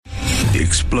The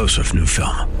explosive new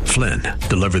film, Flynn,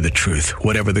 deliver the truth,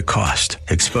 whatever the cost,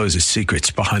 exposes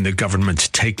secrets behind the government's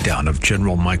takedown of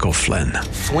General Michael Flynn.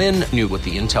 Flynn knew what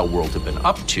the intel world had been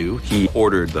up to. He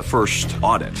ordered the first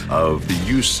audit of the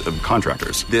use of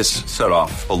contractors. This set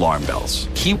off alarm bells.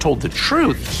 He told the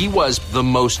truth. He was the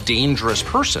most dangerous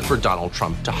person for Donald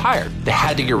Trump to hire. They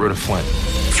had to get rid of Flynn.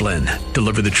 Flynn,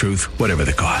 deliver the truth, whatever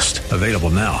the cost. Available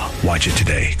now. Watch it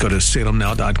today. Go to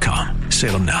salemnow.com.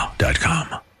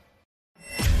 salemnow.com.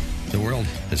 The world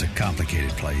is a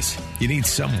complicated place. You need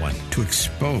someone to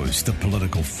expose the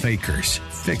political fakers,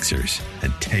 fixers,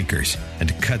 and takers, and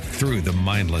to cut through the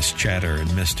mindless chatter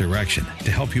and misdirection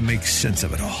to help you make sense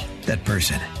of it all. That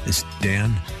person is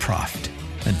Dan Proft,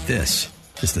 and this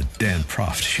is the Dan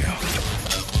Proft Show.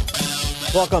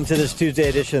 Welcome to this Tuesday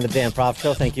edition of the Dan Proft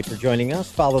Show. Thank you for joining us.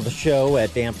 Follow the show at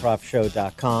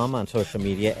danproftshow.com, on social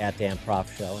media at Dan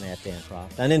Proft Show and at Dan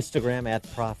Proft, on Instagram at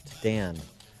ProftDan.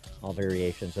 All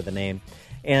variations of the name.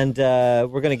 And we're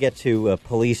going to get to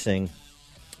policing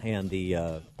and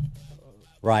the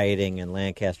rioting in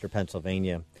Lancaster,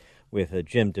 Pennsylvania with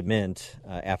Jim DeMint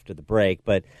after the break.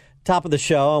 But top of the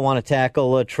show, I want to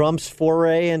tackle Trump's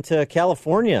foray into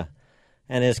California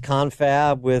and his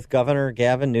confab with Governor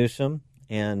Gavin Newsom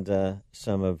and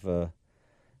some of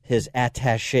his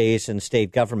attaches in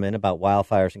state government about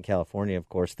wildfires in California, of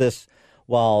course. This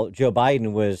while Joe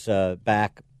Biden was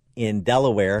back in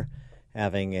Delaware,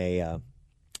 having a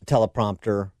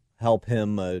teleprompter help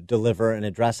him deliver an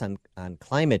address on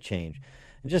climate change.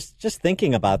 And just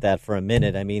thinking about that for a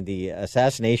minute, I mean, the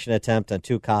assassination attempt on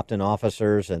 2 Compton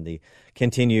officers and the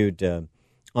continued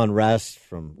unrest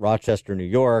from Rochester, New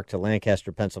York to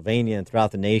Lancaster, Pennsylvania, and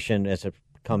throughout the nation as it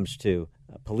comes to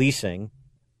policing,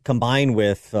 combined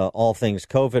with all things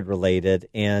COVID-related,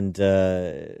 and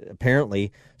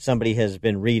apparently somebody has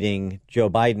been reading Joe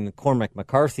Biden Cormac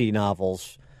McCarthy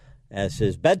novels as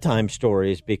his bedtime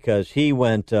stories because he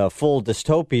went full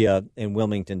dystopia in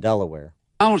Wilmington, Delaware.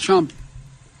 Donald Trump's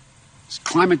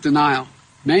climate denial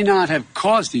may not have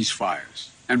caused these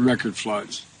fires and record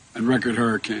floods and record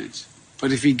hurricanes,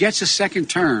 but if he gets a second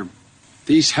term,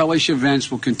 these hellish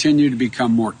events will continue to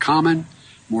become more common,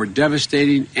 more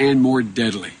devastating, and more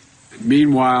deadly.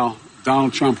 Meanwhile,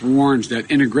 Donald Trump warns that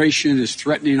integration is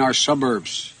threatening our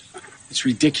suburbs. It's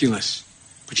ridiculous.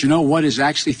 But you know what is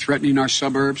actually threatening our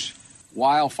suburbs?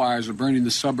 Wildfires are burning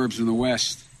the suburbs in the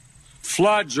West.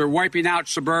 Floods are wiping out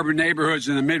suburban neighborhoods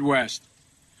in the Midwest.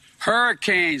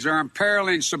 Hurricanes are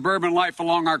imperiling suburban life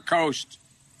along our coast.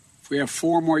 If we have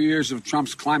 4 more years of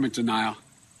Trump's climate denial,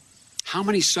 how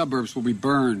many suburbs will be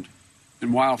burned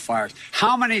in wildfires?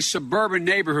 How many suburban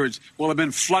neighborhoods will have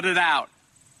been flooded out?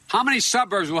 How many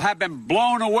suburbs will have been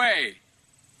blown away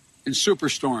in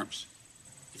superstorms?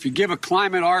 If you give a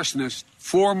climate arsonist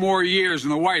 4 more years in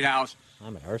the White House,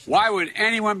 why would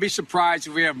anyone be surprised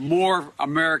if we have more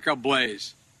America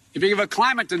ablaze? If you give a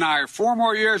climate denier 4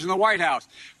 more years in the White House,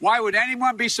 why would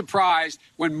anyone be surprised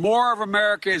when more of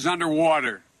America is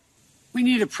underwater? We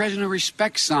need a president who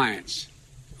respects science,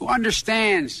 who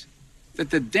understands that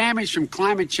the damage from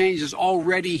climate change is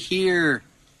already here.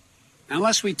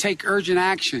 Unless we take urgent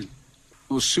action, it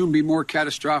will soon be more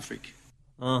catastrophic.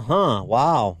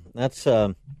 Wow. That's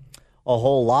a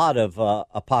whole lot of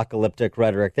apocalyptic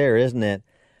rhetoric there, isn't it?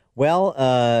 Well,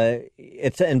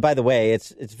 and by the way,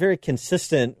 it's very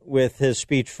consistent with his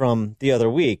speech from the other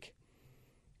week.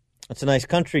 It's a nice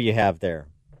country you have there,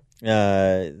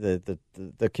 the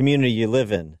community you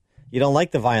live in. You don't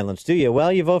like the violence, do you?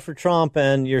 Well, you vote for Trump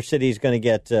and your city's going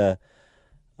to get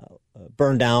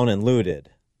burned down and looted.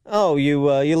 Oh, you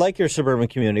like your suburban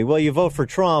community. Well, you vote for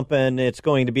Trump and it's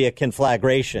going to be a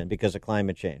conflagration because of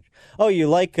climate change. Oh, you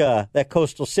like that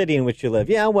coastal city in which you live.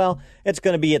 Yeah, well, it's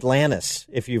going to be Atlantis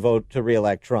if you vote to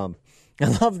reelect Trump. I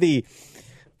love the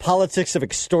politics of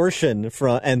extortion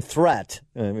and threat,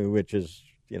 which is,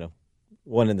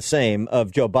 one and the same,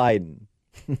 of Joe Biden.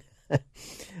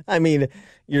 I mean,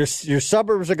 your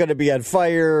suburbs are going to be on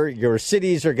fire. Your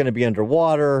cities are going to be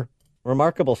underwater.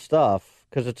 Remarkable stuff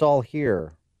because it's all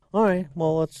here. All right,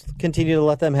 well, let's continue to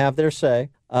let them have their say.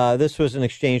 This was an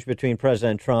exchange between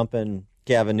President Trump and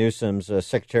Gavin Newsom's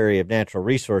Secretary of Natural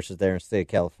Resources there in the state of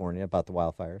California about the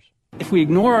wildfires. If we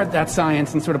ignore that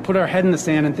science and sort of put our head in the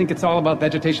sand and think it's all about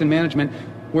vegetation management,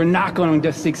 we're not going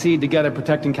to succeed together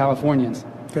protecting Californians.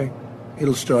 Okay.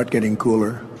 It'll start getting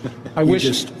cooler.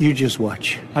 You just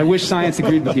watch. I wish science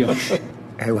agreed with you.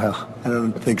 Well, I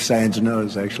don't think science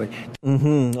knows, actually.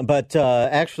 But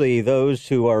actually, those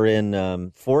who are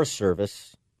in Forest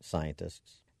Service,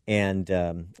 scientists, and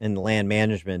in the land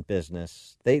management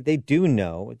business, they do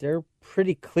know. They're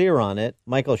pretty clear on it.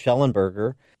 Michael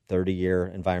Schellenberger, 30-year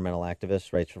environmental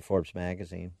activist, writes for Forbes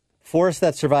magazine. Forests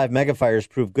that survive megafires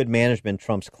prove good management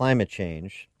trumps climate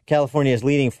change. California's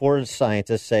leading forest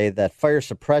scientists say that fire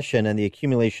suppression and the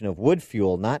accumulation of wood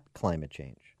fuel, not climate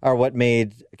change, are what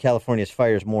made California's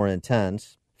fires more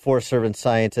intense. Forest Service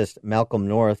scientist Malcolm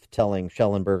North telling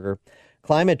Schellenberger,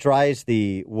 climate dries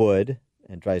the wood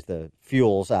and dries the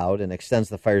fuels out and extends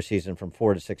the fire season from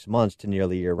 4 to 6 months to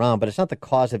nearly year-round, but it's not the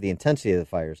cause of the intensity of the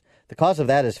fires. The cause of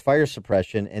that is fire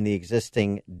suppression and the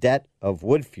existing debt of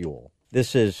wood fuel.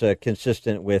 This is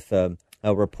consistent with a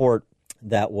report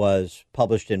that was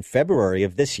published in February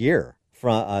of this year,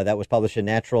 that was published in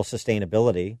Natural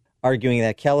Sustainability, arguing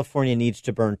that California needs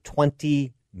to burn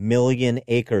 20 million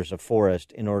acres of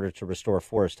forest in order to restore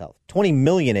forest health. 20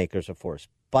 million acres of forest.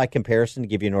 By comparison, to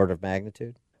give you an order of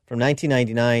magnitude, from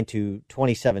 1999 to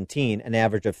 2017, an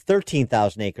average of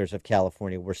 13,000 acres of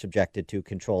California were subjected to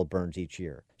controlled burns each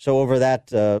year. So over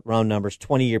that, round numbers,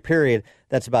 20-year period,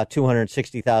 that's about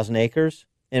 260,000 acres.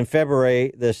 In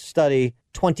February, this study,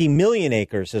 20 million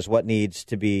acres is what needs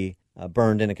to be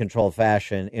burned in a controlled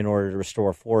fashion in order to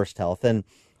restore forest health. And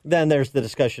then there's the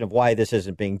discussion of why this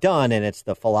isn't being done, and it's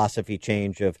the philosophy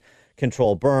change of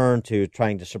controlled burn to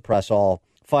trying to suppress all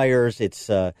fires. It's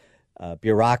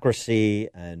bureaucracy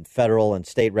and federal and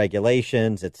state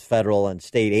regulations. It's federal and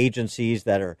state agencies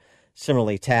that are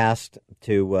similarly tasked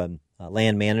to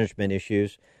land management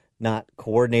issues, not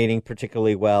coordinating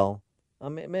particularly well.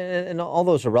 And all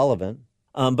those are relevant.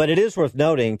 But it is worth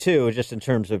noting, too, just in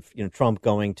terms of Trump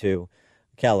going to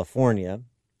California,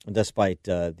 despite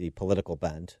the political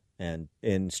bent, and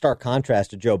in stark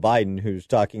contrast to Joe Biden, who's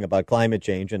talking about climate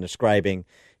change and ascribing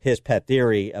his pet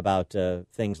theory about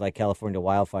things like California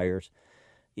wildfires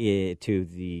to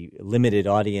the limited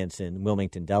audience in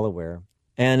Wilmington, Delaware.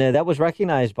 And that was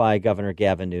recognized by Governor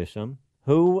Gavin Newsom,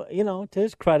 who, to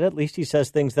his credit, at least he says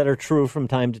things that are true from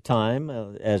time to time,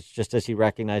 as he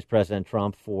recognized President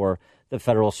Trump for the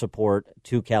federal support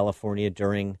to California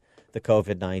during the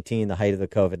height of the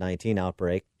COVID-19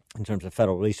 outbreak, in terms of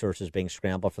federal resources being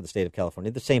scrambled for the state of California.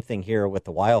 The same thing here with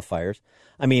the wildfires.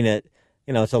 I mean,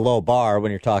 it's a low bar when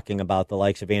you're talking about the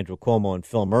likes of Andrew Cuomo and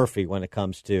Phil Murphy when it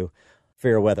comes to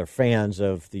fair weather fans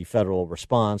of the federal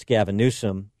response. Gavin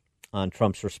Newsom on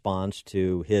Trump's response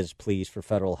to his pleas for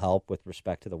federal help with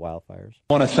respect to the wildfires.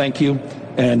 I want to thank you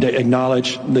and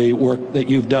acknowledge the work that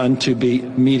you've done to be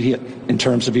immediate in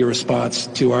terms of your response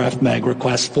to our FMAG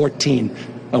request 14.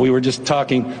 We were just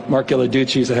talking, Mark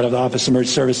Gilladucci is the head of the Office of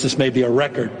Emergency Service. This may be a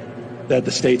record that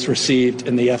the states received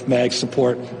in the FMAG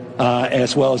support,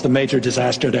 as well as the major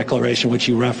disaster declaration, which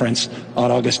you referenced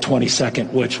on August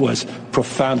 22nd, which was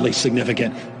profoundly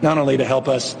significant, not only to help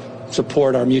us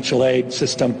support our mutual aid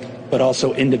system, but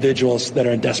also individuals that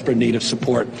are in desperate need of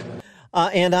support.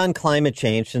 And on climate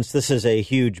change, since this is a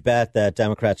huge bet that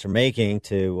Democrats are making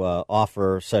to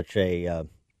offer such a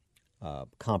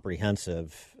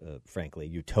comprehensive, frankly,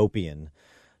 utopian,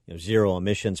 zero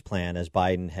emissions plan as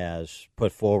Biden has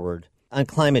put forward on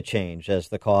climate change as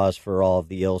the cause for all of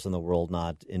the ills in the world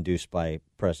not induced by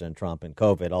President Trump and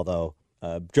COVID, although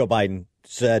Joe Biden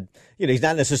said, he's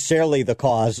not necessarily the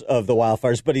cause of the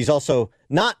wildfires, but he's also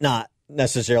not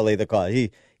necessarily the cause.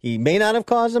 He may not have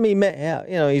caused them. He may,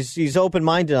 he's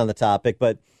open-minded on the topic,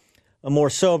 but a more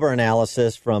sober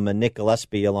analysis from Nick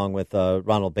Gillespie along with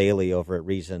Ronald Bailey over at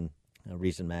Reason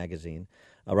magazine.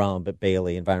 Ronald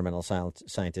Bailey, environmental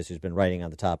scientist who's been writing on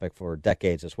the topic for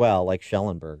decades as well, like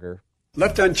Schellenberger.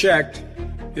 Left unchecked,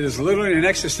 it is literally an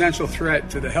existential threat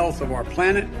to the health of our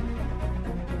planet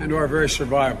and to our very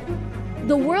survival.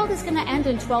 The world is going to end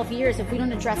in 12 years if we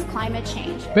don't address climate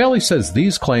change. Bailey says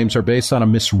these claims are based on a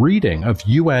misreading of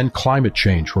UN climate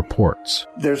change reports.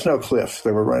 There's no cliff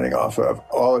that we're running off of.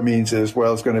 All it means is,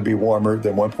 it's going to be warmer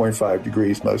than 1.5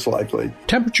 degrees, most likely.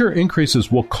 Temperature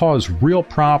increases will cause real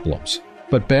problems,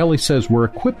 but Bailey says we're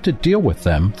equipped to deal with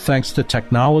them thanks to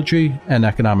technology and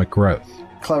economic growth.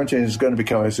 Climate change is going to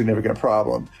become a significant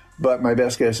problem. But my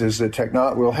best guess is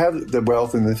that we'll have the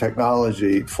wealth and the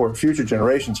technology for future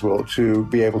generations to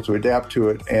be able to adapt to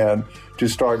it and to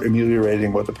start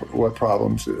ameliorating what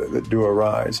problems that do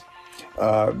arise.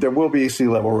 There will be sea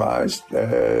level rise,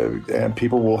 and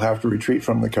people will have to retreat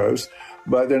from the coast,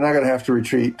 but they're not going to have to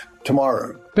retreat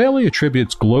tomorrow. Bailey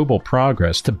attributes global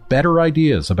progress to better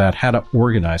ideas about how to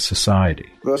organize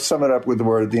society. Let's sum it up with the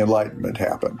word the Enlightenment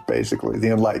happened, basically, the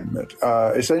Enlightenment.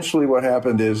 Essentially what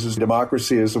happened is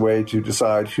democracy is the way to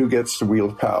decide who gets to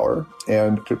wield power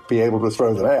and to be able to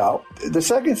throw them out. The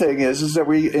second thing is that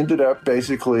we ended up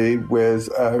basically with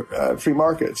free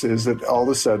markets, is that all of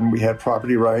a sudden we had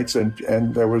property rights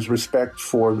and there was respect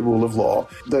for the rule of law.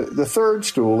 The third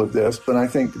stool of this, and I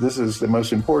think this is the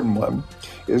most important one,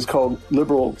 is called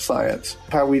liberal science,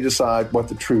 how we decide what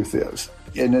the truth is.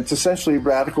 And it's essentially a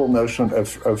radical notion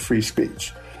of free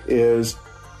speech, is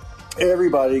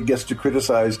everybody gets to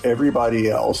criticize everybody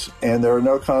else, and there are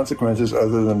no consequences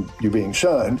other than you being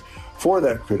shunned for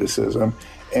that criticism.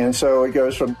 And so it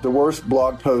goes from the worst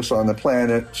blog post on the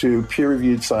planet to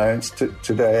peer-reviewed science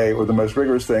today, or the most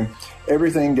rigorous thing.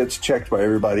 Everything gets checked by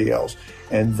everybody else,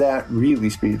 and that really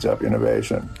speeds up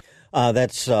innovation.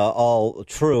 That's all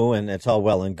true, and it's all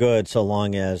well and good so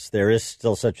long as there is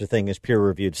still such a thing as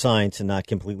peer-reviewed science and not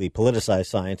completely politicized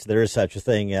science. There is such a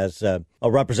thing as a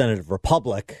representative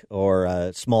republic or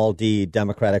a small d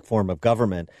democratic form of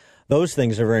government. Those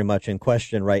things are very much in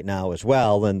question right now as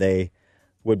well, and they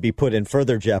would be put in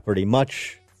further jeopardy,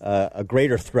 much a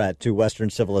greater threat to Western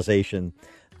civilization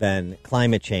than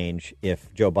climate change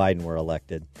if Joe Biden were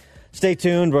elected. Stay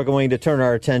tuned. We're going to turn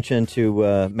our attention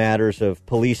to matters of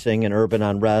policing and urban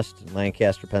unrest in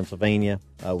Lancaster, Pennsylvania,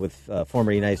 with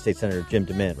former United States Senator Jim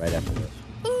DeMint right after this.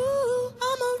 Ooh,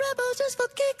 I'm a rebel just for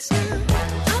kicks now.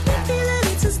 I've been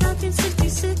feeling it since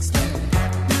 1966 now.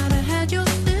 Never had your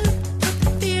fill,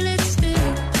 but feel it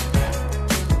still.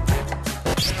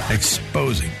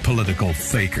 Exposing political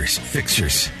fakers,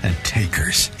 fixers, and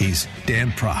takers. He's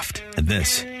Dan Proft, and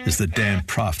this is the Dan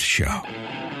Proft Show.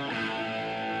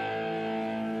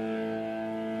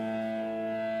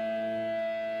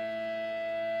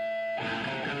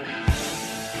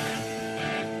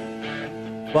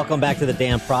 Welcome back to the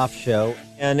Dan Proft Show.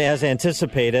 And as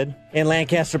anticipated, in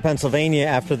Lancaster, Pennsylvania,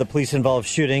 after the police-involved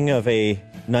shooting of a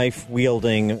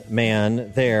knife-wielding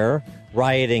man there,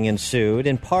 rioting ensued,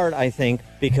 in part, I think,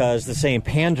 because the same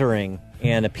pandering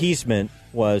and appeasement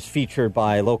was featured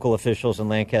by local officials in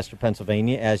Lancaster,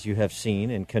 Pennsylvania, as you have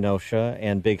seen in Kenosha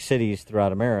and big cities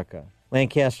throughout America.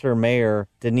 Lancaster Mayor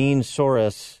Deneen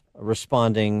Soros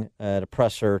responding at a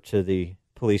presser to the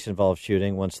police-involved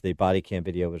shooting once the body cam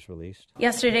video was released.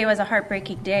 Yesterday was a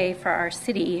heartbreaking day for our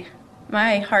city.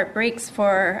 My heart breaks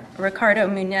for Ricardo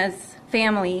Munez's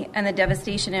family and the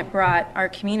devastation it brought our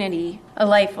community. A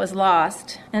life was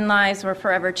lost and lives were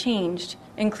forever changed,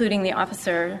 including the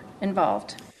officer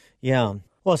involved. Yeah.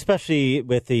 Well, especially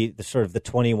with the sort of the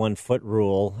 21-foot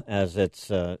rule as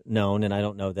it's known, and I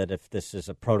don't know that if this is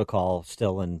a protocol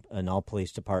still in all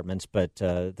police departments, but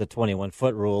the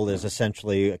 21-foot rule is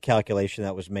essentially a calculation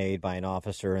that was made by an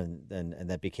officer and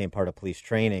that became part of police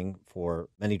training for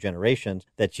many generations,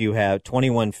 that you have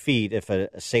 21 feet. If an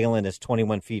assailant is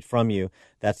 21 feet from you,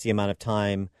 that's the amount of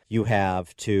time you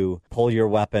have to pull your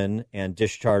weapon and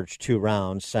discharge 2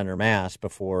 rounds center mass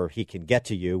before he can get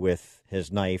to you with his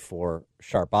knife or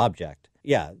sharp object.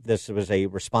 Yeah, this was a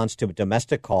response to a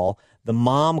domestic call. The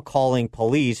mom calling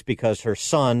police because her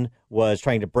son was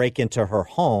trying to break into her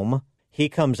home. He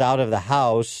comes out of the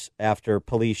house after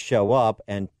police show up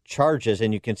and charges,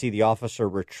 and you can see the officer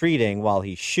retreating while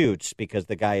he shoots because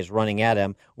the guy is running at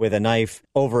him with a knife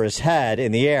over his head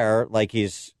in the air like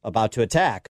he's about to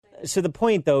attack. So the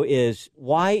point, though, is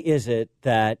why is it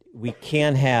that we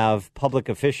can't have public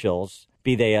officials,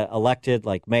 be they elected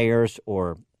like mayors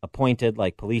or appointed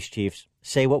like police chiefs,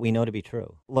 say what we know to be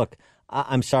true? Look,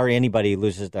 I'm sorry anybody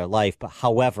loses their life, but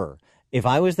however, if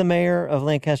I was the mayor of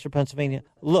Lancaster, Pennsylvania,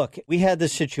 look, we had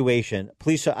this situation.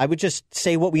 Police, I would just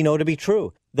say what we know to be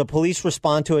true. The police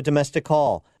respond to a domestic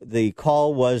call. The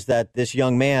call was that this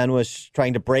young man was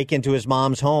trying to break into his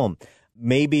mom's home.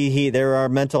 Maybe there are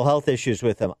mental health issues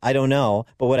with him. I don't know.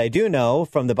 But what I do know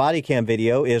from the body cam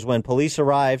video is when police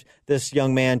arrived, this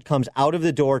young man comes out of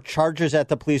the door, charges at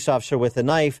the police officer with a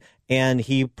knife, and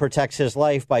he protects his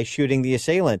life by shooting the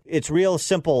assailant. It's real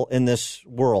simple in this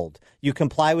world. You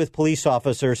comply with police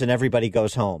officers and everybody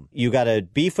goes home. You got a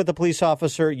beef with the police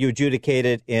officer, you adjudicate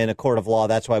it in a court of law.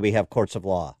 That's why we have courts of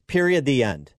law. Period. The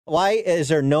end. Why is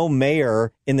there no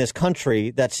mayor in this country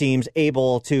that seems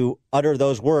able to utter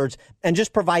those words and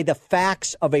just provide the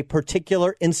facts of a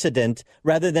particular incident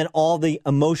rather than all the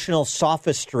emotional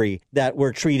sophistry that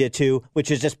we're treated to,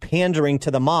 which is just pandering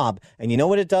to the mob? And you know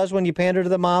what it does when you pander to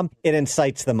the mob? It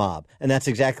incites the mob. And that's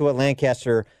exactly what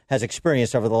Lancaster has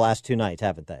experienced over the last 2 nights,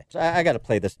 haven't they? So I got to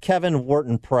play this. Kevin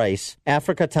Wharton Price,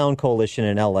 Africa Town Coalition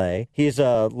in L.A. He's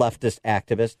a leftist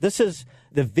activist. This is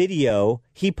the video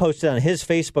he posted on his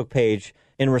Facebook page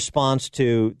in response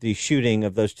to the shooting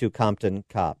of those two Compton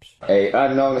cops. A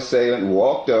unknown assailant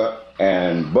walked up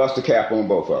and busted a cap on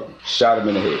both of them, shot them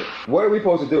in the head. What are we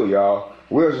supposed to do, y'all?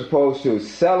 We're supposed to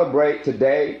celebrate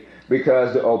today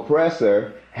because the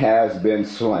oppressor has been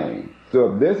slain.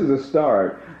 So if this is a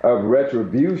start of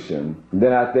retribution,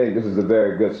 then I think this is a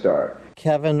very good start.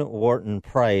 Kevin Wharton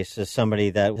Price is somebody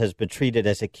that has been treated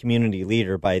as a community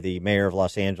leader by the mayor of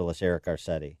Los Angeles, Eric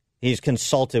Garcetti. He's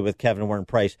consulted with Kevin Wharton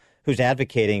Price, who's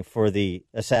advocating for the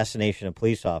assassination of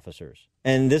police officers.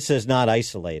 And this is not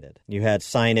isolated. You had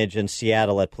signage in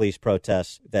Seattle at police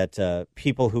protests that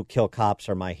people who kill cops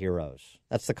are my heroes.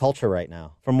 That's the culture right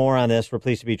now. For more on this, we're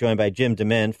pleased to be joined by Jim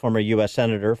DeMint, former U.S.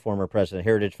 Senator, former president of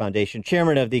Heritage Foundation,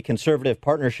 chairman of the Conservative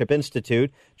Partnership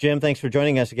Institute. Jim, thanks for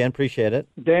joining us again. Appreciate it.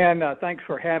 Dan, thanks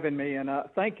for having me, and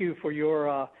thank you for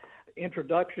your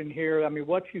introduction here. I mean,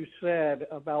 what you said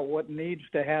about what needs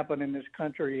to happen in this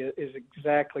country is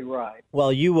exactly right.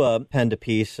 Well, you penned a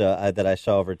piece that I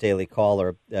saw over at Daily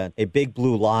Caller. A big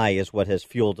blue lie is what has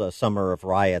fueled a summer of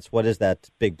riots. What is that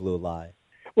big blue lie?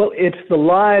 Well, it's the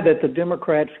lie that the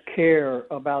Democrats care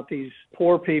about these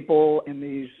poor people in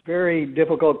these very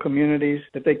difficult communities,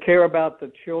 that they care about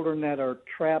the children that are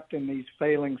trapped in these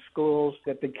failing schools,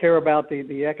 that they care about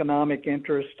the economic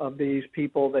interest of these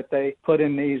people that they put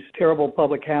in these terrible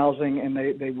public housing, and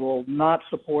they will not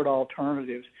support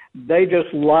alternatives. They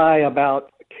just lie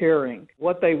about caring.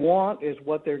 What they want is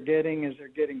what they're getting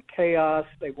chaos.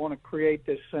 They want to create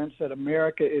this sense that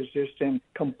America is just in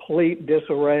complete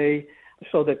disarray,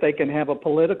 so that they can have a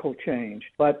political change.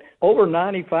 But over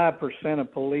 95%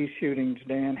 of police shootings,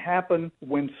 Dan, happen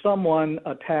when someone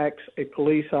attacks a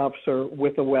police officer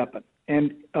with a weapon.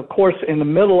 And, of course, in the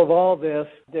middle of all this,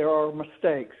 there are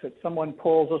mistakes, that someone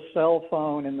pulls a cell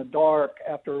phone in the dark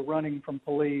after running from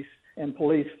police, and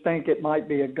police think it might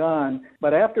be a gun.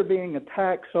 But after being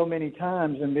attacked so many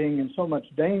times and being in so much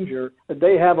danger,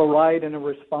 they have a right and a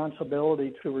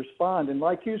responsibility to respond. And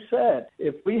like you said,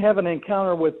 if we have an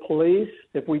encounter with police,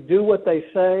 if we do what they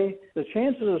say, the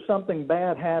chances of something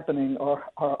bad happening are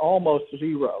almost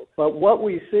zero. But what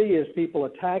we see is people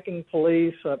attacking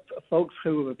police, folks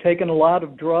who have taken a lot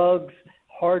of drugs,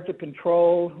 hard to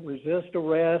control, resist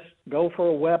arrest, go for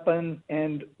a weapon,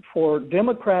 and for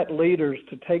Democrat leaders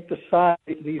to take the side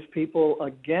of these people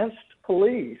against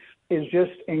police is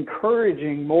just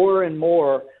encouraging more and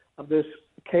more of this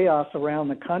chaos around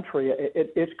the country.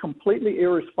 It's completely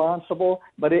irresponsible,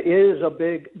 but it is a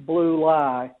big blue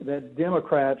lie that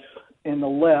Democrats and the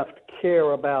left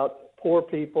care about poor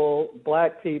people,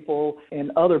 black people, and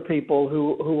other people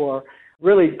who are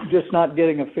really just not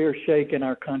getting a fair shake in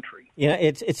our country. Yeah,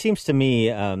 it seems to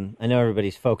me, I know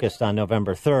everybody's focused on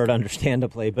November 3rd,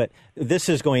 understandably, but this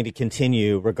is going to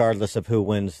continue regardless of who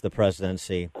wins the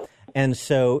presidency. And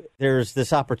so there's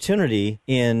this opportunity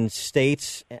in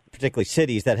states, particularly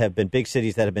cities that have been big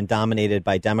cities that have been dominated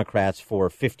by Democrats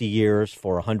for 50 years,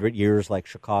 for 100 years, like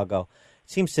Chicago. It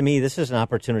seems to me this is an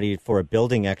opportunity for a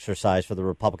building exercise for the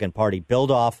Republican Party. Build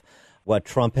off what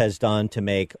Trump has done to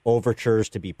make overtures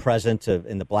to be present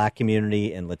in the black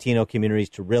community and Latino communities,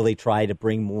 to really try to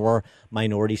bring more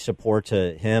minority support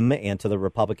to him and to the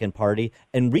Republican Party,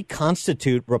 and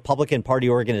reconstitute Republican Party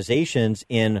organizations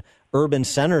in urban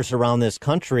centers around this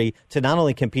country to not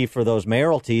only compete for those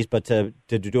mayoralties, but to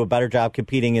do a better job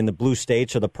competing in the blue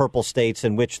states or the purple states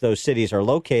in which those cities are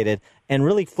located, and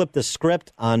really flip the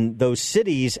script on those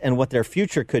cities and what their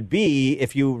future could be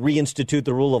if you reinstitute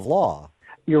the rule of law.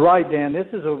 You're right, Dan. This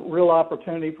is a real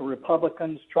opportunity for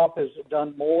Republicans. Trump has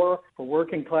done more for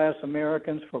working class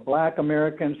Americans, for black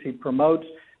Americans. He promotes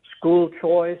school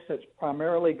choice that's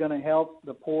primarily going to help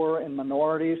the poor and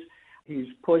minorities. He's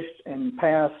pushed and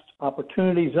passed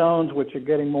opportunity zones, which are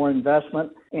getting more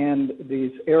investment in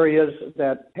these areas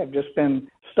that have just been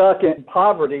stuck in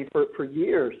poverty for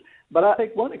years. But I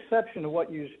think one exception to what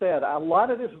you said, a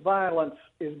lot of this violence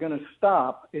is going to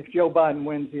stop if Joe Biden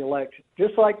wins the election.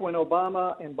 Just like when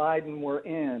Obama and Biden were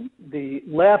in, the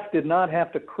left did not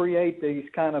have to create these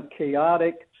kind of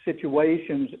chaotic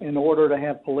situations in order to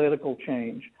have political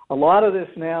change. A lot of this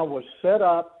now was set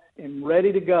up and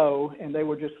ready to go, and they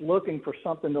were just looking for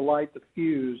something to light the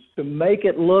fuse to make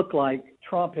it look like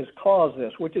Trump has caused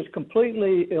this, which is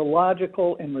completely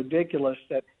illogical and ridiculous,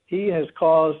 that he has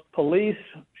caused police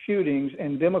shootings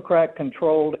in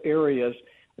Democrat-controlled areas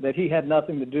that he had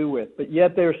nothing to do with. But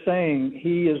yet they're saying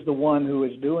he is the one who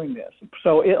is doing this.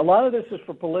 So a lot of this is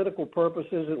for political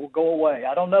purposes. It will go away.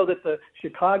 I don't know that the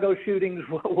Chicago shootings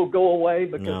will go away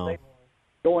because they've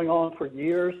been going on for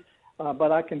years.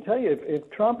 But I can tell you, if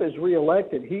Trump is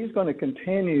reelected, he's going to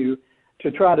continue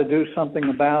to try to do something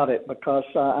about it, because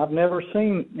I've never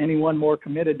seen anyone more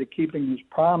committed to keeping his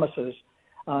promises.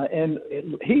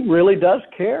 He really does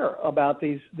care about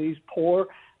these poor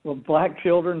black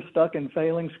children stuck in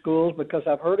failing schools, because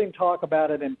I've heard him talk about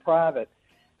it in private.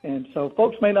 And so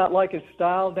folks may not like his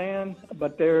style, Dan,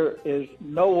 but there is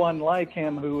no one like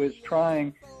him who is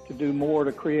trying to do more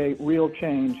to create real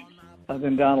change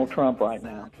than Donald Trump right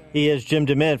now. He is Jim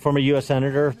DeMint, former U.S.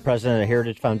 Senator, president of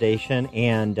Heritage Foundation,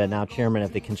 and now chairman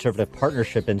of the Conservative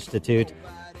Partnership Institute.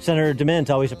 Senator DeMint,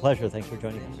 always a pleasure. Thanks for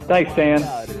joining us. Thanks, Dan.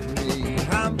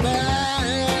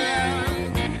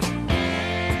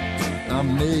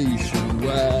 I'm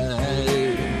nationwide.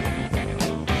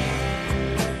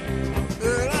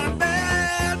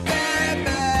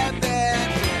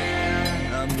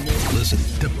 Listen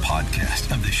to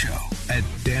podcast of the show at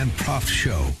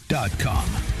danproftshow.com.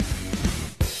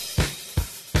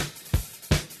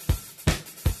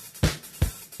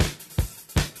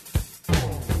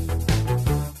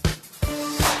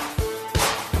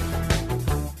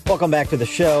 Welcome back to the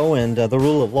show, and the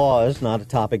rule of law is not a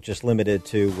topic just limited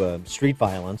to street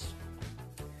violence.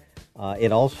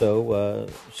 It also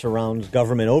surrounds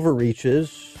government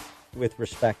overreaches with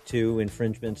respect to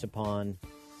infringements upon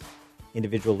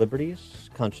individual liberties,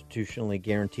 constitutionally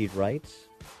guaranteed rights.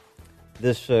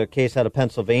 This case out of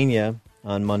Pennsylvania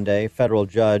on Monday, federal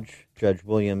Judge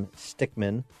William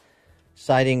Stickman,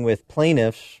 siding with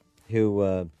plaintiffs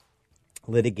who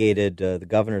litigated the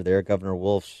governor there, Governor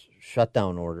Wolf's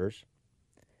shutdown orders,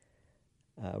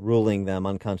 ruling them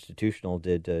unconstitutional,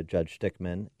 did Judge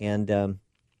Stickman. And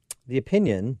the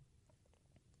opinion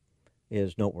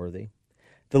is noteworthy.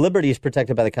 The liberties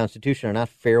protected by the Constitution are not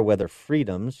fair weather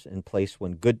freedoms in place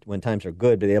when times are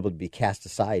good, but able to be cast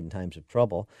aside in times of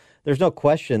trouble. There's no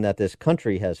question that this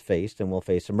country has faced and will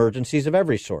face emergencies of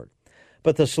every sort.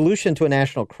 But the solution to a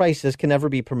national crisis can never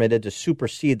be permitted to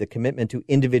supersede the commitment to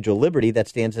individual liberty that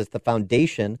stands as the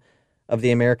foundation of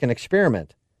the American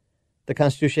experiment. The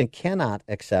Constitution cannot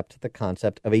accept the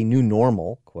concept of a new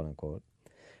normal, quote unquote,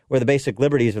 where the basic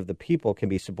liberties of the people can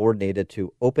be subordinated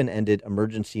to open-ended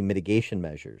emergency mitigation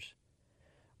measures.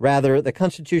 Rather, the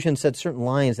Constitution sets certain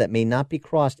lines that may not be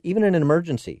crossed even in an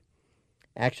emergency.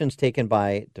 Actions taken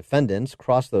by defendants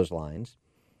cross those lines.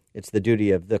 It's the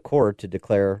duty of the court to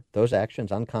declare those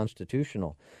actions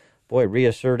unconstitutional. Boy,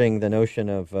 reasserting the notion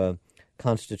of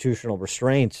constitutional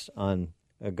restraints on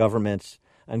government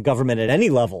at any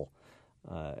level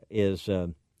is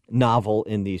novel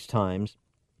in these times.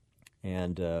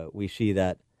 And we see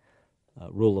that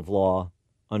rule of law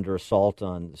under assault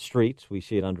on the streets. We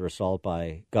see it under assault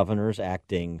by governors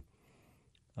acting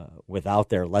without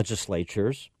their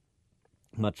legislatures,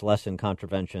 much less in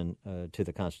contravention to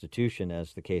the Constitution,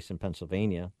 as the case in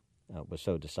Pennsylvania was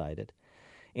so decided.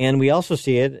 And we also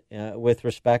see it with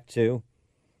respect to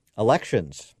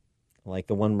elections, like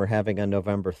the one we're having on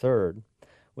November 3rd,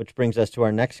 which brings us to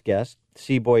our next guest,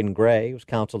 C. Boyden Gray, who's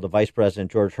counsel to Vice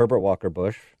President George Herbert Walker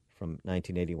Bush from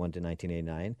 1981 to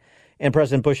 1989, and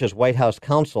President Bush's White House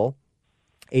counsel,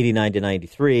 89 to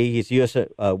 93. He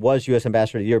was U.S.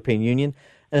 Ambassador to the European Union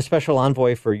and a special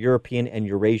envoy for European and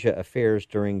Eurasia affairs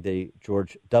during the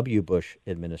George W. Bush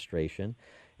administration.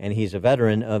 And he's a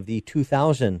veteran of the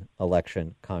 2000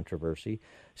 election controversy.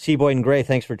 C. Boyden Gray,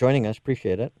 thanks for joining us.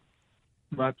 Appreciate it.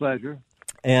 My pleasure.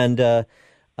 And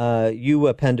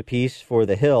you penned a piece for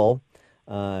The Hill,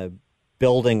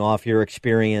 building off your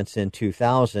experience in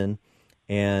 2000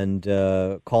 and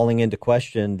calling into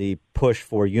question the push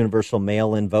for universal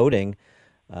mail-in voting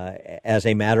as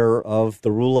a matter of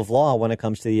the rule of law when it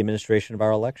comes to the administration of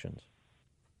our elections.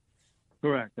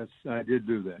 Correct. I did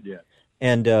do that, yes.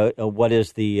 And what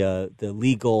is the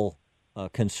legal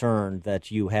concern that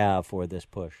you have for this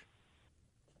push?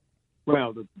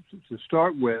 Well, to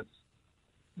start with,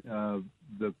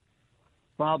 the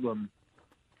problem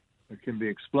can be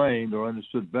explained or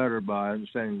understood better by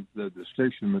understanding the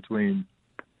distinction between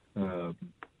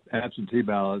absentee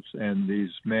ballots and these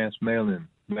mass mail-in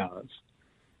ballots.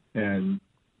 And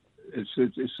it's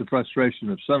the frustration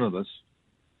of some of us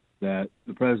that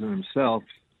the president himself,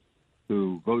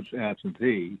 who votes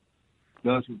absentee,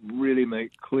 doesn't really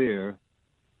make clear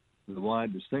the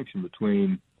wide distinction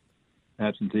between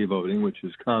absentee voting, which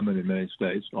is common in many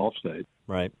states, all states,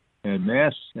 right, and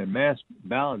mass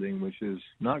balloting, which is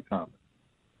not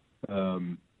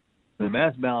common. The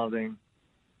mass balloting,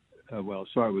 well,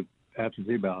 start with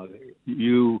absentee balloting.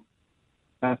 You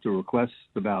have to request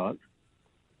the ballot.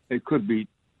 It could be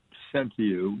sent to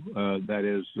you. That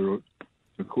is, the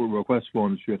request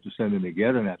forms you have to send in to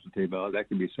get an absentee ballot. That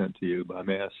can be sent to you by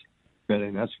mass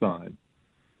mailing. That's fine.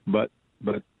 But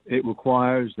it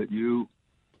requires that you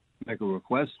make a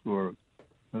request for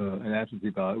an absentee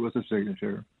ballot with a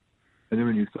signature. And then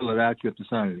when you fill it out, you have to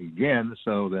sign it again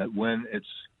so that when it's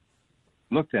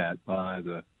looked at by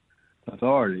the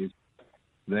authorities,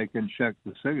 they can check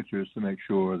the signatures to make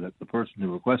sure that the person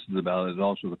who requested the ballot is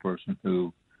also the person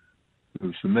who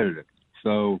submitted it.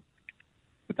 So,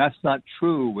 but that's not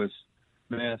true with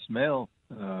mass mail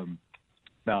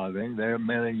balloting. They're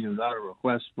mailing you not a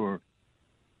request for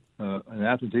an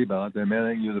absentee ballot. They're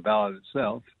mailing you the ballot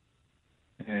itself,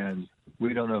 and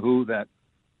we don't know who that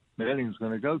mailing is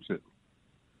going to go to.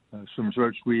 Some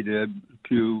research we did,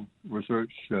 Pew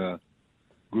Research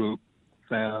Group,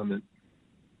 found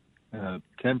that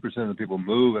 10% of the people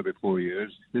move every 4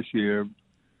 years. This year,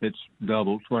 it's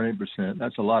doubled, 20%.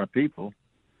 That's a lot of people,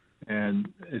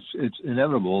 and it's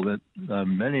inevitable that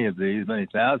many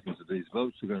thousands of these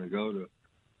votes are going to go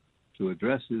to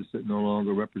addresses that no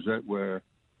longer represent where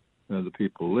the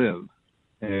people live,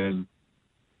 and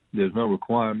there's no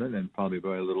requirement, and probably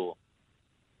very little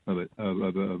of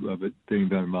it being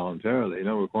done voluntarily.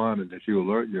 No requirement that you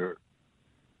alert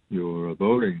your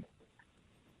voting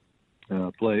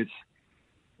place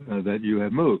that you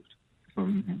have moved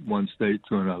from one state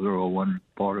to another, or one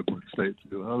part of one state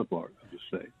to another part of the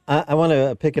state. I want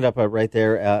to pick it up right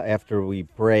there after we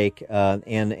break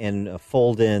and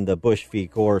fold in the Bush v.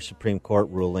 Gore Supreme Court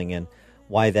ruling and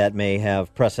why that may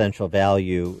have precedential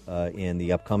value in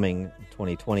the upcoming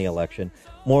 2020 election.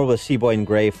 More with C. Boyden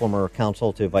Gray, former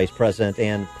counsel to Vice President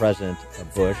and President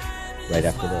Bush, right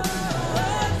after this.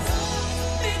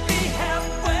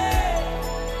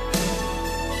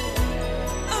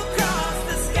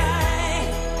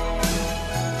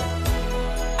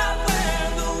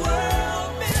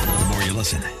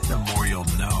 Listen, the more you'll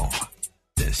know.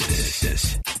 This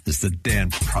is the Dan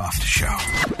Proft Show.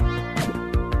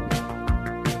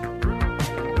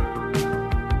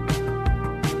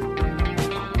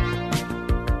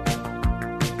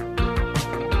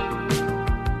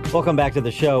 Welcome back to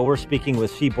the show. We're speaking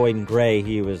with C. Boyden Gray.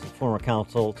 He was the former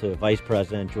counsel to Vice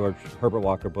President George Herbert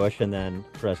Walker Bush and then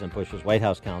President Bush's White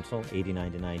House counsel,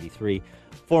 89 to 93.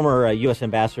 Former U.S.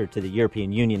 ambassador to the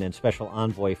European Union and special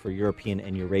envoy for European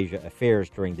and Eurasia affairs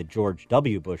during the George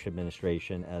W. Bush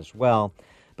administration as well.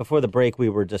 Before the break, we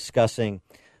were discussing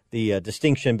the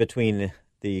distinction between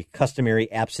the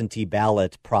customary absentee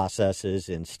ballot processes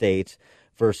in states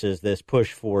versus this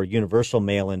push for universal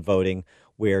mail-in voting,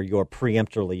 where you're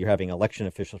having election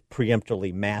officials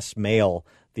preemptively mass mail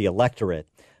the electorate,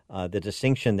 the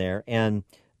distinction there. And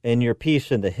in your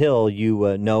piece in The Hill,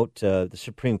 you note the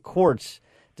Supreme Court's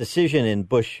decision in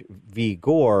Bush v.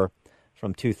 Gore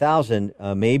from 2000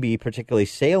 may be particularly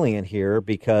salient here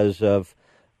because of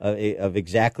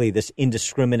exactly this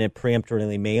indiscriminate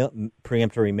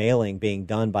preemptory mailing being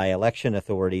done by election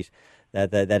authorities,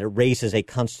 that it raises a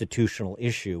constitutional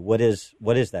issue. What is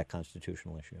that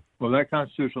constitutional issue? Well, that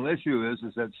constitutional issue is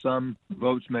that some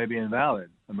votes may be invalid.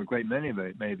 A great many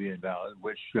may be invalid,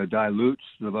 which dilutes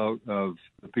the vote of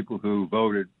the people who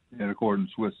voted in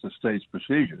accordance with the state's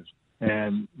procedures.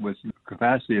 And with the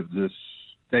capacity of the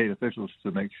state officials to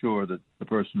make sure that the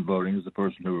person voting is the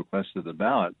person who requested the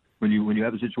ballot, when you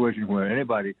have a situation where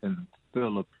anybody can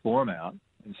fill a form out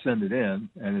and send it in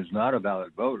and is not a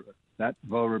valid voter, that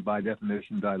voter, by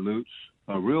definition, dilutes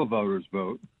a real voter's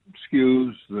vote,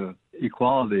 skews the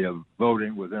equality of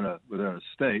voting within a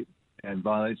state, and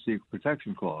violates the Equal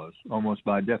Protection Clause almost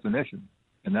by definition.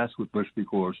 And that's what Bush v.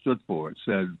 Gore stood for. It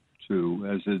said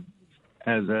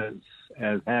as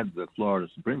had the Florida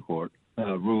Supreme Court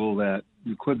rule that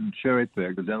you couldn't cherry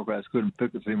pick. The Democrats couldn't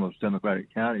pick the three most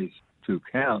Democratic counties to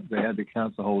count. They had to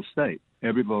count the whole state.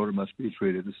 Every voter must be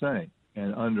treated the same.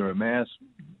 And under a mass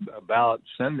ballot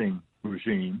sending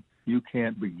regime, you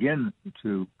can't begin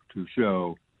to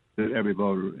show that every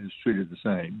voter is treated the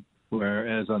same.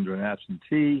 Whereas under an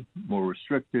absentee, more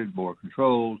restricted, more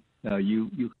controlled,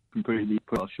 you can pretty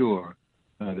well sure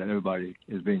that everybody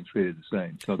is being treated the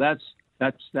same. So that's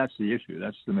the issue.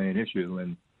 That's the main issue.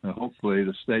 And hopefully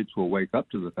the states will wake up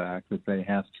to the fact that they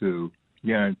have to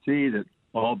guarantee that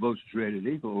all votes are created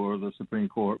equal, or the Supreme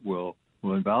Court will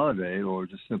invalidate or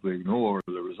just simply ignore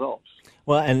the results.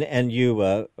 Well, and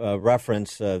you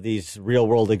reference these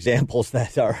real-world examples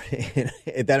that are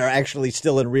actually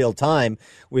still in real time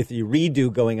with the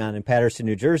redo going on in Paterson,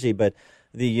 New Jersey. But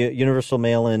the universal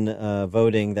mail-in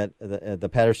voting, that the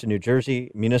Paterson, New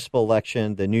Jersey municipal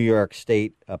election, the New York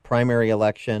State primary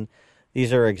election,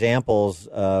 these are examples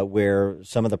where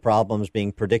some of the problems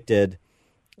being predicted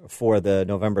for the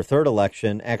November 3rd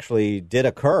election actually did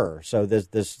occur. So this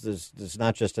is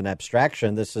not just an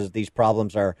abstraction. These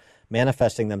problems are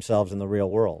manifesting themselves in the real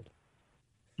world.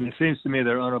 It seems to me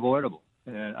they're unavoidable.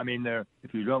 And I mean,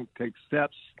 if you don't take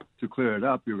steps to clear it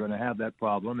up, you're going to have that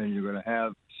problem, and you're going to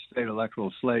have state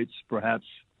electoral slates perhaps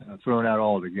thrown out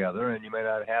altogether, and you may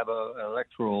not have an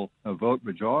electoral vote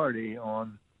majority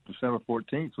on December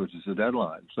 14th, which is the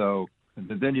deadline. So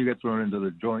then you get thrown into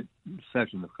the joint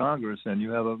session of Congress, and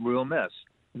you have a real mess.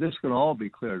 This can all be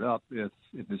cleared up if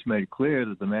it's made clear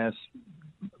that the mass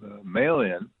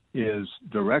mail-in is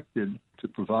directed to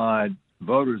provide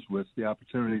voters with the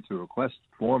opportunity to request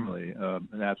formally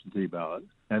an absentee ballot,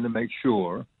 and to make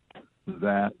sure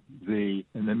that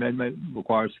and then may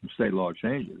require some state law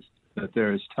changes, that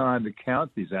there is time to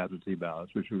count these absentee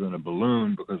ballots, which are going to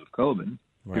balloon because of COVID,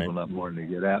 people not wanting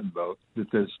to get out and vote, that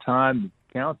there's time to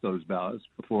count those ballots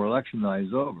before election night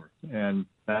is over. And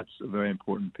that's a very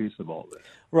important piece of all this.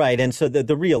 Right. And so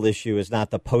the real issue is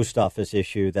not the post office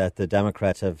issue that the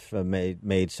Democrats have tried to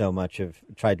make so much of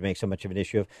an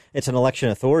issue of. It's an election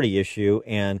authority issue,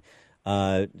 and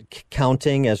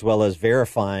counting as well as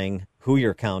verifying who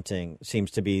you're counting seems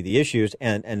to be the issues.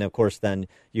 And of course, then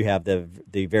you have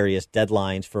the various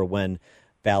deadlines for when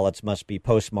ballots must be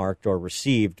postmarked or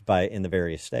received in the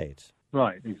various states.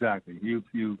 Right. Exactly.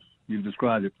 You've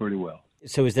described it pretty well.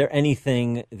 So is there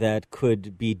anything that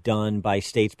could be done by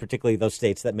states, particularly those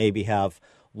states that maybe have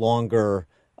longer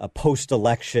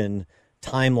post-election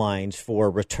timelines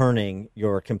for returning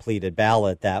your completed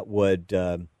ballot, that would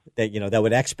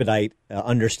expedite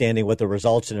understanding what the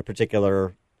results in a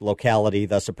particular locality,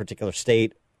 thus a particular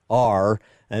state, are,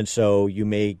 and so you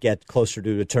may get closer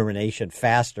to determination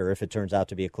faster if it turns out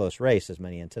to be a close race, as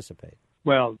many anticipate?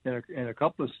 Well, in a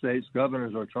couple of states,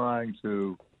 governors are trying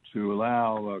to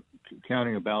allow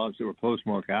counting of ballots that were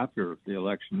postmarked after the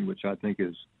election, which I think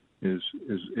is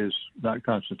not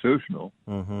constitutional.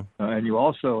 Mm-hmm. And you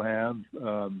also have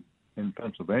in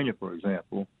Pennsylvania, for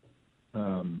example,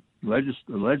 the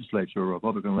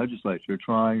Republican legislature,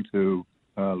 trying to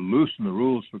loosen the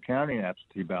rules for counting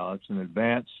absentee ballots and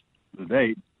advance the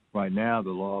date. Right now,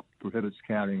 the law prohibits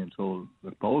counting until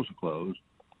the polls are closed,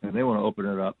 and they want to open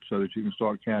it up so that you can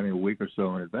start counting a week or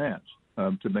so in advance.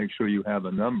 To make sure you have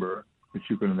a number that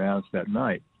you can announce that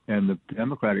night. And the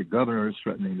Democratic governor is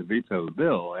threatening to veto the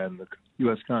bill. And the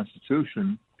U.S.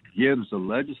 Constitution gives the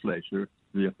legislature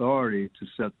the authority to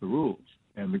set the rules.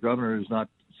 And the governor is not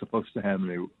supposed to have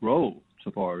any role,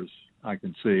 so far as I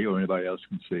can see or anybody else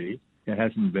can see. It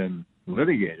hasn't been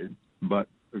litigated, but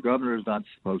the governor is not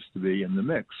supposed to be in the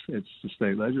mix. It's the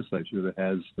state legislature that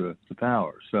has the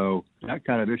power. So that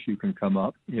kind of issue can come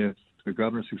up if the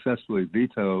governor successfully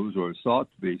vetoes or is thought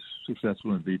to be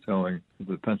successful in vetoing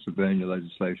the Pennsylvania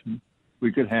legislation.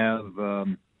 We could have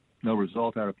no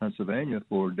result out of Pennsylvania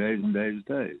for days and days and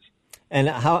days. And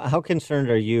how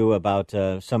concerned are you about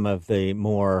some of the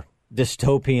more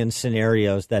dystopian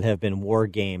scenarios that have been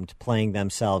war-gamed playing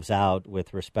themselves out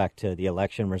with respect to the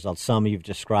election results? Some you've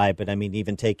described, but I mean,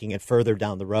 even taking it further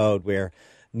down the road where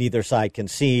neither side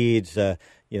concedes,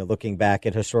 looking back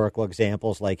at historical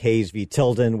examples like Hayes v.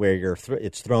 Tilden, where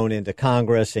it's thrown into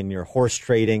Congress and you're horse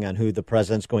trading on who the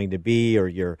president's going to be, or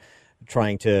you're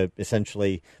trying to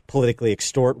essentially politically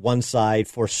extort one side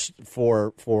for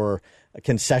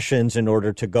concessions in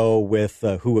order to go with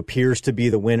who appears to be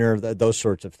the winner, those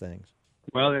sorts of things.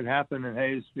 Well, it happened in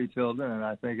Hayes v. Tilden, and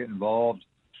I think it involved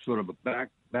sort of a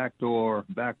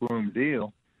backroom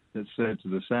deal that said to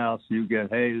the South, you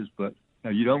get Hayes, but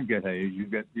you don't get Hayes. You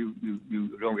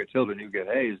don't get Tilden. You get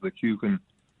Hayes, but you can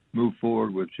move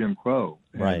forward with Jim Crow.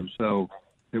 Right. And so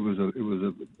it was a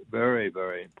very,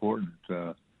 very important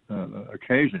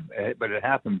occasion. But it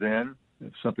happened then.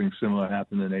 Something similar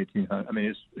happened in 1800. I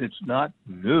mean, it's not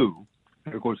new.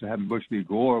 And of course, it happened Bush v.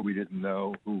 Gore. We didn't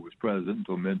know who was president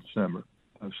until mid-December.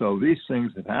 So these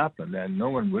things have happened, and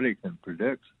no one really can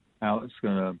predict how it's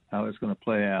going to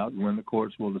play out, when the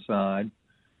courts will decide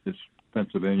this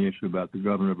Pennsylvania issue about the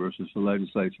governor versus the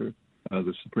legislature.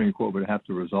 The Supreme Court would have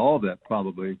to resolve that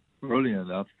probably early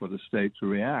enough for the state to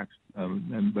react.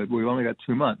 But we've only got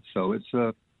 2 months, so it's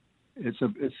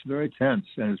very tense,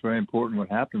 and it's very important what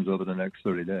happens over the next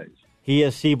 30 days. He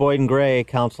is C. Boyden Gray,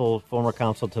 former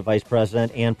counsel to Vice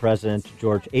President and President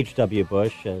George H.W.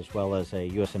 Bush, as well as a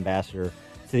U.S. ambassador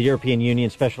to the European Union,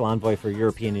 special envoy for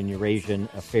European and Eurasian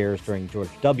affairs during George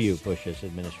W. Bush's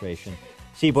administration.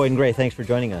 C. Boyden Gray, thanks for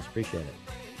joining us. Appreciate it.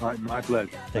 All right, my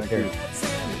pleasure. Take care.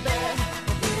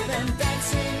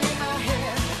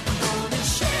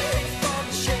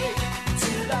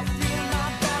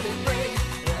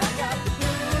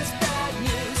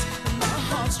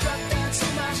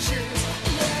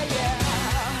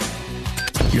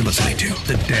 You're listening to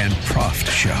The Dan Proft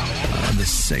Show on the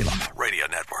Salem Radio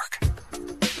Network.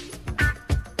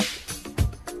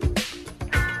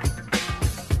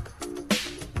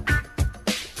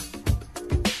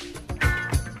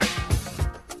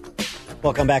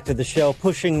 Welcome back to the show.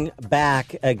 Pushing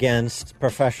back against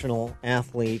professional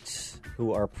athletes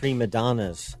who are prima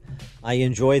donnas. I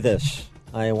enjoy this.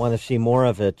 I want to see more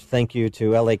of it. Thank you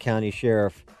to L.A. County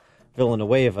Sheriff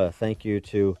Villanueva. Thank you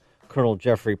to Colonel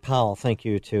Jeffrey Powell. Thank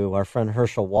you to our friend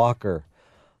Herschel Walker.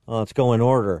 Let's go in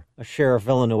order. Sheriff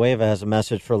Villanueva has a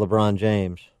message for LeBron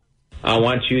James. I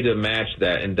want you to match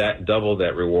that and double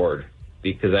that reward,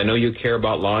 because I know you care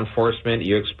about law enforcement.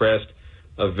 You expressed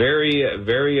a very,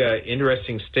 very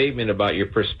interesting statement about your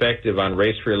perspective on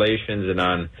race relations and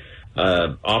on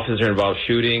officer-involved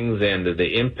shootings and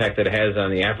the impact that it has on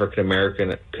the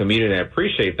African-American community. I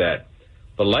appreciate that.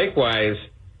 But likewise,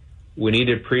 we need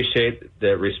to appreciate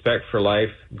that respect for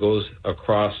life goes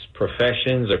across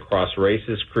professions, across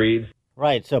races, creeds.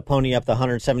 Right, so pony up the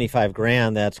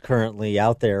 $175,000 that's currently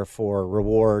out there for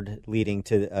reward leading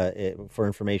to for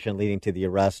information leading to the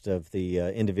arrest of the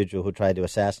individual who tried to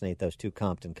assassinate those two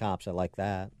Compton cops. I like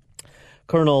that.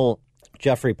 Colonel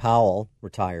Jeffrey Powell,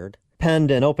 retired,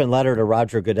 penned an open letter to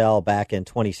Roger Goodell back in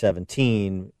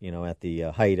 2017. At the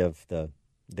height of the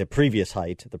previous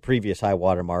high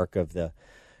water mark of the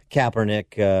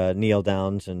Kaepernick kneel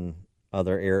downs and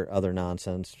other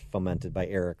nonsense fomented by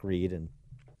Eric Reed and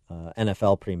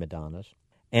NFL prima donnas.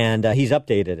 And he's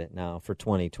updated it now for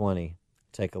 2020.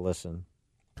 Take a listen.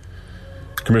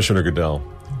 Commissioner Goodell,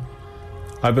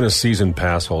 I've been a season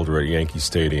pass holder at Yankee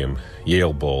Stadium,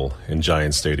 Yale Bowl, and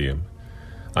Giant Stadium.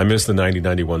 I missed the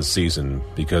 1991 season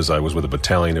because I was with a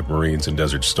battalion of Marines in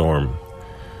Desert Storm.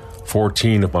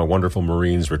 14 of my wonderful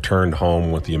Marines returned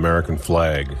home with the American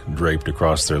flag draped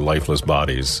across their lifeless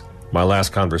bodies. My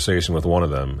last conversation with one of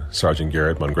them, Sergeant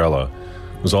Garrett Mongrella,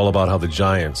 was all about how the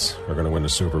Giants are going to win the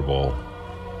Super Bowl.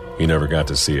 He never got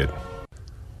to see it.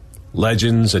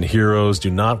 Legends and heroes do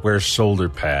not wear shoulder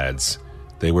pads.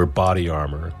 They wear body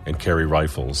armor and carry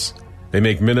rifles. They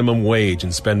make minimum wage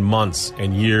and spend months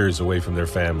and years away from their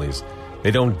families.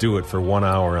 They don't do it for 1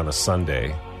 hour on a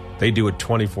Sunday. They do it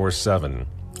 24/7,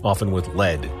 often with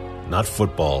lead, not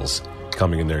footballs,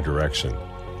 coming in their direction.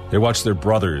 They watch their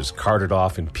brothers carted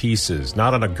off in pieces,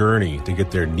 not on a gurney to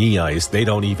get their knee ice. They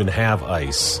don't even have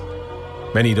ice.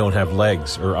 Many don't have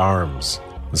legs or arms.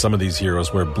 And some of these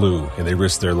heroes wear blue, and they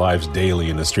risk their lives daily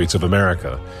in the streets of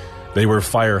America. They wear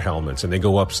fire helmets, and they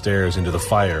go upstairs into the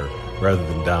fire rather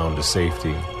than down to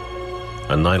safety.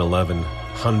 On 9/11,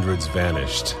 hundreds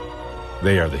vanished.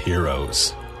 They are the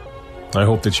heroes. I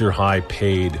hope that your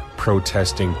high-paid,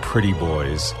 protesting pretty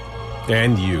boys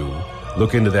and you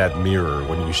look into that mirror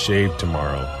when you shave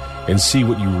tomorrow and see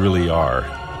what you really are.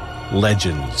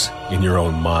 Legends in your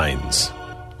own minds.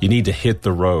 You need to hit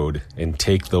the road and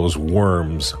take those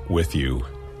worms with you.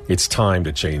 It's time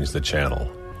to change the channel.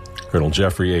 Colonel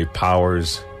Jeffrey A.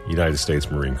 Powers, United States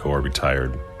Marine Corps,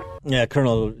 retired. Yeah,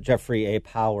 Colonel Jeffrey A.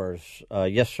 Powers.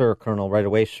 Yes, sir, Colonel. Right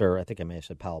away, sir. I think I may have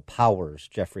said Powell. Powers,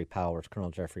 Jeffrey Powers, Colonel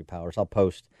Jeffrey Powers. I'll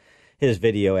post his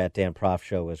video at Dan Proft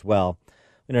Show as well.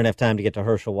 We don't have time to get to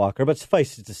Herschel Walker, but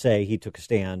suffice it to say he took a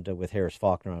stand with Harris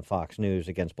Faulkner on Fox News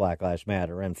against Black Lives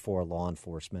Matter and for law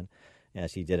enforcement,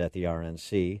 as he did at the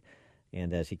RNC,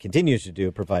 and as he continues to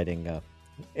do, providing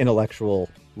intellectual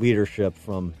leadership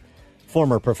from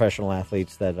former professional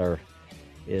athletes that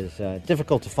is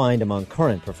difficult to find among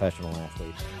current professional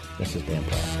athletes. This is Dan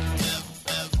Proft.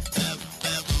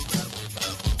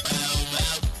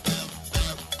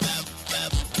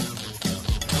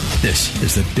 This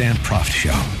is the Dan Proft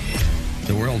Show.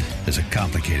 The world is a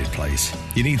complicated place.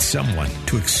 You need someone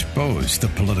to expose the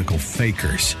political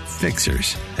fakers,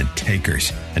 fixers, and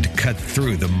takers, and to cut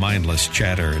through the mindless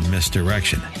chatter and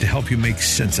misdirection to help you make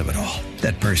sense of it all.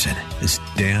 That person is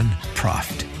Dan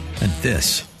Proft, and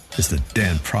this is the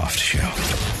Dan Proft Show.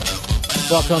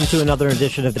 Welcome to another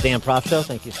edition of the Dan Proft Show.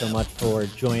 Thank you so much for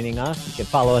joining us. You can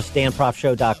follow us,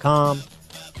 danproftshow.com.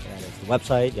 That is the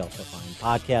website. You also find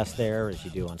podcasts there, as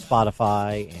you do on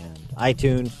Spotify and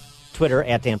iTunes. Twitter,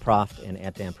 at Dan Proft and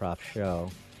at Dan Proft Show.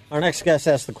 Our next guest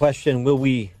asked the question, will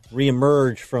we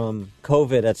reemerge from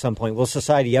COVID at some point? Will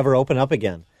society ever open up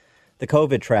again? The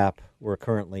COVID trap we're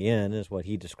currently in is what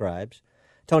he describes.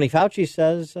 Tony Fauci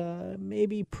says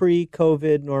maybe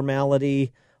pre-COVID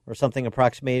normality or something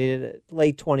approximated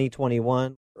late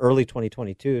 2021, early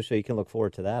 2022, so you can look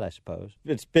forward to that, I suppose.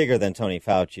 It's bigger than Tony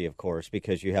Fauci, of course,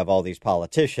 because you have all these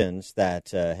politicians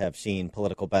that have seen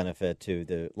political benefit to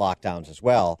the lockdowns as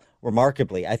well,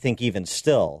 remarkably, I think even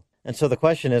still. And so the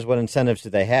question is, what incentives do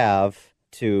they have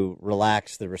to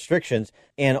relax the restrictions?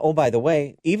 And, oh, by the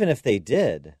way, even if they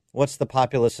did, what's the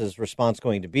populace's response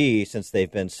going to be since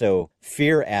they've been so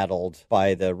fear-addled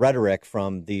by the rhetoric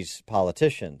from these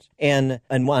politicians? And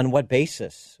on what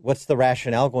basis? What's the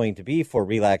rationale going to be for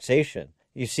relaxation?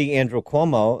 You see Andrew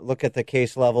Cuomo, look at the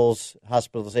case levels,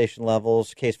 hospitalization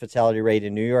levels, case fatality rate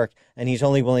in New York, and he's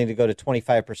only willing to go to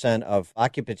 25% of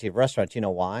occupancy of restaurants. You know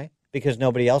why? Because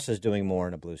nobody else is doing more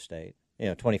in a blue state.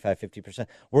 25, 50%.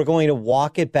 We're going to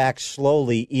walk it back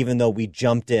slowly, even though we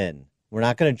jumped in. We're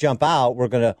not going to jump out. We're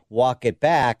going to walk it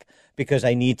back because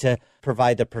I need to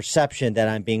provide the perception that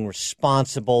I'm being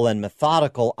responsible and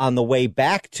methodical on the way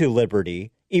back to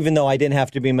liberty, even though I didn't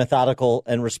have to be methodical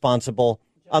and responsible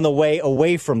on the way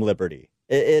away from liberty.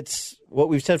 It's what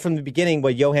we've said from the beginning,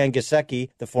 what Johan Gesicki,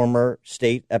 the former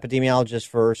state epidemiologist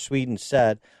for Sweden,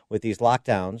 said with these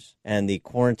lockdowns and the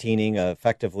quarantining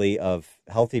effectively of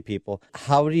healthy people.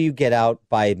 How do you get out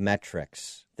by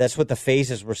metrics? That's what the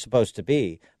phases were supposed to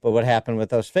be. But what happened with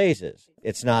those phases?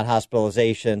 It's not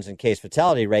hospitalizations and case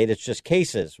fatality rate. It's just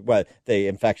cases. Well, the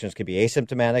infections could be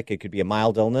asymptomatic. It could be a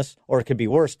mild illness, or it could be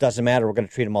worse. Doesn't matter. We're going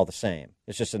to treat them all the same.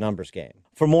 It's just a numbers game.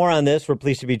 For more on this, we're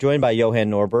pleased to be joined by Johan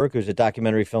Norberg, who's a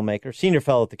documentary filmmaker, senior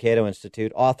fellow at the Cato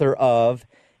Institute, author of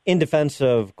In Defense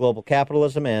of Global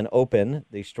Capitalism and Open,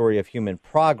 the Story of Human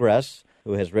Progress,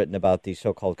 who has written about the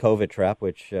so-called COVID trap,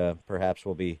 which perhaps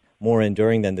will be more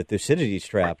enduring than the Thucydides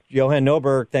trap. Johan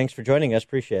Norberg, thanks for joining us.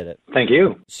 Appreciate it. Thank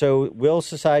you. So will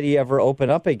society ever open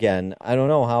up again? I don't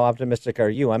know. How optimistic are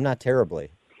you? I'm not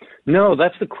terribly. No,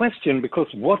 that's the question, because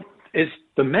what is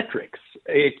the metrics?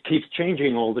 It keeps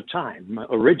changing all the time.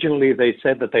 Originally, they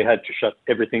said that they had to shut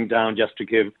everything down just to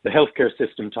give the healthcare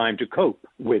system time to cope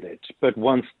with it. But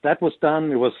once that was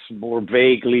done, it was more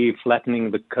vaguely flattening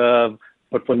the curve.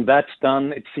 But when that's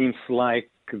done, it seems like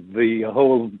the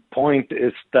whole point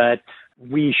is that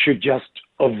we should just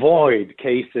avoid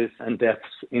cases and deaths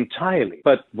entirely.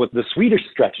 But what the Swedish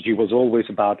strategy was always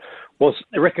about was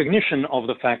a recognition of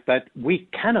the fact that we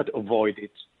cannot avoid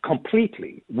it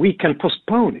completely. We can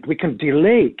postpone it. We can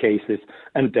delay cases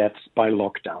and deaths by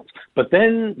lockdowns. But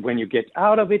then when you get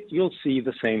out of it, you'll see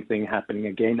the same thing happening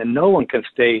again. And no one can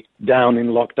stay down in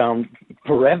lockdown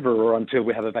forever or until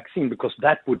we have a vaccine, because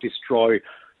that would destroy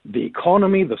the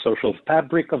economy, the social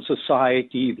fabric of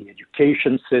society, the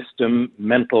education system,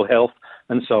 mental health,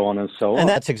 and so on and so on. And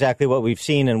that's exactly what we've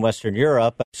seen in Western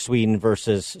Europe, Sweden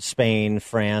versus Spain,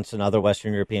 France, and other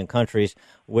Western European countries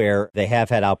where they have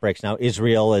had outbreaks now.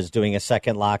 Israel is doing a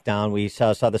second lockdown. We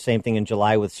saw the same thing in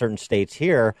July with certain states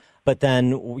here. But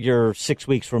then you're 6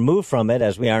 weeks removed from it,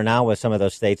 as we are now with some of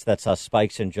those states that saw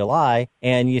spikes in July.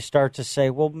 And you start to say,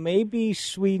 well, maybe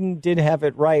Sweden did have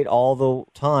it right all the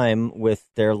time with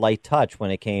their light touch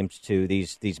when it came to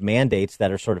these mandates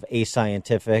that are sort of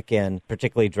ascientific and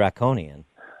particularly draconian.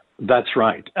 That's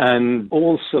right. And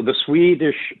also the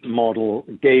Swedish model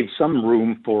gave some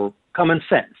room for common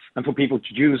sense and for people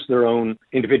to use their own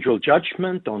individual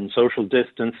judgment on social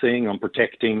distancing, on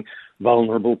protecting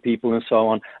vulnerable people and so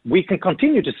on. We can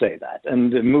continue to say that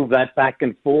and move that back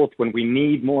and forth when we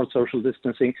need more social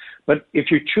distancing. But if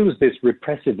you choose this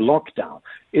repressive lockdown,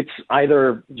 it's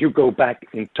either you go back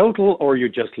in total or you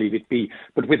just leave it be.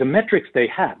 But with the metrics they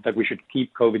have that we should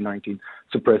keep COVID-19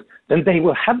 suppressed, then they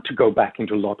will have to go back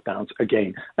into lockdowns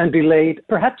again and delay it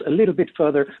perhaps a little bit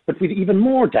further, but with even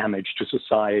more damage to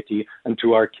society and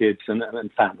to our kids and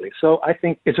families. So I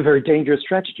think it's a very dangerous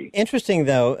strategy. Interesting,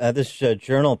 though, this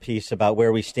journal piece about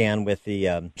where we stand with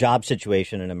the job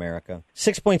situation in America.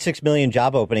 6.6 million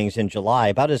job openings in July,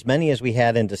 about as many as we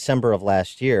had in December of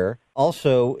last year.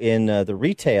 Also in the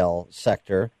retail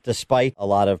sector, despite a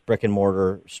lot of brick and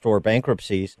mortar store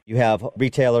bankruptcies, you have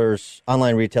retailers,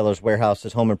 online retailers,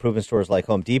 warehouses, home improvement stores like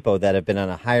Home Depot that have been on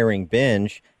a hiring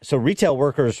binge. So retail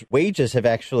workers' wages have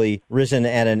actually risen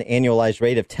at an annualized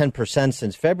rate of 10%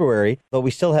 since February, but we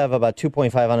still have about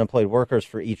 2.5 unemployed workers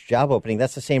for each job opening.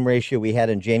 That's the same ratio we had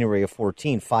in January of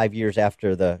 14, 5 years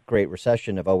after the Great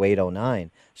Recession of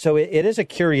 08-09. So it is a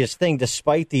curious thing.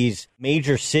 Despite these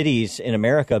major cities in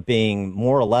America being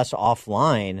more or less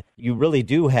offline, you really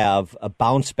do have a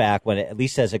bounce back when at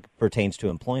least as it pertains to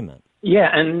employment. Yeah,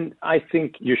 and I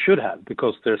think you should have,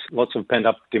 because there's lots of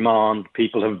pent-up demand.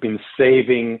 People have been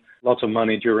saving lots of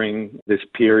money during this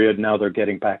period. Now they're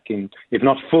getting back in, if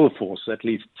not full force, at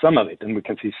least some of it. And we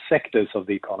can see sectors of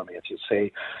the economy, as you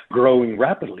say, growing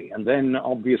rapidly. And then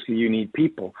obviously you need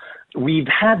people. We've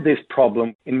had this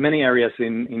problem in many areas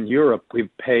in Europe. We've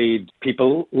paid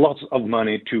people lots of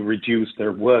money to reduce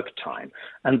their work time.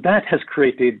 And that has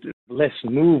created less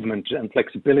movement and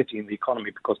flexibility in the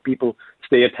economy because people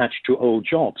stay attached to old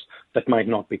jobs. that might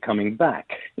not be coming back.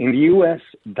 In the U.S.,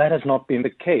 that has not been the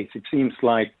case. It seems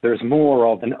like there's more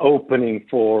of an opening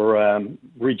for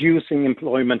reducing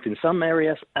employment in some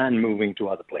areas and moving to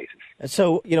other places.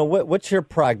 So, what's your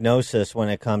prognosis when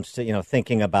it comes to,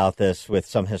 thinking about this with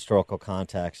some historical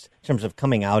context in terms of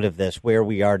coming out of this, where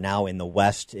we are now in the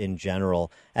West in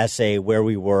general, as say where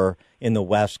we were in the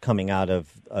West coming out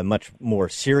of a much more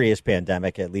serious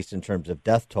pandemic, at least in terms of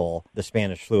death toll, the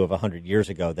Spanish flu of 100 years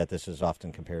ago that this is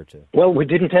often compared to? Well, we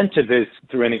didn't enter this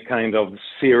through any kind of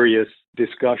serious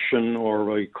discussion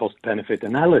or a cost-benefit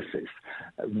analysis.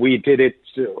 We did it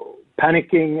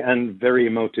panicking and very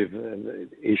emotive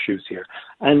issues here.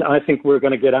 And I think we're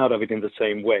going to get out of it in the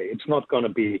same way. It's not going to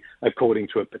be according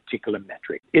to a particular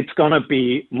metric. It's going to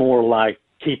be more like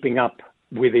keeping up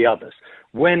with the others.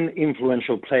 When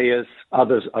influential players,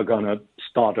 others are going to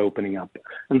start opening up.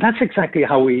 And that's exactly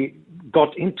how we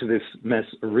got into this mess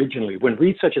originally, when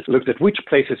researchers looked at which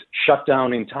places shut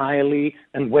down entirely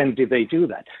and when did they do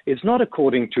that. It's not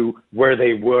according to where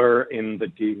they were in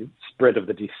the spread of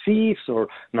the disease or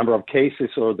number of cases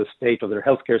or the state of their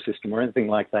healthcare system or anything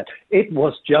like that. It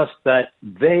was just that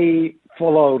they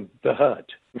followed the herd.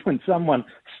 When someone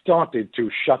started to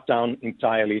shut down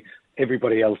entirely,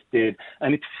 everybody else did.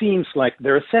 And it seems like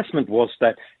their assessment was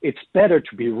that it's better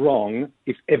to be wrong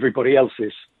if everybody else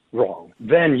is wrong.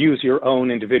 Then use your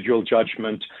own individual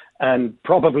judgment and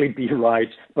probably be right.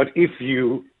 But if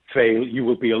you fail, you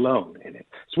will be alone in it.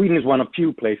 Sweden is one of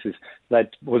few places that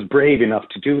was brave enough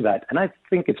to do that, and I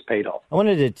think it's paid off. I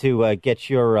wanted to get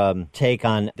your take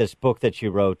on this book that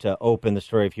you wrote, Open, The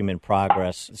Story of Human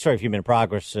Progress. The Story of Human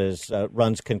Progress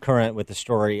runs concurrent with the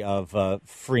story of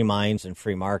free minds and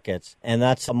free markets, and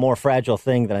that's a more fragile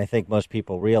thing than I think most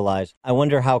people realize. I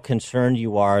wonder how concerned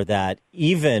you are that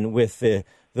even with the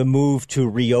move to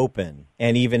reopen,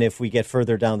 and even if we get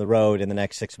further down the road in the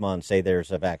next 6 months, say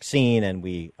there's a vaccine and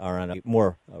we are on a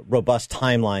more robust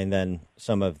timeline than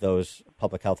some of those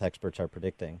public health experts are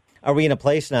predicting, are we in a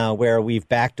place now where we've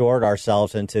backdoored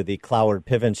ourselves into the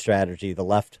Cloward-Piven strategy the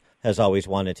left has always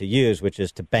wanted to use, which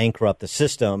is to bankrupt the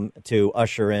system to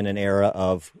usher in an era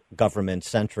of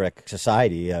government-centric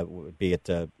society, be it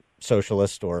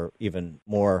socialist or even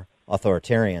more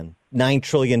authoritarian? $9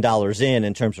 trillion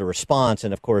in terms of response,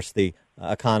 and of course the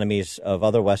economies of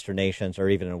other Western nations are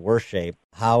even in worse shape.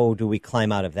 How do we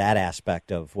climb out of that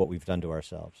aspect of what we've done to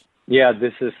ourselves? Yeah,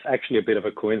 this is actually a bit of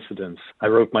a coincidence. I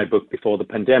wrote my book before the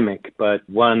pandemic, but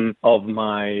one of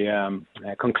my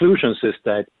conclusions is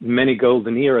that many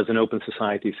golden eras in open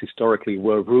societies historically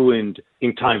were ruined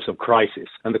in times of crisis.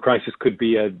 And the crisis could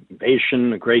be an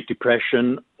invasion, a Great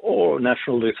Depression, or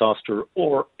natural disaster,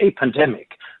 or a pandemic.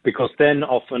 Because then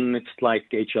often it's like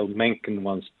H.L. Mencken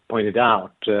once pointed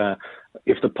out,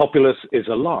 if the populace is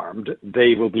alarmed,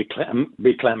 they will be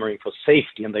clamoring for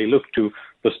safety, and they look to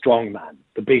the strong man,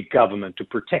 the big government, to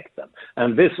protect them.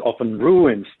 And this often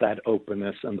ruins that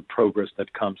openness and the progress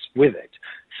that comes with it.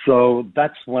 So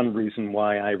that's one reason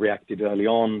why I reacted early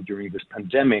on during this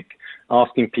pandemic,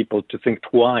 asking people to think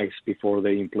twice before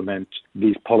they implement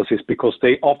these policies, because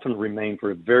they often remain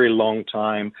for a very long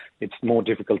time. It's more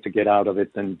difficult to get out of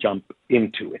it than jump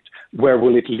into it. Where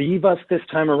will it leave us this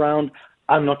time around?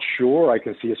 I'm not sure. I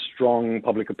can see a strong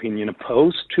public opinion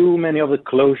opposed to many of the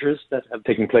closures that have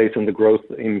taken place and the growth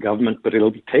in government, but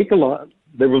it'll take a lot.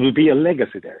 There will be a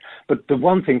legacy there. But the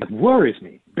one thing that worries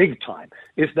me big time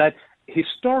is that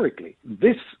historically,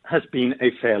 this has been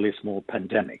a fairly small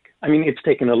pandemic. I mean, it's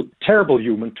taken a terrible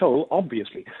human toll,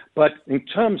 obviously, but in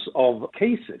terms of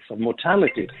cases of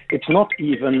mortality, it's not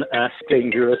even as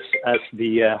dangerous as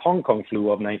the Hong Kong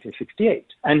flu of 1968.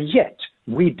 And yet,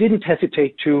 we didn't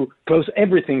hesitate to close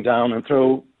everything down and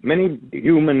throw many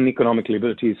human economic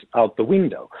liberties out the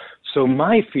window. So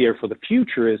my fear for the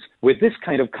future is, with this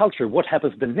kind of culture, what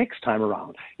happens the next time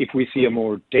around? If we see a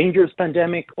more dangerous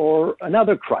pandemic or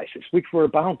another crisis, which we're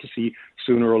bound to see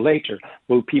sooner or later,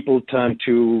 will people turn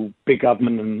to big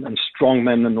government and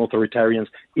strongmen and authoritarians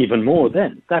even more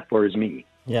then? That worries me.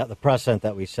 Yeah, the precedent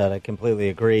that we set, I completely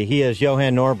agree. He is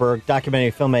Johan Norberg,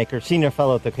 documentary filmmaker, senior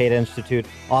fellow at the Cato Institute,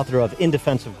 author of In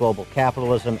Defense of Global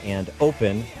Capitalism and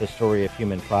Open, The Story of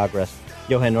Human Progress.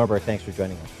 Johan Norberg, thanks for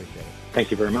joining us. Appreciate it. Thank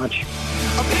you very much.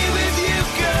 I'll be with you,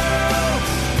 girl,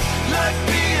 like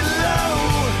being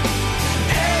low.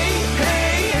 Hey,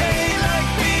 hey, hey, like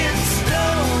being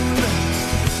stoned.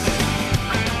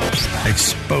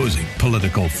 Exposing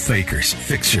political fakers,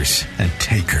 fixers, and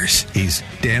takers. He's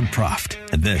Dan Proft,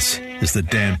 and this is The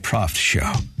Dan Proft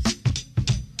Show.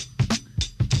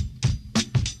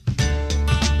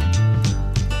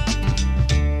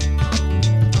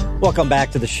 Welcome back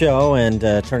to the show, and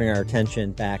turning our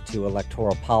attention back to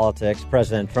electoral politics.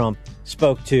 President Trump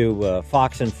spoke to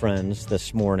Fox and Friends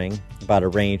this morning about a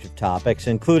range of topics,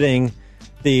 including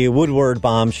the Woodward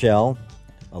bombshell,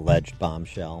 alleged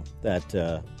bombshell,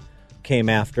 that came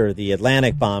after the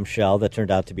Atlantic bombshell that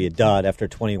turned out to be a dud after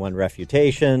 21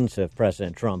 refutations of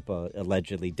President Trump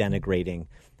allegedly denigrating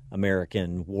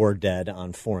American war dead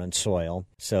on foreign soil.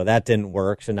 So that didn't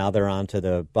work. So now they're on to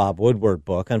the Bob Woodward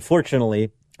book.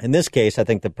 Unfortunately, in this case, I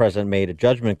think the president made a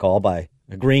judgment call by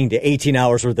agreeing to 18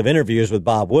 hours worth of interviews with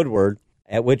Bob Woodward,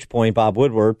 at which point Bob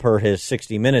Woodward, per his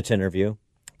 60 Minutes interview,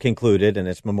 concluded, and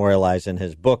it's memorialized in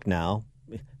his book now,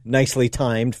 nicely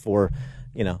timed for,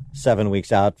 7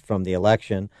 weeks out from the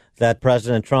election, that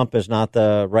President Trump is not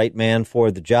the right man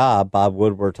for the job. Bob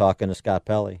Woodward talking to Scott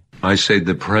Pelley. I say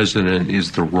the president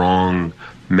is the wrong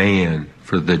man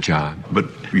for the job. But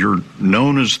you're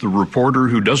known as the reporter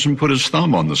who doesn't put his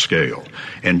thumb on the scale.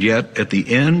 And yet, at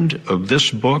the end of this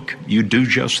book, you do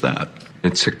just that.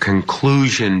 It's a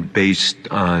conclusion based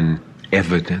on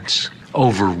evidence,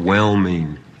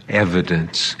 overwhelming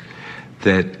evidence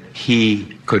that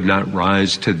he could not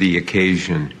rise to the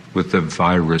occasion with the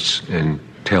virus and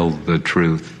tell the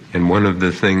truth. And one of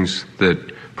the things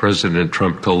that President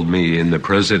Trump told me in the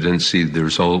presidency,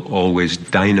 there's always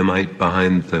dynamite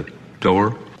behind the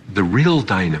door. The real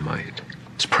dynamite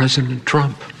is President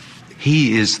Trump.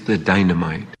 He is the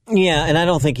dynamite. Yeah, and I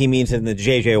don't think he means it in the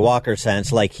J.J. Walker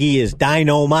sense, like he is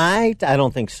dynamite. I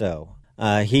don't think so.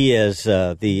 He is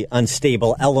the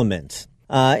unstable element.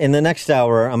 In the next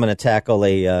hour, I'm going to tackle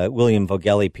a William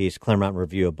Vogelli piece, Claremont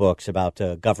Review of Books, about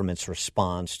government's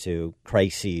response to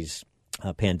crises,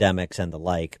 pandemics, and the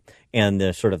like, and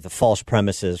the sort of the false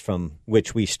premises from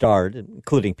which we start,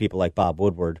 including people like Bob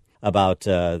Woodward, about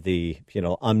the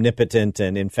omnipotent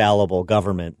and infallible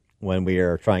government when we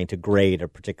are trying to grade a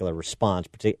particular response,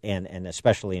 and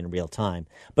especially in real time.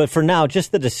 But for now,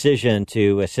 just the decision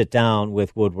to sit down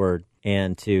with Woodward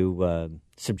and to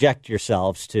subject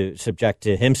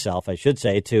to himself, I should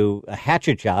say, to a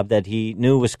hatchet job that he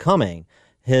knew was coming.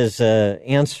 His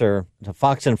answer to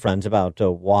Fox and Friends about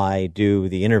why do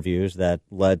the interviews that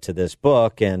led to this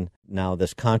book, and now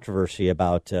this controversy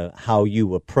about how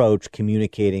you approach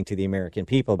communicating to the American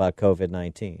people about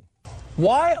COVID-19.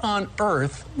 Why on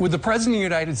earth would the President of the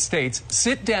United States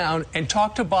sit down and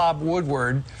talk to Bob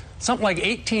Woodward something like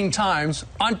 18 times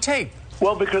on tape?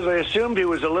 Well, because I assumed he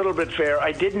was a little bit fair.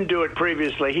 I didn't do it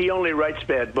previously. He only writes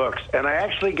bad books. And I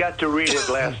actually got to read it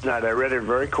last night. I read it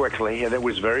very quickly, and it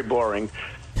was very boring.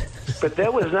 But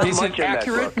there was not much in that book. Is it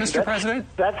accurate, Mr. President?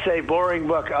 That's a boring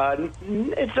book.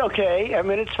 It's okay. I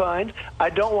mean, it's fine. I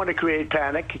don't want to create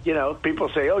panic. People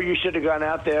say, oh, you should have gone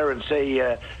out there and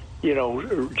say,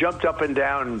 jumped up and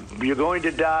down. You're going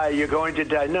to die. You're going to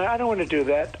die. No, I don't want to do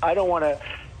that. I don't want to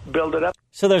build it up.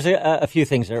 So there's a few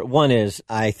things there. One is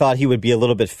I thought he would be a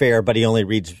little bit fair, but he only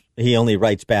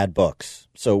writes bad books.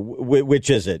 So which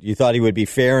is it? You thought he would be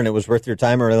fair and it was worth your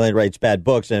time, or he only writes bad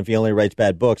books? And if he only writes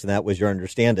bad books and that was your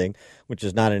understanding, which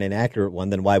is not an inaccurate one,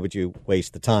 then why would you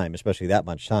waste the time, especially that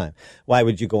much time? Why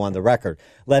would you go on the record?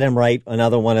 Let him write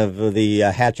another one of the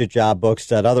hatchet job books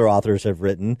that other authors have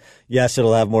written. Yes,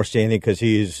 it'll have more standing because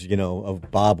he's, of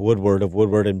Bob Woodward, of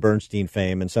Woodward and Bernstein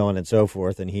fame and so on and so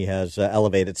forth. And he has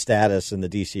elevated status in the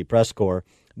D.C. press corps,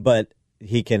 but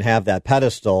he can have that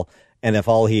pedestal. And if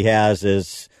all he has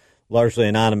is largely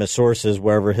anonymous sources,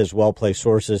 wherever his well-placed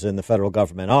sources in the federal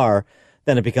government are,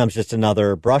 then it becomes just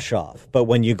another brush off. But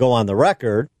when you go on the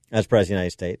record as President of the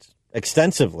United States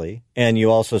extensively, and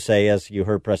you also say, as you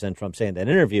heard President Trump say in that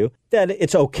interview, that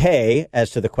it's okay as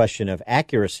to the question of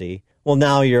accuracy, well,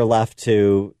 now you're left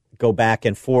to go back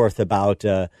and forth about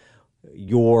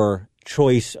your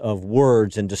choice of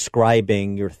words and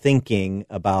describing your thinking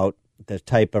about the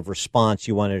type of response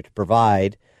you wanted to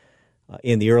provide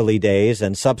in the early days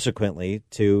and subsequently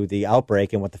to the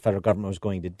outbreak and what the federal government was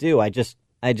going to do. I just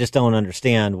don't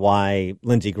understand why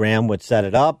Lindsey Graham would set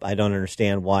it up. I don't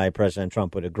understand why President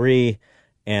Trump would agree,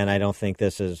 and I don't think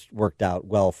this has worked out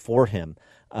well for him.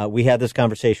 We had this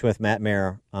conversation with Matt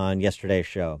Mayer on yesterday's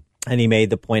show, and he made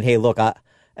the point, hey, look,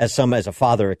 as a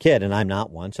father of a kid, and I'm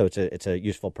not one, so it's a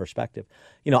useful perspective.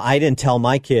 I didn't tell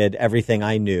my kid everything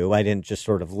I knew. I didn't just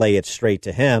sort of lay it straight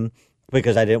to him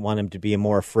because I didn't want him to be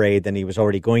more afraid than he was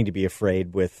already going to be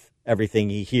afraid with everything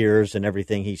he hears and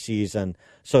everything he sees on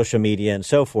social media and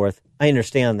so forth. I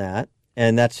understand that,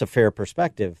 and that's a fair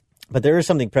perspective. But there is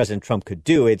something President Trump could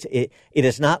do. It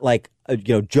is not like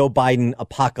Joe Biden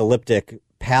apocalyptic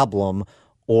pablum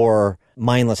or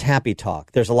mindless happy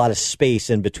talk. There's a lot of space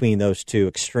in between those two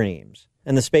extremes.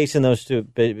 And the space in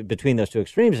between those two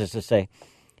extremes is to say,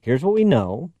 here's what we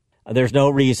know. There's no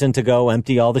reason to go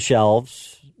empty all the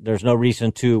shelves. There's no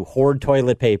reason to hoard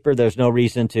toilet paper. There's no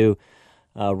reason to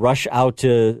rush out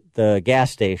to the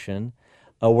gas station.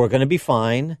 We're going to be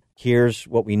fine. Here's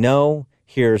what we know.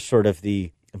 Here's sort of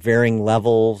the varying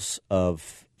levels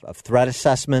of threat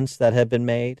assessments that have been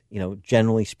made.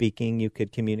 Generally speaking, you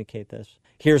could communicate this.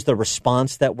 Here's the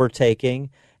response that we're taking.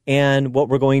 And what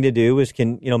we're going to do is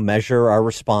measure our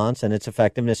response and its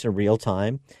effectiveness in real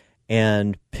time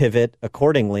and pivot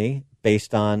accordingly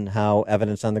based on how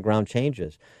evidence on the ground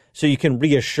changes. So you can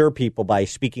reassure people by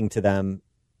speaking to them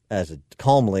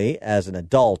calmly as an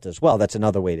adult as well. That's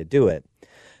another way to do it.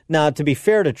 Now, to be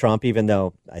fair to Trump, even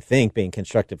though I think being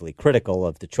constructively critical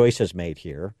of the choices made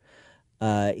here,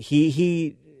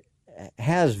 he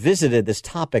has visited this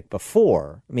topic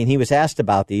before. I mean, he was asked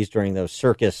about these during those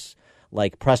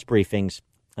circus-like press briefings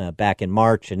back in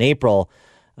March and April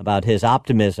about his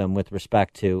optimism with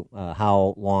respect to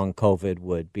how long COVID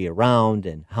would be around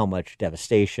and how much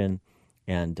devastation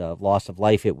and loss of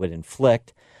life it would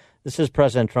inflict. This is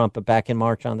President Trump back in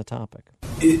March on the topic.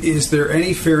 Is there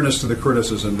any fairness to the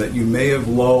criticism that you may have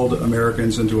lulled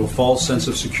Americans into a false sense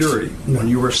of security when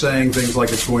you were saying things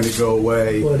like it's going to go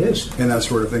away? Well, it is. And that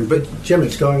sort of thing. But Jim,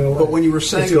 it's going away. But when you were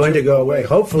saying it's going to go away,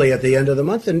 hopefully at the end of the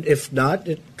month, and if not,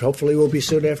 it hopefully will be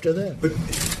soon after that. But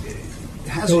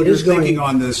hasn't your thinking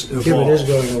on this evolved? Jim, it is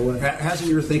going away. Hasn't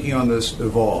your thinking on this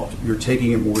evolved? You're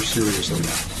taking it more seriously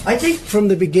now. I think from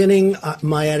the beginning,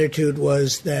 my attitude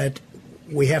was that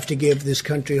we have to give this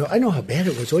country. I know how bad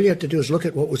it was. All you have to do is look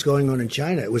at what was going on in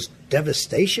China. It was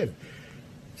devastation.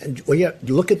 And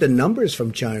look at the numbers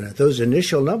from China, those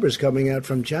initial numbers coming out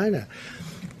from China.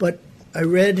 But I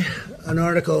read an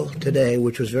article today,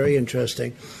 which was very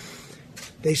interesting.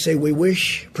 They say, we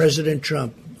wish President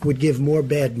Trump would give more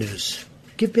bad news.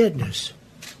 Give bad news.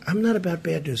 I'm not about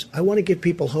bad news. I want to give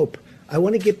people hope. I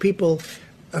want to give people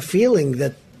a feeling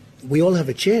that we all have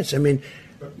a chance. I mean,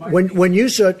 when you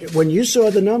saw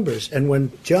the numbers, and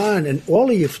when John and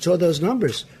all of you saw those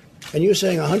numbers, and you're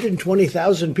saying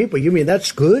 120,000 people, you mean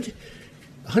that's good?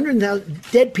 100,000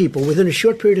 dead people within a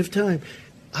short period of time.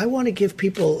 I want to give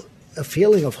people a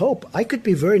feeling of hope. I could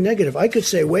be very negative. I could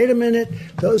say, wait a minute,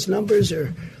 those numbers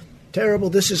are terrible.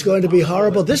 This is going to be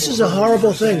horrible. This is a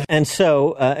horrible thing. And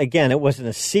so, again, it wasn't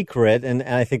a secret, and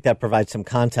I think that provides some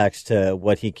context to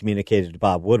what he communicated to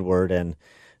Bob Woodward and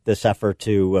this effort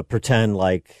to pretend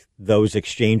like those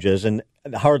exchanges, and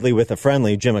hardly with a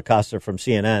friendly Jim Acosta from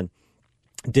CNN,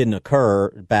 didn't occur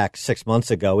back 6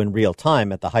 months ago in real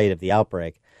time at the height of the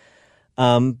outbreak.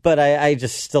 But I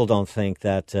just still don't think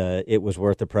that it was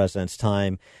worth the president's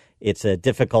time. It's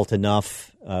difficult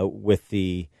enough with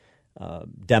the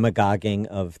demagoguing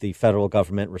of the federal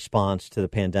government response to the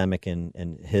pandemic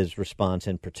and his response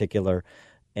in particular.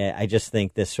 I just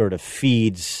think this sort of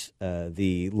feeds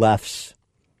the left's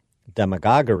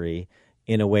demagoguery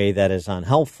in a way that is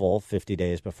unhelpful 50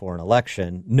 days before an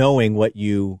election, knowing what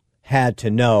you had to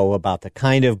know about the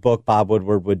kind of book Bob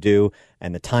Woodward would do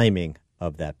and the timing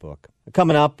of that book.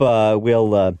 Coming up,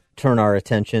 we'll turn our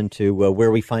attention to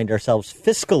where we find ourselves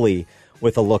fiscally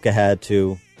with a look ahead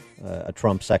to a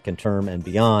Trump second term and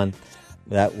beyond.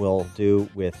 That we'll do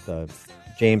with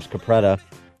James Capretta,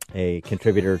 a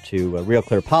contributor to Real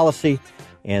Clear Policy,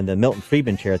 and the Milton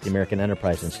Friedman Chair at the American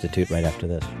Enterprise Institute right after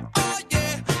this.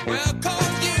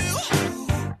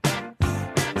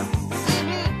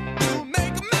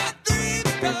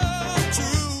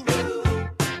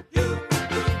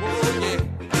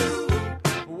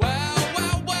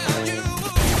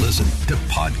 Listen to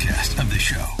podcast of the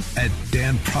show at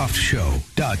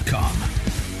danproftshow.com.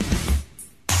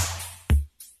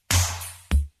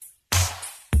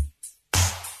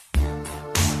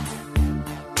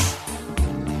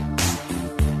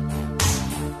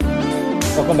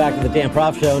 Welcome back to the Dan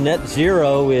Proft Show. Net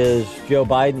zero is Joe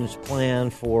Biden's plan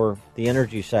for the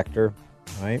energy sector,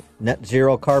 right? Net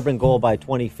zero carbon goal by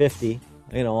 2050.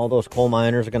 You know, all those coal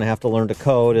miners are going to have to learn to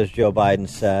code, as Joe Biden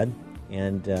said.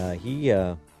 And he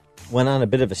went on a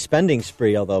bit of a spending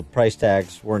spree, although price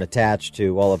tags weren't attached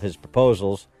to all of his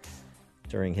proposals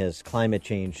during his climate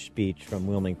change speech from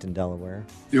Wilmington, Delaware.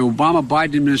 The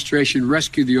Obama-Biden administration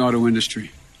rescued the auto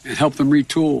industry and helped them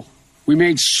retool. We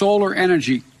made solar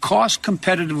energy cost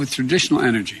competitive with traditional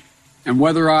energy and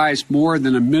weatherized more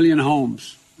than 1 million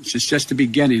homes. This is just the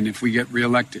beginning if we get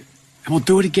reelected. And we'll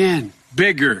do it again,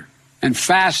 bigger and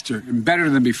faster and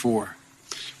better than before.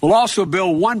 We'll also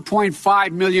build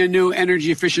 1.5 million new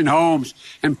energy-efficient homes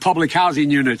and public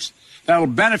housing units that will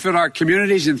benefit our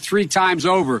communities and 3 times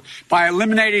over by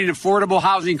eliminating the affordable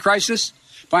housing crisis,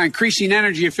 by increasing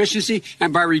energy efficiency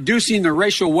and by reducing the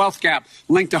racial wealth gap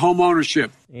linked to home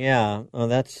ownership. Yeah, well,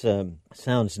 that's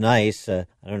sounds nice. I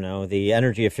don't know, the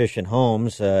energy-efficient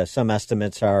homes, some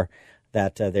estimates are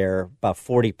that they're about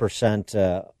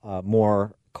 40%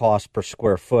 more cost per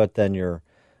square foot than your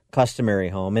customary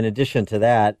home. In addition to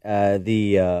that,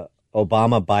 the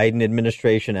Obama-Biden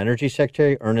administration Energy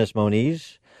Secretary Ernest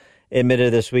Moniz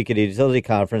admitted this week at a utility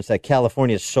conference that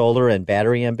California's solar and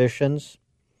battery ambitions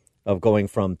of going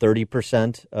from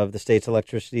 30% of the state's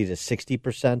electricity to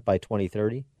 60% by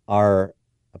 2030 are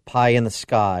a pie in the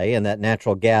sky, and that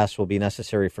natural gas will be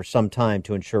necessary for some time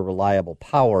to ensure reliable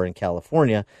power in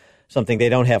California, something they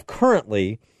don't have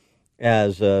currently,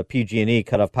 as PG&E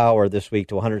cut off power this week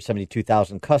to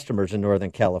 172,000 customers in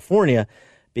Northern California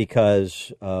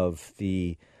because of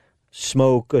the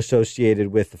smoke associated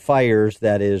with the fires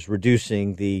that is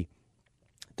reducing the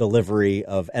delivery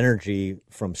of energy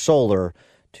from solar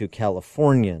to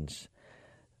Californians.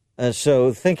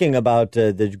 So thinking about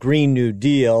the Green New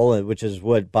Deal, which is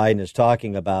what Biden is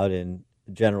talking about in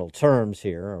general terms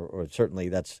here, or certainly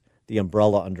that's the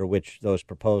umbrella under which those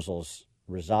proposals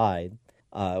reside,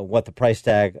 what the price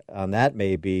tag on that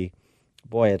may be,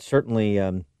 boy, it certainly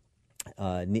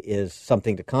is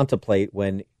something to contemplate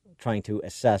when trying to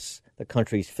assess the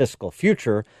country's fiscal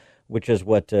future, which is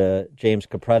what James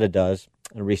Capretta does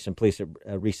in a recent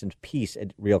piece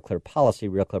at Real Clear Policy,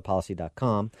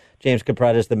 realclearpolicy.com. James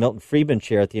Capretta is the Milton Friedman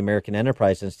Chair at the American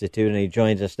Enterprise Institute, and he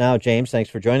joins us now. James, thanks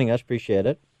for joining us. Appreciate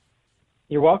it.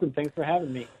 You're welcome. Thanks for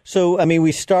having me. So, I mean,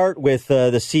 we start with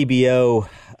the CBO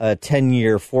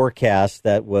 10-year forecast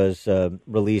that was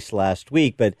released last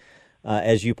week, but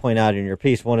as you point out in your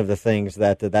piece, one of the things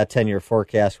that 10-year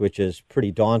forecast, which is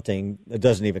pretty daunting, it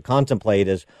doesn't even contemplate,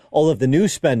 is all of the new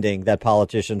spending that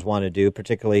politicians want to do,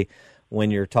 particularly when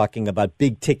you're talking about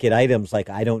big-ticket items like,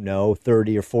 I don't know,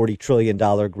 $30 or $40 trillion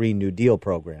Green New Deal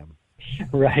program.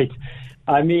 Right.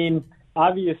 I mean,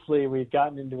 obviously, we've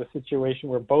gotten into a situation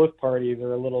where both parties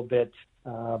are a little bit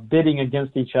bidding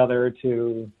against each other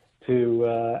to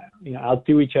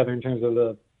outdo each other in terms of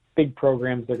the big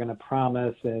programs they're going to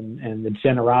promise and the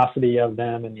generosity of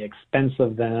them and the expense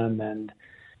of them. And,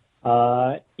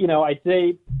 I'd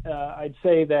say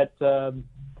that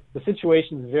the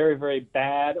situation is very, very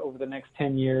bad over the next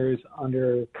 10 years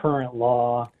under current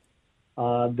law.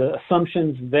 The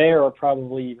assumptions there are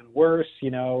probably even worse,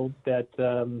 that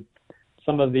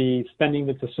some of the spending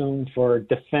that's assumed for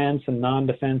defense and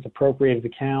non-defense appropriated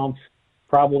accounts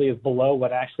probably is below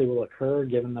what actually will occur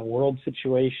given the world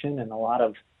situation and a lot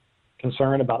of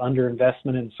concern about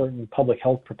underinvestment in certain public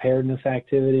health preparedness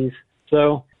activities.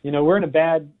 So, we're in a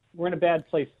bad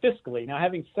place fiscally. Now,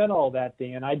 having said all that,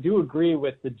 Dan, I do agree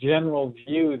with the general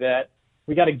view that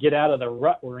we got to get out of the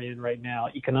rut we're in right now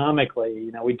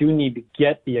economically. We do need to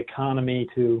get the economy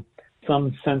to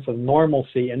some sense of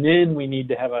normalcy, and then we need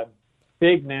to have a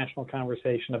big national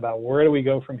conversation about where do we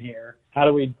go from here? How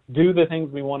do we do the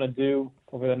things we want to do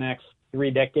over the next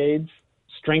 3 decades,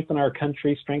 strengthen our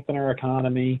country, strengthen our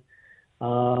economy,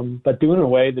 but do it in a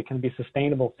way that can be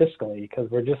sustainable fiscally,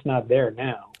 because we're just not there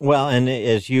now. Well, and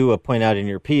as you point out in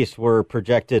your piece, federal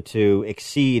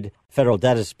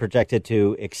debt is projected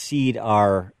to exceed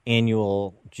our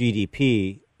annual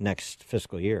GDP next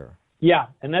fiscal year. Yeah,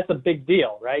 and that's a big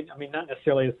deal, right? I mean, not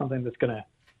necessarily as something that's going to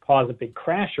cause a big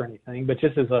crash or anything, but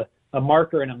just as a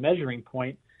marker and a measuring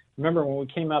point. Remember, when we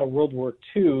came out of World War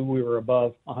II, we were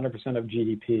above 100% of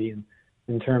GDP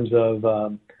in terms of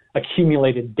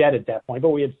accumulated debt at that point, but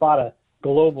we had fought a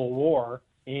global war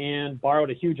and borrowed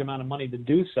a huge amount of money to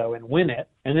do so and win it.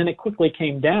 And then it quickly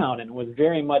came down and was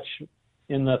very much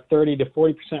in the 30 to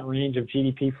 40% range of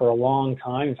GDP for a long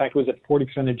time. In fact, it was at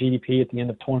 40% of GDP at the end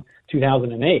of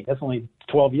 2008. That's only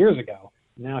 12 years ago.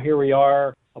 Now here we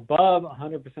are above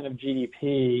 100% of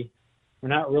GDP. We're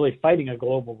not really fighting a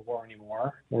global war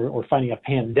anymore. We're fighting a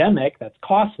pandemic that's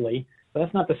costly, but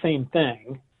that's not the same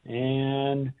thing.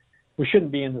 And we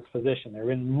shouldn't be in this position. There have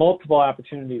been multiple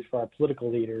opportunities for our political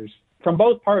leaders from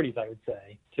both parties, I would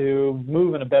say, to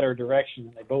move in a better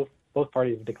direction, and both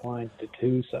parties have declined to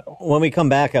do so. When we come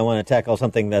back, I want to tackle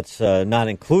something that's not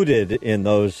included in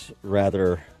those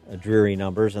rather dreary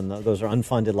numbers, and those are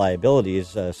unfunded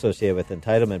liabilities associated with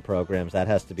entitlement programs. That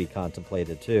has to be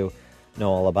contemplated, too. Know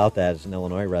all about that as an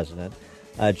Illinois resident.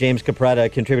 James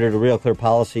Capretta, contributor to Real Clear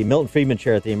Policy, Milton Friedman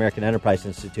Chair at the American Enterprise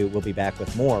Institute. We'll be back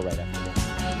with more right after this.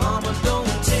 Mama, don't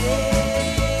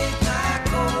take my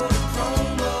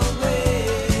Kodachrome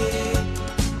away.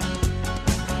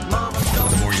 Mama,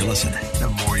 The more you listen, the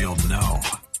more you'll know.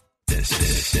 This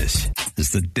is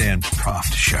the Dan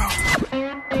Proft Show.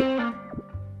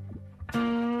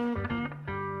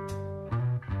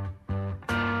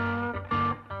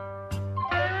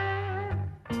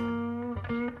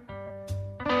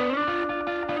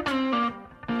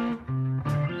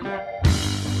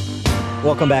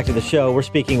 Welcome back to the show. We're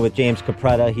speaking with James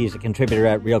Capretta. He's a contributor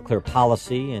at Real Clear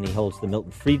Policy, and he holds the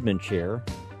Milton Friedman Chair,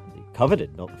 the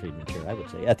coveted Milton Friedman Chair, I would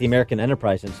say, at the American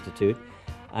Enterprise Institute.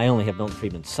 I only have Milton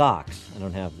Friedman socks. I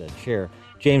don't have the chair.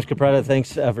 James Capretta,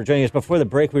 thanks for joining us. Before the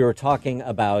break, we were talking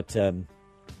about the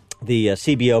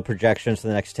CBO projections for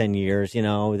the next 10 years. You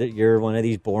know, that you're one of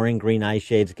these boring green eye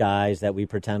shades guys that we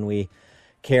pretend we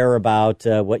care about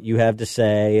what you have to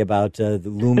say about the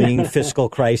looming fiscal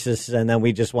crisis, and then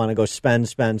we just want to go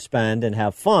spend, and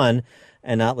have fun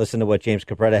and not listen to what James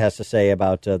Capretta has to say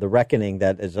about the reckoning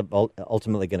that is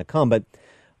ultimately going to come. But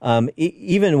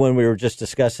even when we were just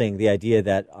discussing the idea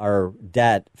that our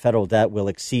debt, federal debt, will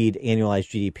exceed annualized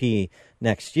GDP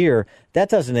next year, that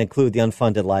doesn't include the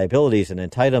unfunded liabilities and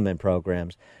entitlement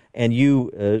programs. And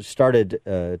you started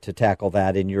to tackle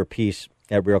that in your piece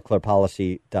at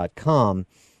realclearpolicy.com,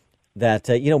 that,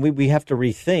 we have to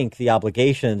rethink the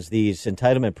obligations these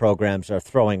entitlement programs are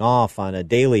throwing off on a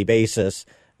daily basis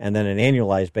and then an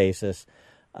annualized basis.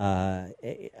 If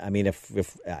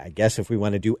we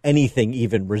want to do anything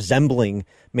even resembling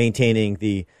maintaining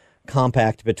the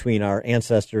compact between our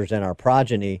ancestors and our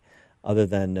progeny, other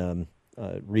than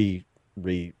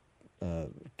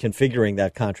configuring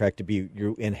that contract to be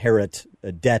you inherit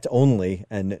debt only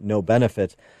and no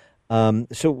benefits.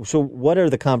 So what are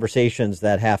the conversations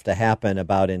that have to happen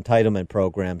about entitlement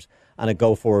programs on a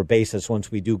go-forward basis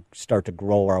once we do start to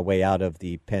grow our way out of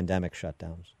the pandemic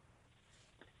shutdowns?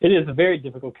 It is a very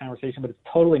difficult conversation, but it's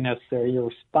totally necessary.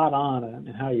 You're spot on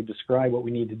in how you describe what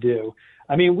we need to do.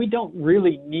 I mean, we don't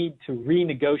really need to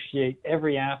renegotiate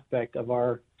every aspect of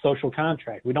our social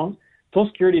contract. Social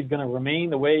Security is going to remain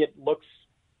the way it looks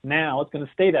now. It's going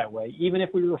to stay that way, even if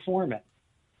we reform it.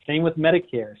 Same with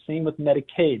Medicare, same with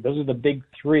Medicaid. Those are the big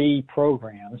three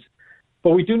programs.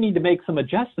 But we do need to make some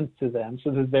adjustments to them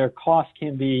so that their costs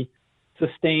can be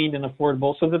sustained and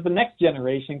affordable, so that the next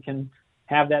generation can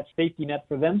have that safety net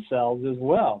for themselves as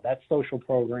well. That social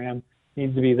program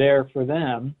needs to be there for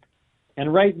them.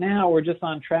 And right now we're just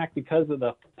on track because of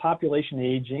the population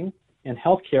aging and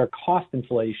healthcare cost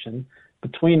inflation.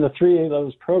 Between the three of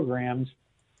those programs,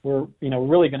 we're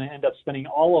really going to end up spending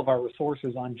all of our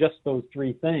resources on just those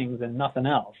three things and nothing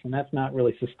else, and that's not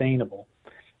really sustainable.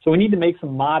 So we need to make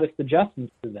some modest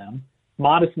adjustments to them,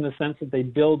 modest in the sense that they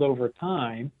build over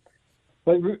time,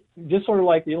 but just sort of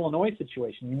like the Illinois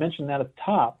situation. You mentioned that at the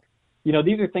top.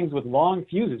 These are things with long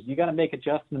fuses. You got to make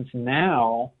adjustments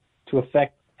now to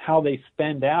affect how they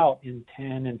spend out in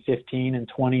 10 and 15 and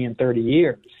 20 and 30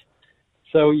 years.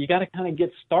 So you got to kind of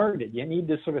get started. You need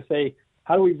to sort of say,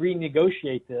 how do we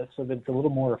renegotiate this so that it's a little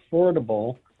more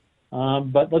affordable?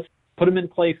 But let's put them in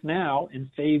place now and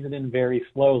phase it in very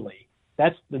slowly.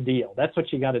 That's the deal. That's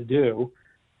what you got to do.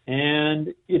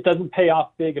 And it doesn't pay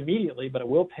off big immediately, but it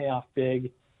will pay off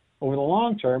big over the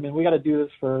long term. And we got to do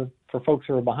this for folks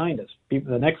who are behind us,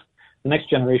 the next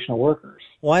generation of workers.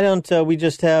 Why don't we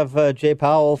just have Jay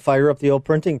Powell fire up the old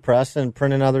printing press and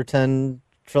print another $10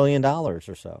 trillion or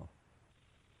so?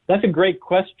 That's a great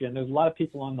question. There's a lot of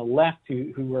people on the left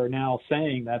who are now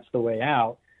saying that's the way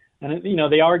out. And,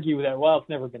 they argue that, well, it's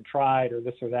never been tried or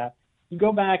this or that. You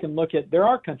go back and look there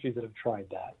are countries that have tried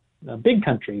that, big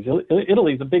countries.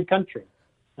 Italy's a big country.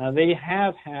 They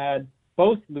have had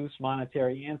both loose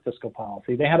monetary and fiscal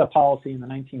policy. They had a policy in the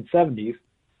 1970s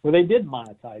where they did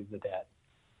monetize the debt.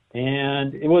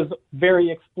 And it was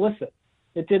very explicit.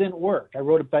 It didn't work. I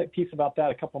wrote a piece about that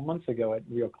a couple months ago at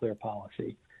Real Clear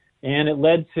Policy. And it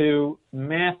led to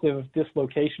massive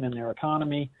dislocation in their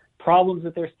economy, problems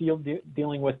that they're still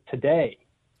dealing with today.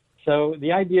 So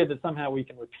the idea that somehow we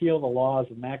can repeal the laws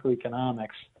of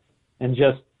macroeconomics and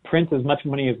just print as much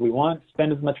money as we want,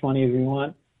 spend as much money as we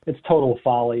want, it's total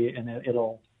folly, and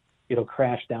it'll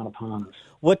crash down upon us.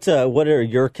 What are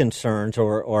your concerns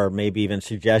or maybe even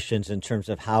suggestions in terms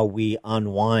of how we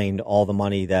unwind all the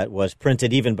money that was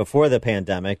printed even before the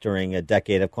pandemic during a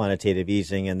decade of quantitative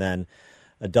easing and then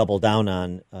a double down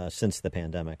on since the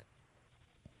pandemic?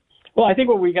 Well, I think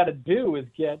what we got to do is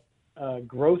get a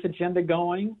growth agenda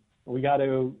going. We got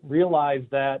to realize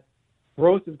that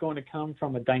growth is going to come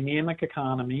from a dynamic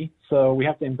economy. So we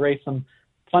have to embrace some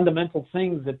fundamental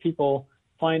things that people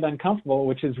find uncomfortable,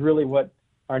 which is really what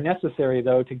are necessary,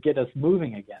 though, to get us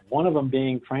moving again. One of them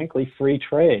being, frankly, free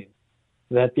trade.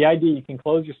 That the idea you can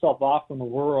close yourself off from the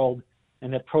world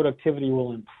and that productivity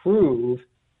will improve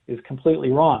is completely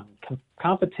wrong.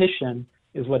 Competition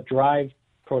is what drives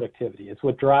productivity. It's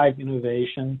what drives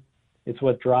innovation. It's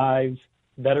what drives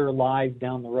better lives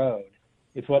down the road.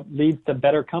 It's what leads to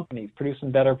better companies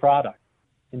producing better products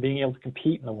and being able to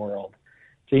compete in the world.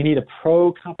 So you need a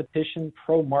pro-competition,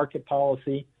 pro-market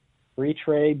policy, free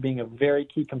trade being a very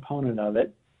key component of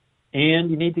it. and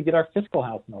you need to get our fiscal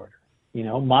house in order.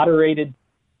 Moderated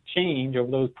change over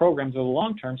those programs over the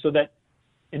long term, so that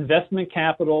investment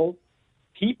capital,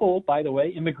 people, by the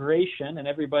way, immigration, and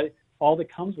everybody, all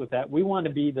that comes with that, we want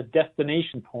to be the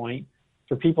destination point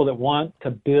for people that want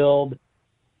to build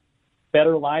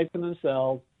better lives for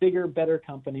themselves, bigger, better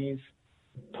companies,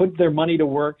 put their money to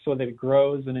work so that it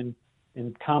grows and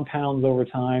compounds over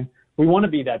time. We want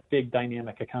to be that big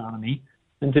dynamic economy.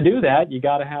 And to do that, you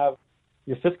got to have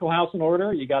your fiscal house in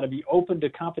order. You got to be open to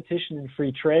competition and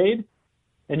free trade.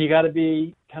 And you got to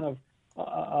be kind of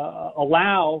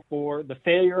allow for the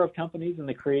failure of companies and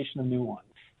the creation of new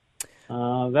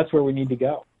ones. That's where we need to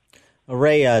go.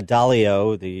 Ray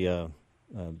Dalio, the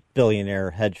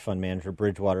billionaire hedge fund manager,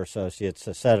 Bridgewater Associates,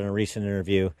 said in a recent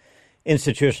interview,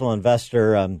 institutional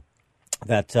investor,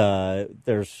 that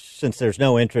since there's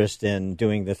no interest in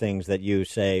doing the things that you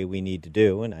say we need to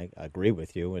do, and I agree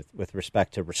with you with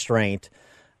respect to restraint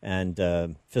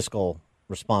and fiscal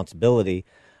responsibility,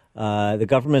 the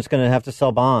government's going to have to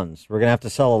sell bonds. We're going to have to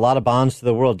sell a lot of bonds to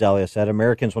the world, Dalio said.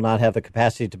 Americans will not have the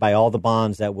capacity to buy all the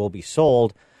bonds that will be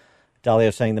sold.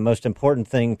 Dalio saying the most important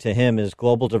thing to him is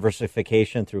global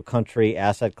diversification through country,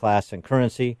 asset class, and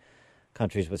currency.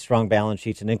 Countries with strong balance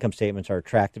sheets and income statements are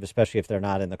attractive, especially if they're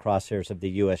not in the crosshairs of the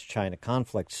U.S.-China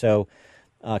conflict. So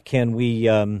can we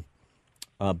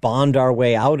bond our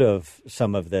way out of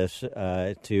some of this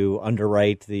to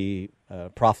underwrite the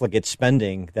profligate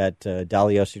spending that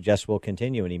Dalio suggests will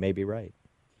continue, and he may be right.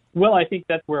 Well, I think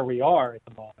that's where we are at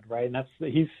the moment, right? And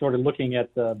he's sort of looking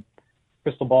at the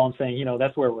crystal ball and saying,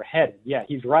 that's where we're headed. Yeah,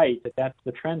 he's right that's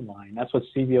the trend line. That's what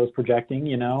CBO is projecting.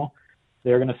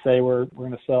 They're going to say we're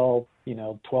going to sell,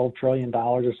 $12 trillion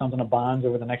or something of bonds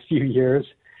over the next few years,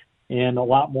 and a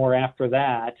lot more after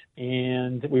that.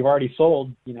 And we've already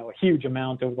sold, a huge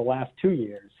amount over the last 2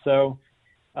 years. So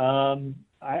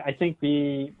I think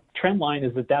the trend line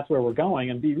is that's where we're going.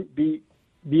 And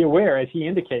be aware, as he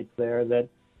indicates there, that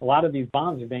a lot of these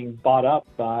bonds are being bought up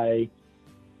by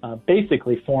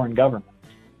basically foreign governments.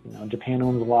 Japan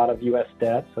owns a lot of U.S.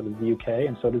 debt, so does the UK,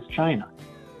 and so does China.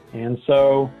 And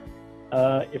so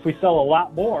if we sell a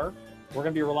lot more, we're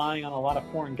going to be relying on a lot of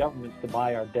foreign governments to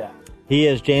buy our debt. He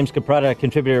is James Capretta,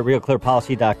 contributor at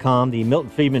RealClearPolicy.com, the Milton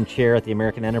Friedman Chair at the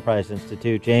American Enterprise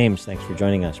Institute. James, thanks for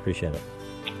joining us. Appreciate it.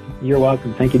 You're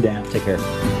welcome. Thank you, Dan. Take care.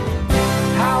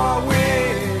 How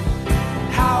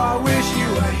I wish you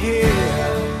were here.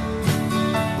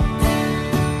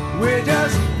 We're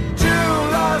just two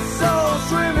lost souls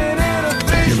swimming in a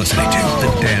big You're listening to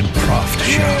The Dan Proft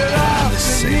Show on the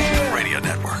same radio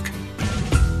network.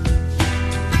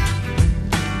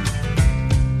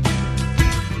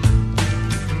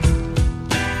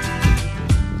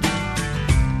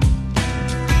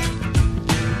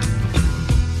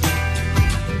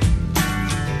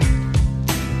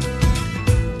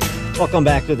 Welcome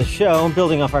back to the show. I'm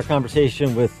building off our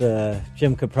conversation with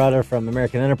Jim Capretta from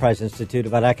American Enterprise Institute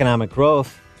about economic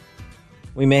growth.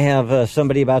 We may have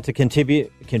somebody about to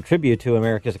contribute to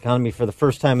America's economy for the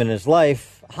first time in his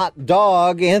life. Hot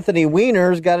dog, Anthony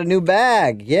Weiner's got a new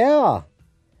bag. Yeah.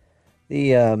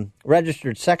 The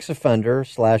registered sex offender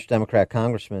 / Democrat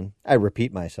congressman, I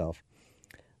repeat myself,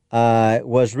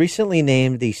 was recently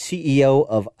named the CEO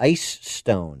of Ice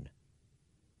Stone,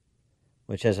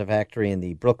 which has a factory in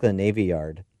the Brooklyn Navy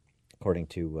Yard, according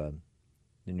to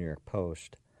the New York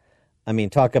Post. I mean,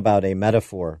 talk about a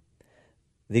metaphor.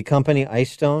 The company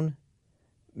Ice Stone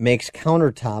makes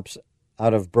countertops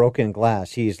out of broken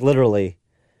glass. He's literally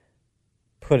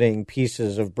putting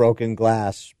pieces of broken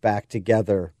glass back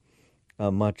together,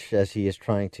 much as he is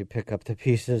trying to pick up the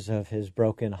pieces of his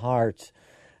broken heart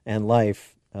and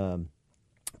life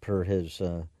per his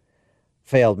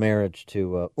failed marriage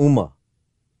to Uma.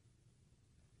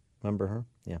 Remember her?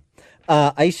 Yeah.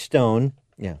 Ice Stone,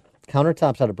 yeah.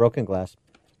 Countertops out of broken glass.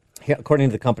 According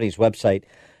to the company's website,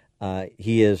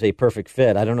 he is a perfect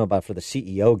fit. I don't know about for the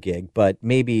CEO gig, but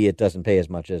maybe it doesn't pay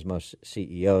as much as most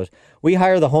CEOs. We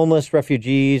hire the homeless,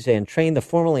 refugees, and train the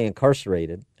formerly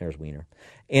incarcerated, there's Weiner,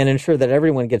 and ensure that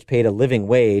everyone gets paid a living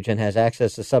wage and has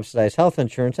access to subsidized health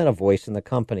insurance and a voice in the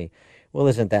company. Well,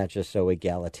 isn't that just so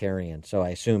egalitarian? So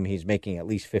I assume he's making at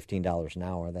least $15 an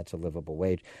hour. That's a livable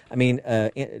wage. I mean,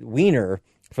 Weiner,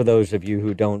 for those of you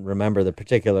who don't remember the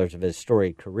particulars of his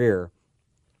storied career,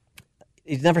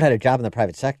 he's never had a job in the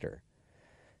private sector.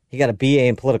 He got a BA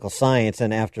in political science,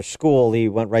 and after school, he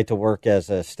went right to work as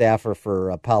a staffer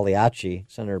for Pagliacci,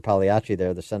 Senator Pagliacci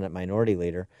there, the Senate Minority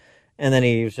Leader. And then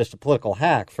he was just a political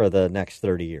hack for the next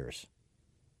 30 years.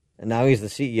 And now he's the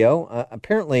CEO.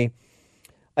 Apparently,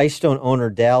 Ice Stone owner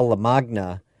Dal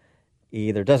LaMagna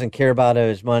either doesn't care about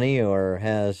his money or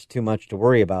has too much to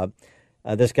worry about.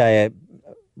 This guy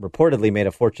reportedly made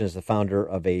a fortune as the founder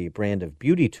of a brand of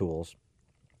beauty tools.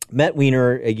 Met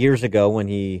Weiner years ago when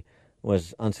he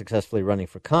was unsuccessfully running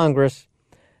for Congress,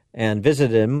 and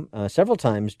visited him several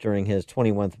times during his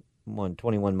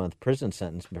 21-month prison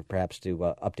sentence, perhaps to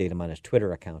update him on his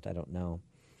Twitter account. I don't know.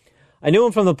 I knew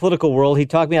him from the political world. He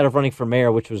talked me out of running for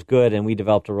mayor, which was good, and we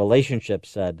developed a relationship,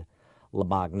 said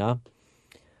LaMagna.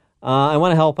 I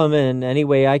want to help him in any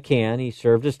way I can. He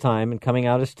served his time, and coming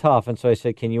out is tough, and so I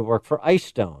said, can you work for Ice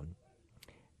Stone?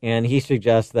 And he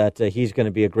suggests that he's going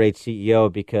to be a great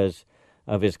CEO because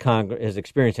of his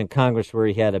experience in Congress, where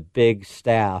he had a big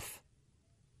staff.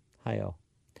 Hi-oh.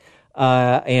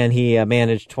 And he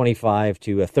managed 25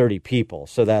 to 30 people.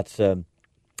 So that's a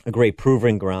great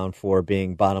proving ground for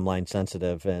being bottom-line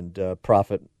sensitive and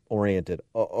profit-oriented.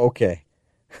 Okay.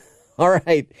 All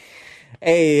right.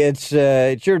 Hey, it's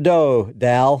your dough,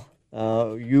 Dal.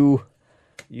 You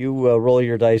roll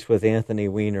your dice with Anthony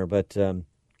Weiner, but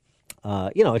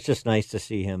it's just nice to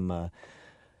see him,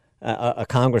 a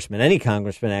congressman, any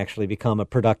congressman actually, become a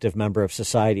productive member of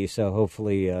society. So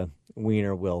hopefully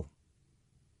Weiner will.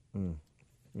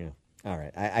 All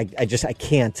right. I just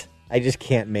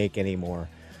can't make any more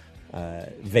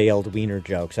veiled Weiner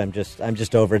jokes. I'm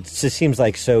just over it. It just seems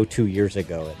like 2 years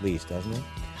ago at least, doesn't it?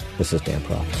 This is Dan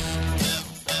Proft.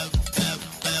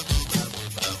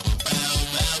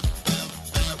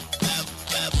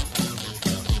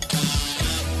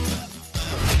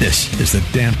 This is the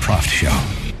Dan Proft Show.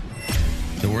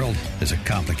 The world is a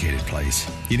complicated place.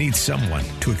 You need someone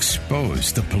to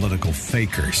expose the political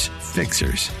fakers,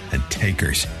 fixers, and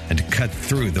takers, and to cut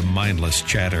through the mindless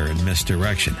chatter and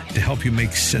misdirection to help you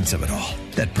make sense of it all.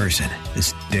 That person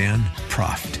is Dan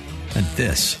Proft, and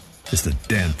this is the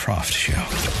Dan Proft Show.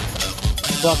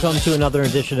 Welcome to another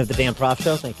edition of the Dan Proft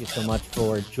Show. Thank you so much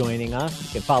for joining us. You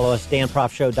can follow us,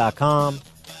 danproftshow.com.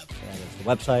 That is the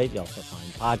website. You also find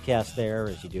podcasts there,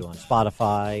 as you do on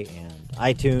Spotify and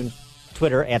iTunes.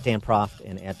 Twitter, @Dan Proft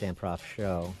and @Dan Proft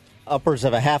Show. Upwards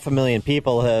of 500,000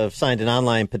 people have signed an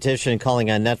online petition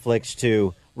calling on Netflix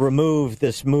to remove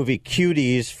this movie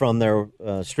Cuties from their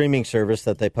streaming service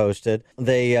that they posted.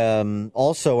 They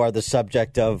also are the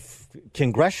subject of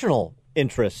congressional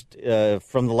interest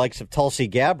from the likes of Tulsi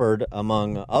Gabbard,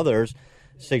 among others,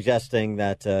 suggesting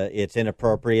that it's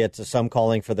inappropriate. Some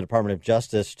calling for the Department of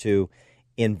Justice to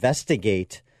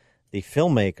investigate the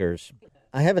filmmakers.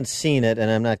 I haven't seen it, and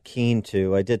I'm not keen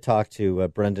to. I did talk to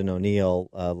Brendan O'Neill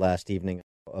last evening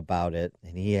about it,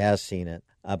 and he has seen it.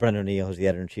 Brendan O'Neill, who's the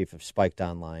editor-in-chief of Spiked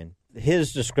Online.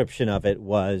 His description of it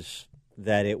was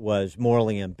that it was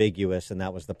morally ambiguous, and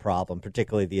that was the problem,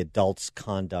 particularly the adults'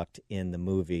 conduct in the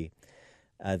movie.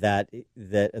 That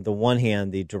on the one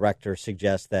hand, the director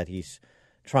suggests that he's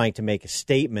trying to make a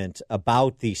statement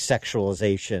about the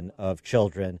sexualization of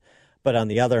children, but on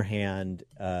the other hand,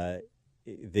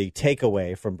 the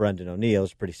takeaway from Brendan O'Neill,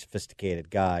 who's a pretty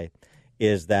sophisticated guy,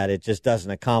 is that it just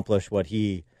doesn't accomplish what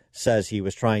he says he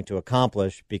was trying to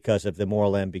accomplish because of the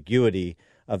moral ambiguity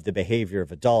of the behavior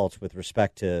of adults with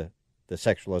respect to the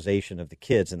sexualization of the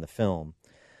kids in the film.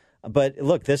 But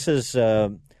look, this is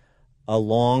a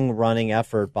long-running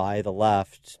effort by the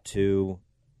left to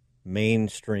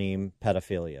mainstream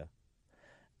pedophilia.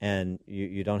 And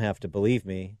you don't have to believe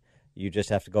me. You just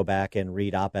have to go back and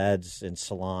read op-eds in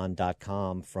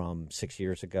Salon.com from 6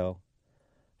 years ago,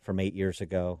 from 8 years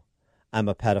ago. I'm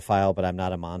a pedophile, but I'm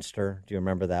not a monster. Do you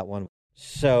remember that one?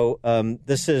 So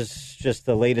this is just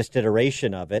the latest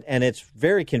iteration of it, and it's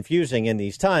very confusing in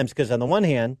these times because on the one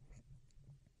hand,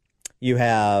 you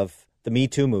have the Me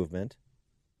Too movement,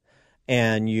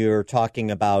 and you're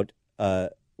talking about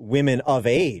women of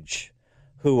age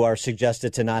who are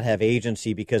suggested to not have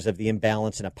agency because of the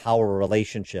imbalance in a power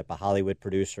relationship, a Hollywood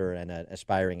producer and an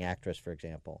aspiring actress, for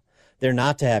example. They're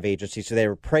not to have agency, so they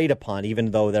were preyed upon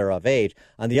even though they're of age.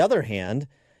 On the other hand,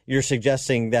 you're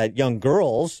suggesting that young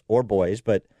girls, or boys,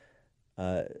 but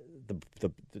the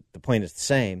point is the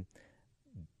same,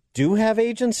 do have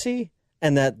agency,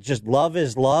 and that just love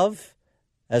is love,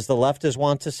 as the leftists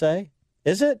want to say?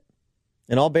 Is it?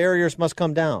 And all barriers must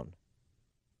come down.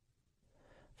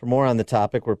 For more on the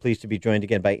topic, we're pleased to be joined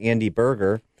again by Andy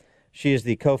Berger. She is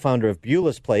the co-founder of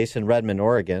Beulah's Place in Redmond,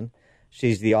 Oregon.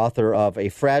 She's the author of A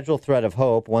Fragile Thread of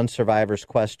Hope, One Survivor's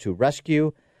Quest to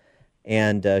Rescue,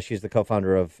 and she's the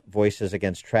co-founder of Voices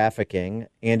Against Trafficking.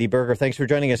 Andy Berger, thanks for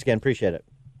joining us again. Appreciate it.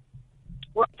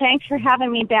 Well, thanks for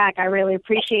having me back. I really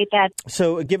appreciate that.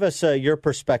 So give us your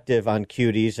perspective on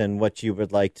Cuties and what you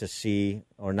would like to see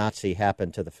or not see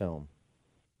happen to the film.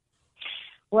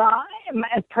 Well,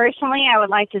 personally, I would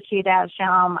like to see that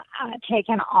film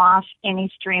taken off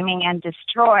any streaming and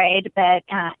destroyed. But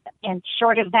in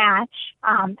short of that,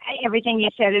 everything you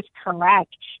said is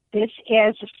correct. This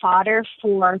is fodder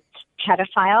for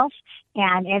pedophiles,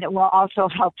 and it will also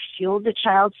help fuel the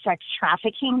child sex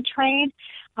trafficking trade.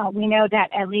 We know that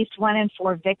at least 1 in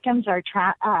 4 victims are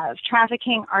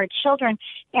trafficking are children.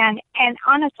 And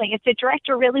honestly, if the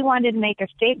director really wanted to make a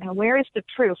statement, where is the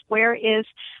proof? Where is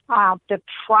the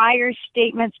prior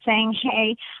statement saying,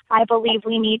 hey, I believe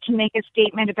we need to make a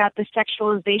statement about the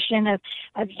sexualization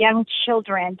of young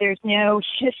children? There's no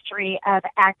history of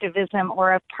activism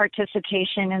or of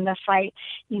participation in the fight,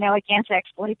 against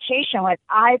exploitation. What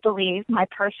I believe, my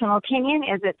personal opinion,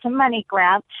 is it's a money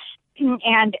grab.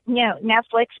 And,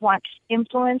 Netflix wants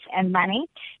influence and money.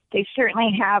 They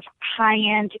certainly have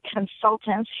high-end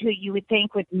consultants who you would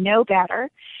think would know better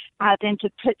than to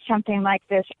put something like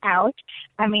this out.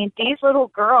 I mean, these little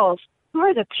girls, who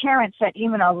are the parents that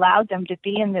even allowed them to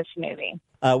be in this movie?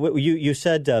 You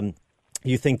said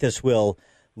you think this will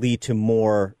lead to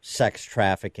more sex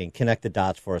trafficking. Connect the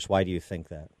dots for us. Why do you think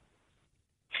that?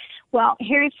 Well,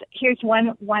 here's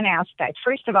one aspect.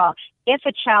 First of all, if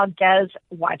a child does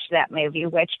watch that movie,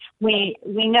 which we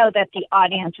know that the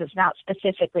audience is not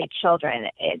specifically children,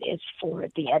 it is for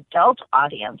the adult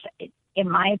audience. In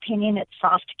my opinion, it's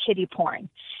soft kiddie porn.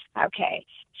 Okay,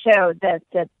 so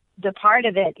the part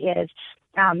of it is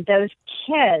those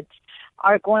kids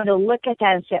are going to look at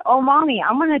that and say, oh, Mommy,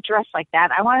 I want to dress like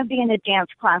that. I want to be in a dance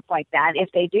class like that.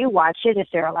 If they do watch it, if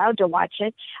they're allowed to watch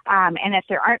it, and if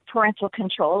there aren't parental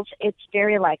controls, it's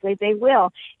very likely they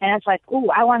will. And it's like, ooh,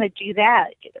 I want to do that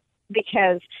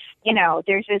because,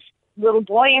 there's this little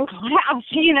boy in class,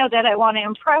 that I want to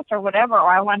impress or whatever, or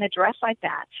I want to dress like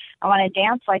that. I want to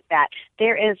dance like that.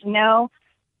 There is no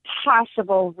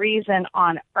possible reason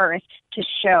on earth to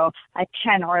show a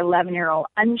 10 or 11-year-old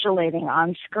undulating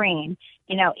on screen,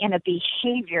 in a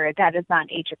behavior that is not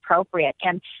age appropriate.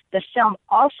 And the film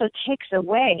also takes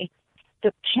away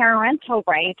the parental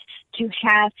right to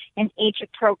have an age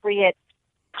appropriate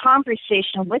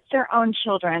conversation with their own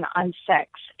children on sex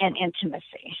and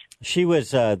intimacy. She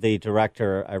was the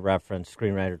director I referenced,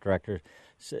 screenwriter director.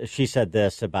 She said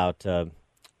this about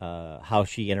how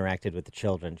she interacted with the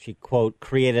children. She, quote,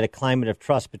 created a climate of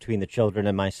trust between the children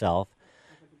and myself.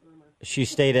 She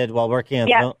stated, while working on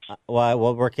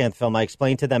the film, I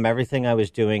explained to them everything I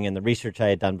was doing and the research I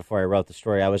had done before I wrote the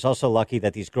story. I was also lucky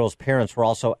that these girls' parents were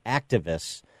also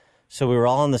activists, so we were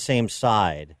all on the same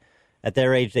side. At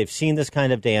their age, they've seen this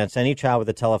kind of dance. Any child with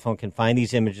a telephone can find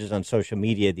these images on social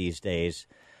media these days.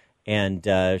 And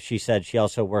she said she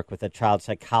also worked with a child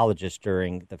psychologist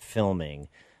during the filming,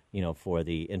 for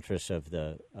the interests of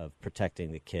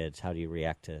protecting the kids. How do you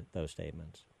react to those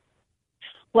statements?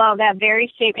 Well, that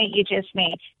very statement you just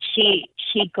made, she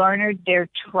garnered their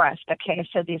trust. Okay,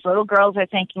 so these little girls are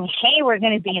thinking, hey, we're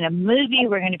going to be in a movie,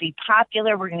 we're going to be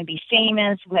popular, we're going to be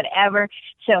famous, whatever.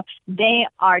 So they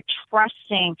are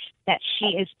trusting that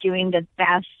she is doing the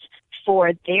best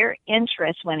for their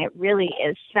interest when it really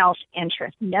is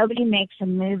self-interest. Nobody makes a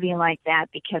movie like that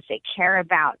because they care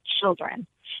about children.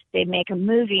 They make a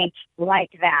movie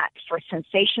like that for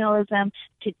sensationalism,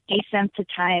 to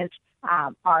desensitize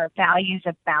our values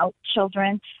about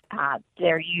children.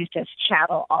 They're used as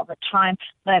chattel all the time,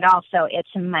 but also it's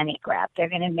a money grab. They're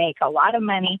going to make a lot of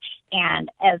money, and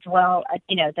as well,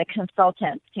 the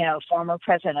consultants, former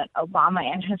President Obama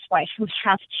and his wife who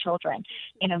have children,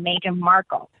 Meghan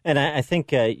Markle. And I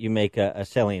think you make a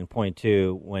salient point,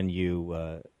 too, when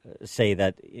you say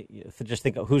that, just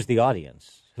think, who's the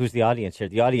audience? Who's the audience here?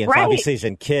 The audience obviously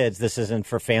isn't kids. This isn't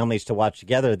for families to watch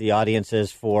together. The audience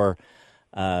is for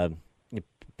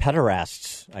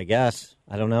pederasts, I guess.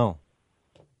 I don't know.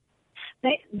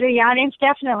 The audience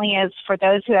definitely is for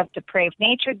those who have depraved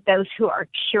nature, those who are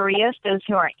curious, those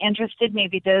who are interested,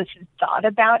 maybe those who thought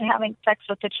about having sex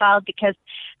with a child, because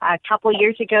a couple of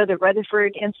years ago, the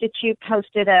Rutherford Institute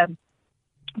published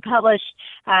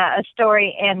a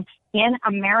story, and in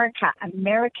America,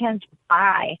 Americans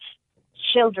buy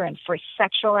children for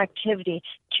sexual activity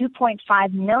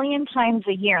 2.5 million times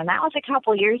a year, and that was a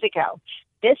couple of years ago.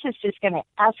 This is just going to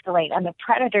escalate, and the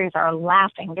predators are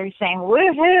laughing. They're saying,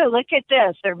 woohoo, look at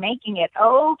this. They're making it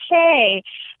okay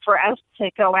for us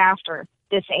to go after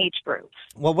this age group.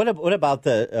 Well, what about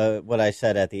the what I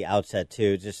said at the outset,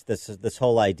 too, just this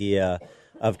whole idea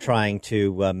of trying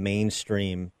to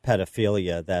mainstream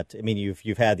pedophilia? That, I mean,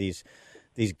 you've had these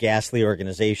ghastly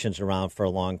organizations around for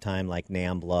a long time, like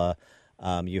NAMBLA.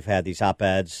 You've had these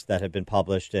op-eds that have been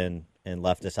published in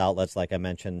leftist outlets, like I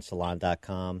mentioned,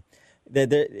 Salon.com.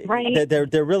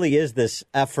 There really is this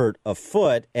effort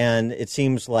afoot, and it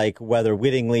seems like whether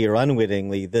wittingly or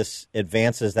unwittingly, this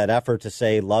advances that effort to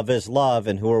say love is love,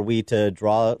 and who are we to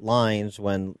draw lines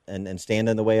when and stand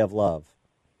in the way of love?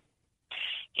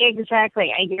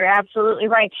 Exactly. You're absolutely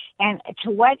right. And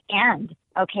to what end?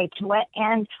 Okay, to what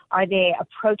end are they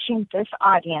approaching this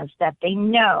audience that they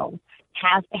know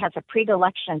has a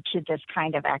predilection to this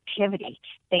kind of activity?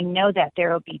 They know that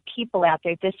there will be people out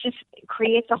there. This just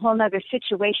creates a whole other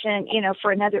situation,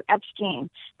 for another Epstein.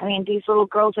 I mean, these little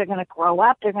girls are going to grow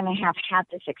up. They're going to have had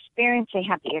this experience. They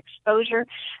have the exposure.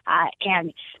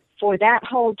 And for that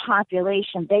whole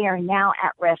population, they are now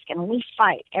at risk. And we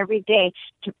fight every day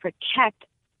to protect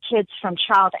kids from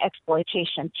child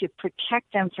exploitation, to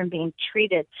protect them from being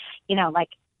treated, like,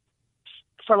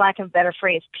 for lack of a better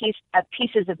phrase,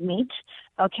 pieces of meat.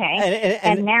 Okay.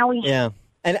 And now we. Yeah.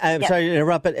 And I'm sorry to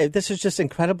interrupt, but this is just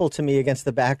incredible to me against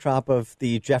the backdrop of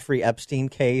the Jeffrey Epstein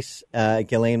case,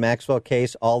 Ghislaine Maxwell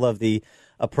case, all of the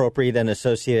appropriate and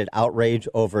associated outrage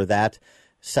over that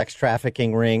sex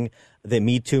trafficking ring, the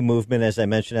Me Too movement, as I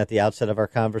mentioned at the outset of our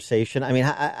conversation. I mean,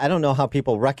 I don't know how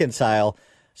people reconcile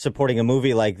supporting a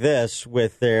movie like this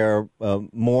with their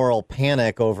moral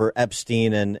panic over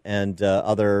Epstein and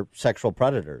other sexual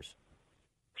predators.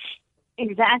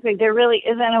 Exactly. There really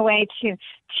isn't a way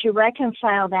to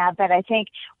reconcile that. But I think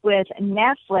with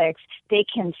Netflix, they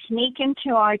can sneak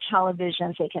into our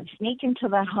televisions, they can sneak into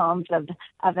the homes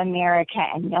of America,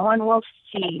 and no one will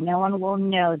see, no one will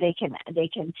know. They can.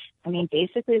 I mean,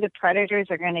 basically, the predators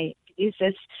are going to use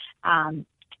this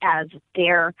as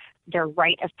their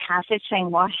rite of passage,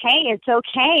 saying, well, hey, it's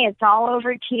okay. It's all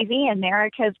over TV.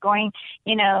 America's going,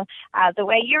 the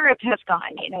way Europe has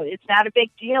gone. It's not a big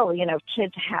deal.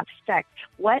 Kids have sex.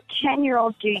 What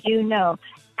 10-year-old do you know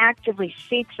actively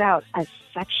seeks out a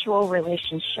sexual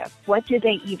relationship? What do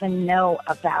they even know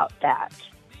about that?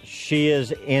 She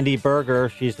is Andy Berger.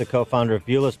 She's the co-founder of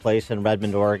Beulah's Place in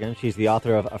Redmond, Oregon. She's the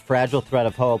author of A Fragile Thread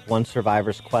of Hope, One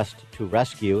Survivor's Quest to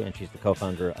Rescue, and she's the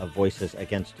co-founder of Voices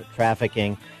Against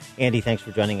Trafficking. Andy, thanks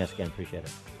for joining us again. Appreciate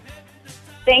it.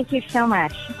 Thank you so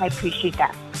much. I appreciate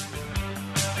that.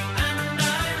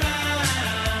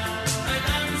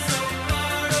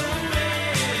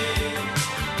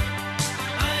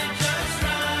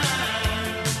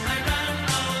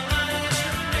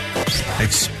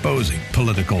 Exposing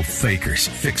political fakers,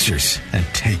 fixers, and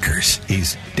takers.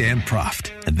 He's Dan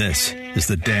Proft, and this is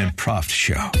the Dan Proft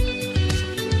Show.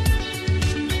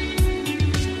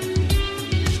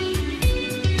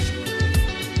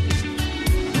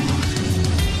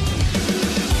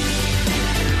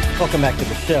 Welcome back to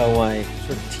the show. I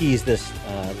sort of teased this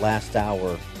last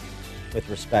hour with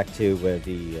respect to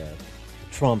the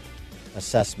Trump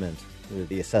assessment,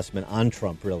 the assessment on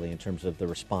Trump, really, in terms of the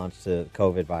response to the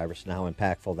COVID virus and how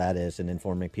impactful that is in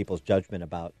informing people's judgment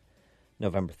about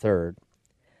November 3rd.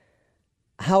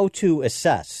 How to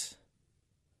assess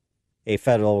a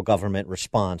federal government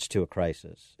response to a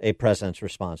crisis, a president's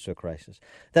response to a crisis.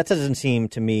 That doesn't seem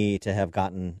to me to have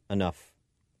gotten enough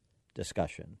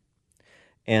discussion.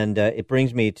 And it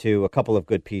brings me to a couple of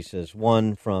good pieces.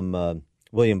 One from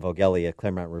William Vogelli at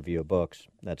Claremont Review of Books.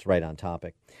 That's right on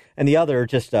topic. And the other,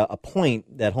 just a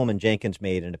point that Holman Jenkins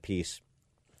made in a piece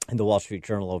in the Wall Street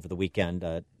Journal over the weekend,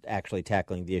 actually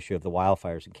tackling the issue of the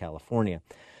wildfires in California.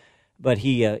 But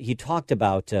he talked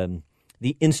about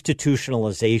the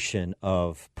institutionalization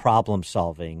of problem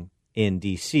solving in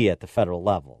D.C. at the federal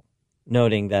level,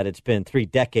 noting that it's been 3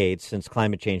 decades since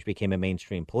climate change became a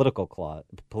mainstream political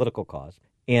cause.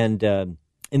 And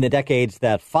in the decades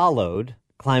that followed,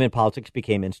 climate politics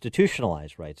became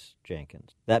institutionalized, writes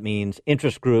Jenkins. That means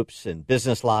interest groups and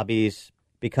business lobbies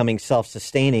becoming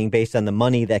self-sustaining based on the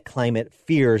money that climate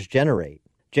fears generate.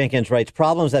 Jenkins writes,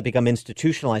 problems that become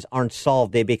institutionalized aren't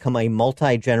solved. They become a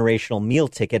multi-generational meal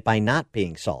ticket by not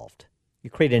being solved. You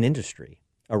create an industry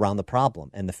around the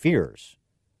problem and the fears,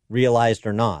 realized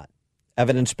or not,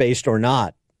 evidence-based or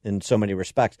not, in so many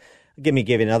respects. Give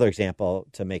you another example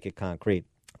to make it concrete.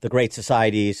 The Great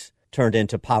Societies turned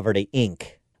into Poverty, Inc.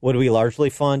 What do we largely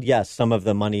fund? Yes, some of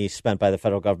the money spent by the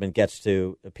federal government gets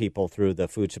to people through the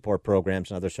food support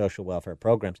programs and other social welfare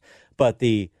programs. But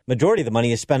the majority of the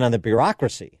money is spent on the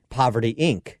bureaucracy. Poverty,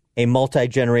 Inc., a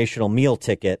multi-generational meal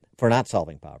ticket for not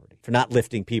solving poverty, for not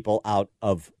lifting people out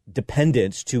of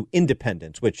dependence to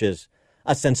independence, which is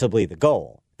ostensibly the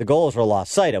goal. The goals are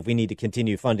lost sight of. We need to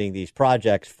continue funding these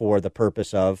projects for the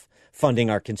purpose of funding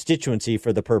our constituency,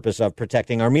 for the purpose of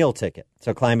protecting our meal ticket.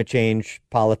 So climate change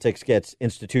politics gets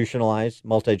institutionalized,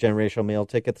 multi-generational meal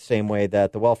ticket, the same way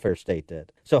that the welfare state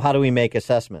did. So how do we make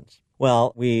assessments?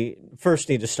 Well, we first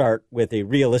need to start with a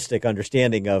realistic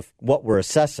understanding of what we're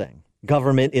assessing.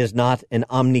 government is not an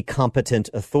omnicompetent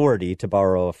authority, to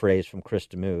borrow a phrase from Chris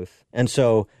DeMuth. And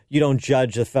so you don't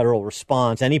judge the federal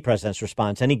response, any president's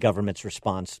response, any government's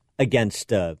response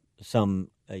against some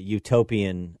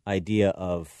utopian idea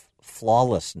of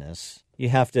flawlessness. You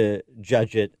have to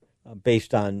judge it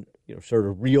based on sort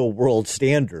of real world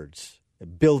standards,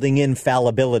 building in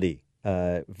fallibility.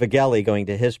 Voegeli, going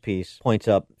to his piece, points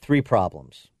up 3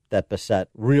 problems that beset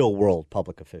real world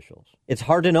public officials. It's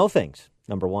hard to know things,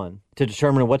 number one, to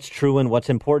determine what's true and what's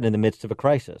important in the midst of a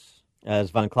crisis. As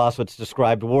von Clausewitz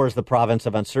described, war is the province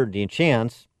of uncertainty and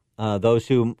chance. Those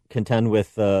who contend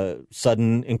with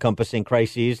sudden encompassing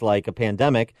crises like a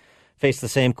pandemic face the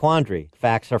same quandary.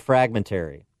 Facts are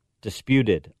fragmentary,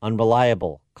 disputed,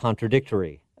 unreliable,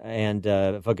 contradictory. And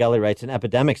Voegeli writes, in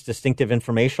epidemics, distinctive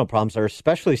informational problems are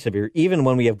especially severe. Even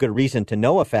when we have good reason to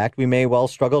know a fact, we may well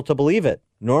struggle to believe it.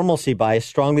 Normalcy bias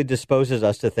strongly disposes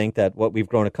us to think that what we've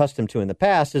grown accustomed to in the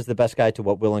past is the best guide to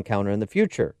what we'll encounter in the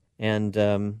future. And,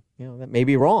 that may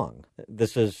be wrong.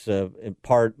 This is in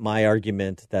part my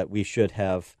argument that we should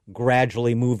have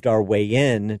gradually moved our way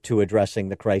in to addressing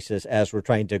the crisis as we're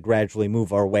trying to gradually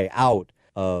move our way out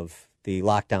of the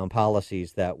lockdown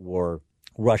policies that were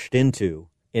rushed into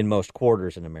in most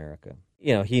quarters in America.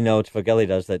 He notes, Voegeli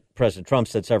does, that President Trump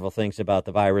said several things about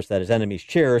the virus that his enemies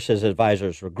cherish, his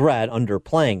advisors regret,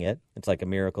 underplaying it. It's like a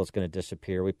miracle it's going to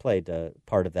disappear. We played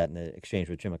part of that in the exchange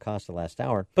with Jim Acosta last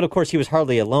hour. But, of course, he was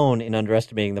hardly alone in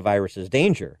underestimating the virus's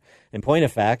danger. In point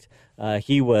of fact,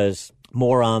 he was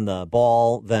more on the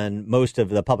ball than most of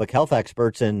the public health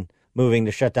experts in moving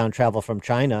to shut down travel from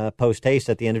China post-haste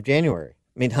at the end of January.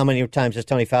 I mean, how many times has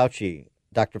Tony Fauci,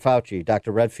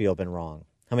 Dr. Redfield been wrong?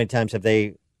 How many times have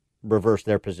they reversed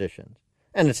their positions?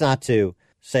 And it's not to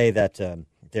say that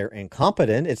they're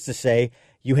incompetent. It's to say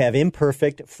you have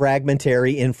imperfect,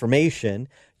 fragmentary information.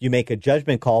 You make a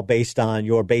judgment call based on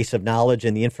your base of knowledge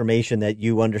and the information that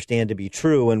you understand to be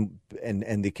true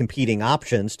and the competing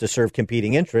options to serve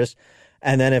competing interests.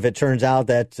 And then if it turns out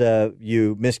that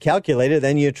you miscalculated,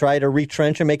 then you try to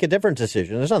retrench and make a different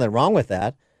decision. There's nothing wrong with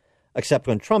that, except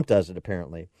when Trump does it,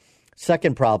 apparently.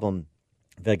 Second problem,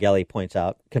 Voegeli points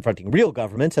out, confronting real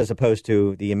governments as opposed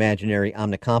to the imaginary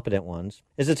omnicompetent ones,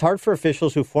 is it's hard for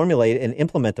officials who formulate and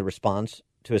implement the response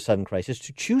to a sudden crisis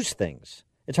to choose things.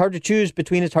 It's hard to choose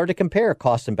between, it's hard to compare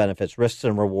costs and benefits, risks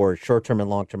and rewards, short-term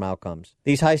and long-term outcomes.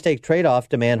 These high-stakes trade-offs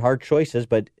demand hard choices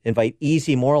but invite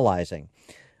easy moralizing.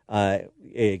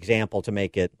 Example to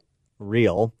make it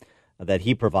real that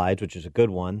he provides, which is a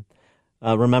good one.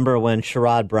 Remember when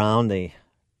Sherrod Brown, the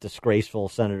disgraceful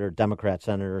Democrat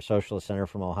senator, socialist senator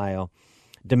from Ohio,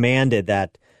 demanded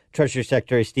that Treasury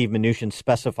Secretary Steve Mnuchin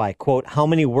specify, quote, how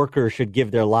many workers should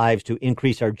give their lives to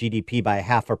increase our GDP by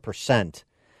 0.5%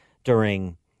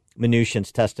 during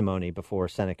Mnuchin's testimony before a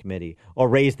Senate committee, or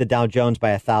raise the Dow Jones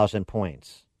by 1,000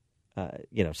 points,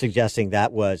 suggesting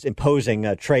that was imposing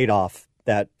a trade-off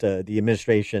that the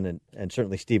administration and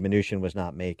certainly Steve Mnuchin was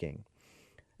not making.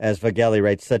 As Voegeli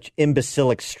writes, such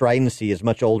imbecilic stridency is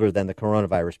much older than the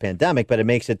coronavirus pandemic, but it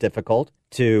makes it difficult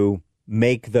to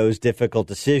make those difficult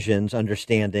decisions,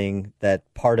 understanding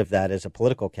that part of that is a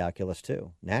political calculus,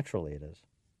 too. Naturally, it is.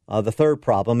 The third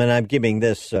problem, and I'm giving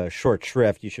this short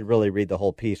shrift, you should really read the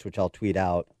whole piece, which I'll tweet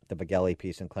out, the Voegeli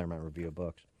piece in Claremont Review of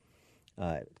Books.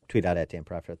 Tweet out at Dan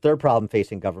Proft. Third problem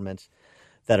facing governments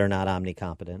that are not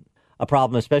omnicompetent. A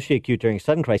problem especially acute during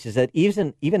sudden crisis that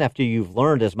even after you've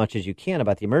learned as much as you can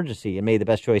about the emergency and made the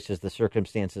best choices the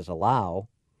circumstances allow,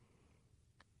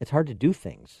 it's hard to do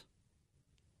things.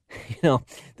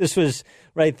 This was,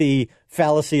 the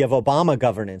fallacy of Obama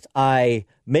governance. I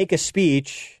make a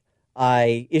speech,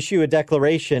 I issue a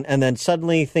declaration, and then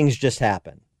suddenly things just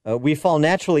happen. We fall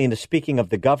naturally into speaking of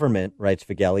the government, writes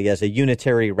Voegeli, as a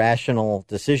unitary, rational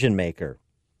decision maker.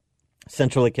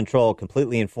 Centrally controlled,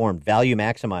 completely informed, value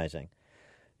maximizing,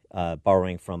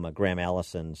 borrowing from Graham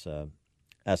Allison's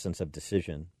essence of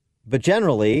decision. But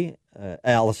generally,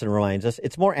 Allison reminds us,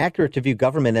 it's more accurate to view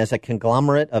government as a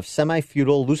conglomerate of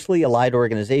semi-feudal, loosely allied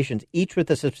organizations, each with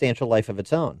a substantial life of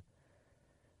its own.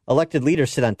 Elected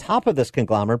leaders sit on top of this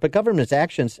conglomerate, but government's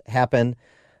actions happen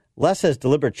less as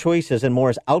deliberate choices and more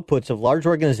as outputs of large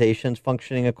organizations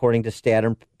functioning according to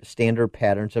standard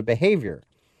patterns of behavior.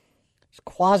 It's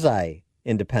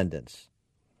quasi-independence,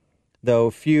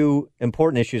 though few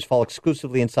important issues fall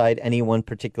exclusively inside any one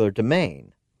particular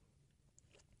domain.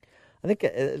 I think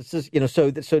it's just,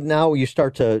 so now you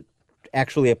start to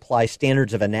actually apply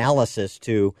standards of analysis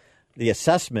to the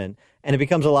assessment, and it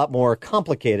becomes a lot more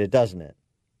complicated, doesn't it?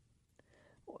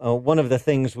 One of the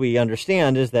things we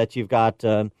understand is that you've got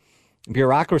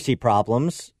bureaucracy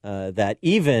problems that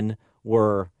even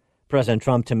were President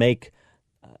Trump to make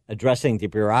addressing the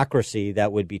bureaucracy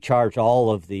that would be charged, all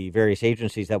of the various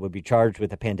agencies that would be charged with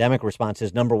the pandemic response,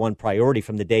 his number one priority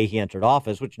from the day he entered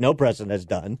office, which no president has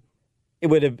done.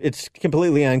 It's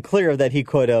completely unclear that he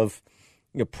could have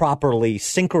properly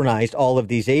synchronized all of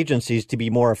these agencies to be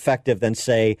more effective than,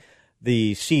 say,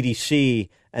 the CDC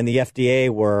and the FDA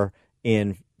were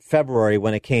in February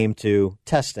when it came to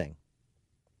testing.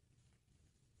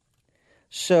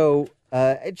 So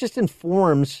it just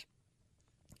informs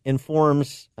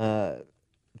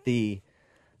the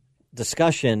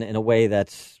discussion in a way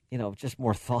that's, just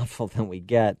more thoughtful than we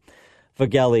get.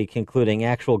 Vogeli concluding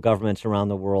actual governments around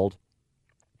the world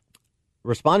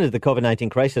responded to the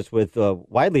COVID-19 crisis with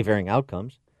widely varying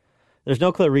outcomes. There's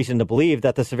no clear reason to believe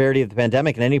that the severity of the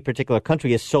pandemic in any particular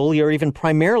country is solely or even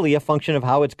primarily a function of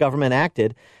how its government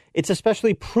acted. It's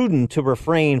especially prudent to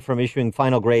refrain from issuing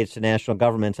final grades to national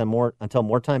governments until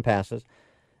more time passes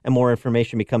and more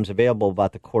information becomes available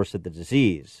about the course of the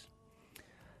disease.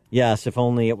 Yes, if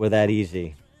only it were that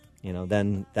easy.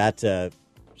 Then that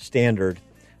standard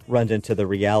runs into the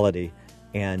reality.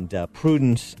 And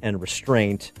prudence and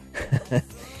restraint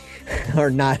are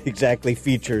not exactly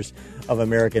features of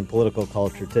American political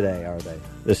culture today, are they?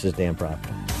 This is Dan Proft.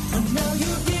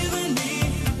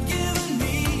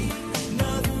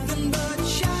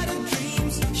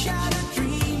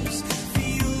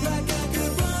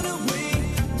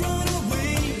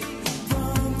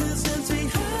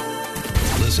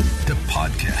 Listen to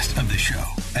podcast of the show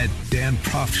at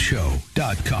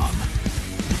danproftshow.com.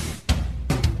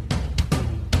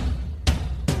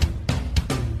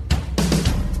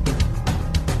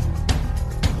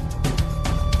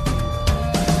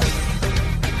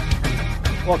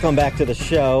 Welcome back to the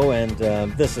show, and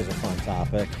this is a fun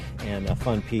topic and a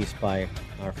fun piece by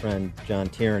our friend John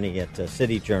Tierney at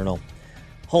City Journal.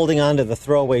 Holding on to the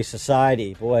throwaway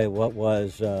society. Boy, what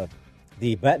was the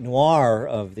bête noire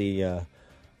of the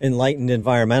enlightened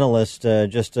environmentalist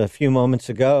just a few moments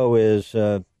ago is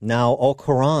now au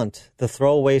courant, the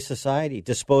throwaway society,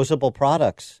 disposable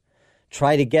products.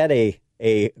 Try to get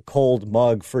a cold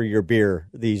mug for your beer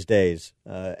these days,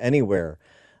 anywhere.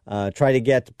 Try to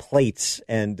get plates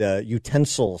and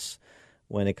utensils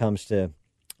when it comes to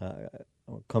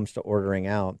ordering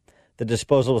out. The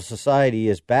disposable society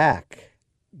is back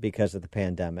because of the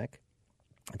pandemic.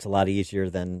 It's a lot easier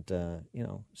than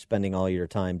spending all your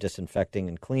time disinfecting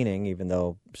and cleaning, even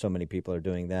though so many people are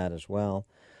doing that as well.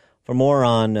 For more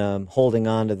on holding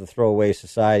on to the throwaway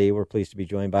society, we're pleased to be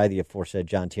joined by the aforesaid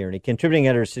John Tierney, contributing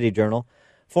editor of City Journal,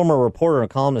 former reporter and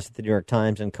columnist at the New York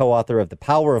Times, and co-author of The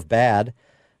Power of Bad: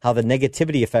 How the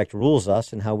Negativity Effect Rules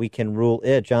Us and How We Can Rule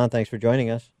It. John, thanks for joining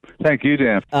us. Thank you,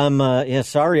 Dan.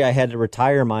 Sorry I had to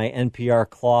retire my NPR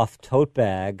cloth tote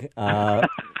bag,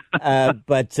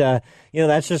 but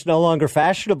that's just no longer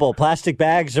fashionable. Plastic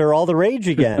bags are all the rage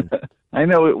again. I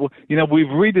know. We've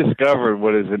rediscovered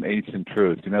what is an ancient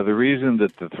truth. The reason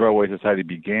that the throwaway society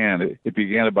began, it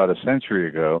began about a century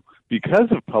ago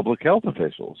because of public health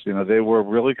officials. They were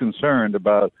really concerned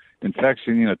about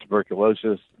infection,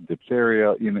 tuberculosis,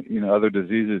 diphtheria, other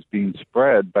diseases being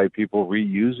spread by people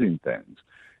reusing things.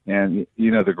 And,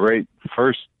 the great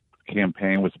first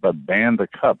campaign was about ban the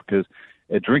cup, because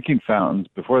at drinking fountains,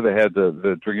 before they had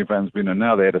the drinking fountains we know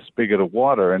now, they had a spigot of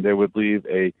water and they would leave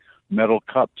a metal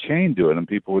cup chained to it and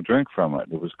people would drink from it.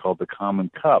 It was called the common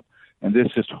cup. And this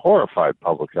just horrified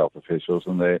public health officials,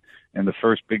 and the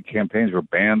first big campaigns were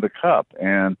ban the cup.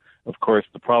 And of course,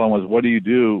 the problem was, what do you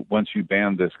do once you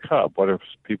ban this cup? What are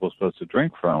people supposed to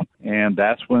drink from? And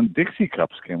that's when Dixie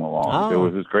cups came along. Oh. There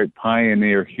was this great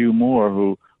pioneer, Hugh Moore,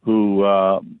 who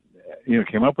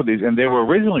came up with these, and they were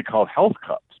originally called health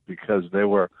cups because they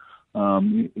were,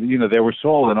 they were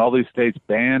sold, and all these states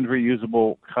banned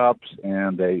reusable cups,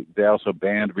 and they also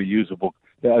banned reusable.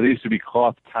 There used to be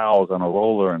cloth towels on a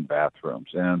roller in bathrooms,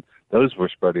 and those were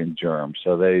spreading germs.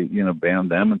 So they,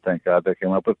 banned them, and thank God they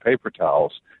came up with paper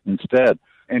towels instead.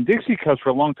 And Dixie cups for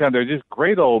a long time, they're just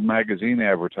great old magazine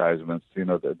advertisements,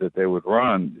 that they would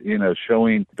run,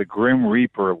 showing the Grim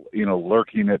Reaper,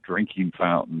 lurking at drinking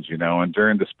fountains, and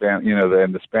during the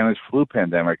the Spanish flu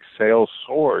pandemic, sales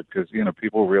soared because,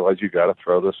 people realized you got to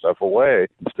throw this stuff away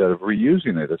instead of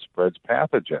reusing it. It spreads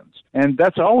pathogens. And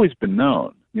that's always been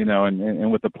known.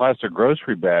 And with the plastic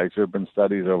grocery bags, there have been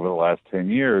studies over the last 10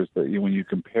 years that when you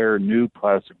compare new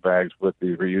plastic bags with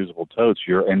the reusable totes,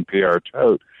 your NPR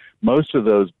tote, most of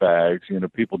those bags,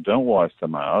 people don't wash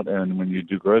them out. And when you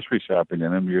do grocery shopping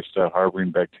in them, you're still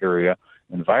harboring bacteria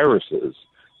and viruses.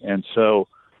 And so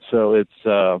it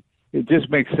just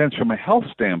makes sense from a health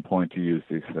standpoint to use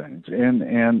these things. And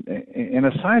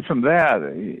aside from that,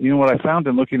 what I found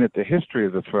in looking at the history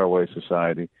of the throwaway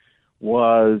society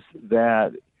was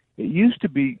that it used to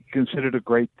be considered a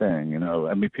great thing.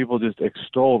 I mean, people just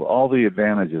extolled all the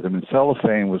advantages. I mean,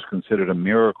 cellophane was considered a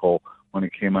miracle when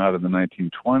it came out in the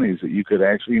 1920s, that you could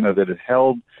actually, that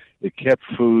it kept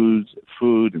food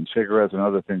and cigarettes and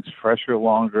other things fresher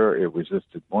longer. It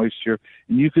resisted moisture,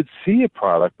 and you could see a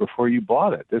product before you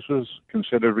bought it. This was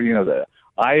considered, the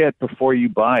 "eye it before you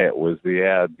buy it" was the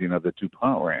ad, that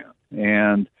DuPont ran,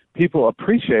 and people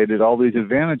appreciated all these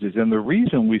advantages. And the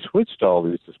reason we switched to all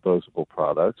these disposable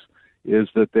products is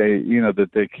that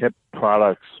they kept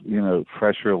products,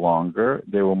 fresher longer.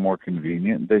 They were more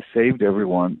convenient. They saved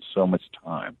everyone so much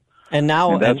time. And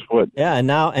now,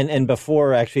 and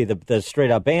before actually the straight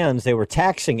up bans, they were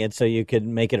taxing it so you could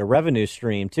make it a revenue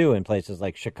stream too in places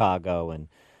like Chicago and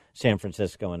San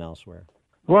Francisco and elsewhere.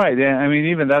 Right. I mean,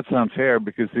 even that's unfair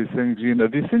because these things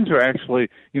are actually,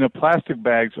 plastic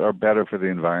bags are better for the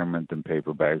environment than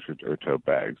paper bags or tote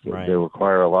bags. Right. They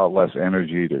require a lot less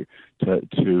energy to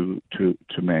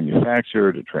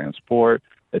manufacture, to transport.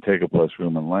 They take up less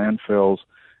room in landfills,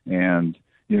 and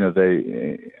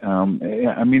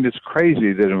it's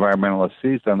crazy that environmentalists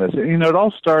seized on this. It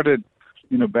all started,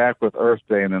 back with Earth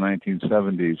Day in the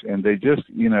 1970s, and they just,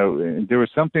 there was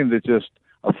something that just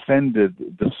offended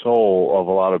the soul of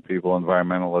a lot of people,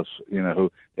 environmentalists,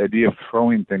 who the idea of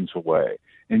throwing things away.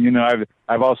 And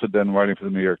I've also done writing for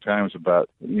the New York Times about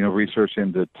research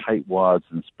into tightwads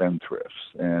and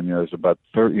spendthrifts, and there's about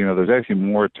there's actually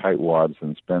more tightwads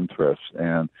than spendthrifts,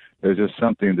 and there's just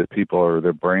something that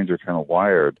their brains are kind of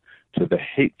wired to the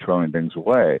hate throwing things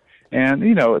away. And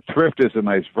thrift is a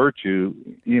nice virtue,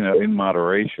 in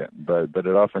moderation, but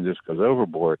it often just goes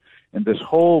overboard. And this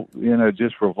whole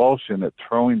just revulsion at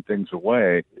throwing things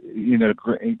away,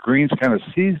 Greens kind of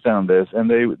seized on this, and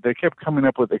they kept coming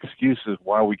up with excuses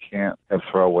why we can't have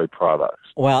throwaway products.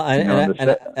 Well,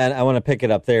 and I want to pick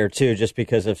it up there too, just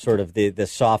because of sort of the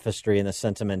sophistry and the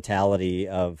sentimentality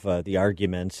of the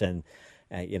arguments, and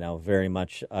very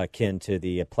much akin to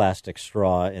the plastic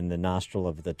straw in the nostril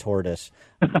of the tortoise.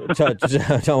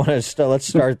 Let's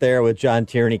start there with John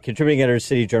Tierney, contributing editor of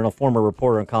City Journal, former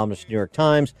reporter and columnist at New York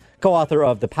Times, co-author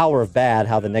of The Power of Bad,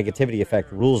 How the Negativity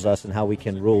Effect Rules Us and How We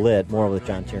Can Rule It. More with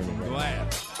John Tierney.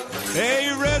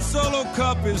 A red Solo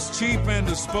cup is cheap and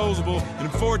disposable. In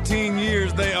 14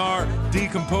 years, they are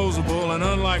decomposable, and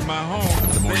unlike my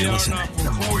home, the more you listen,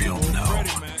 the more you'll know.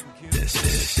 This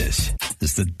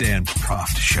is the Dan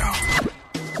Proft Show.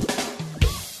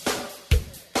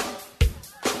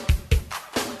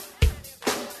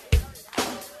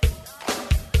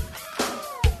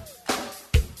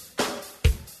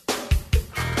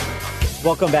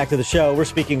 Welcome back to the show. We're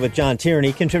speaking with John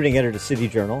Tierney, contributing editor to City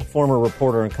Journal, former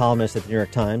reporter and columnist at the New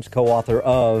York Times, co-author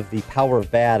of The Power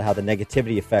of Bad, How the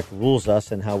Negativity Effect Rules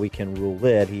Us and How We Can Rule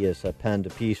It. He has penned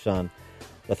a piece on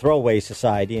the throwaway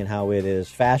society and how it is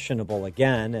fashionable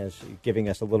again, as giving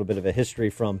us a little bit of a history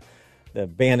from the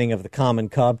banning of the common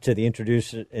cup to the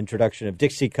introduction of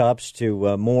Dixie cups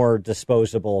to more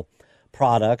disposable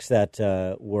products that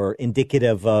were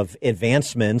indicative of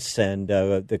advancements and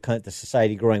the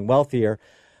society growing wealthier.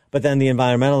 But then the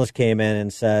environmentalists came in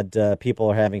and said people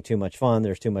are having too much fun,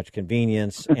 there's too much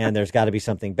convenience, and there's got to be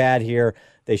something bad here.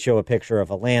 They show a picture of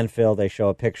a landfill. They show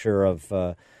a picture of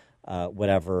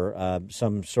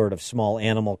some sort of small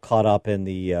animal caught up in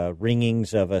the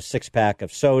ringings of a six-pack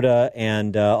of soda,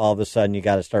 and all of a sudden you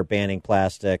got to start banning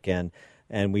plastic, and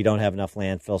we don't have enough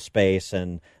landfill space,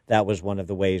 and that was one of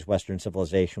the ways Western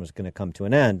civilization was going to come to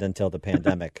an end until the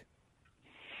pandemic.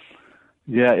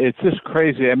 Yeah, it's just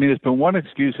crazy. I mean, it's been one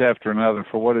excuse after another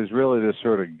for what is really this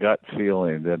sort of gut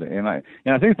feeling and I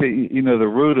think that the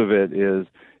root of it is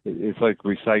it's like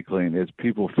recycling. Is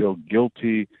people feel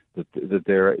guilty that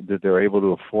they're able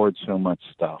to afford so much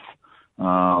stuff,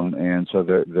 and so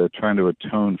they're trying to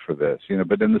atone for this.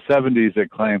 But in the 70s they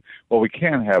claimed, well, we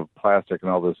can't have plastic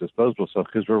and all this disposable stuff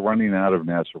because we're running out of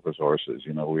natural resources.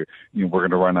 We're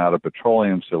going to run out of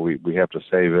petroleum, so we have to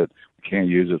save it. We can't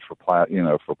use it for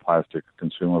plastic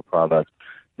consumer products.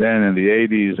 Then in the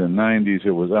 80s and 90s,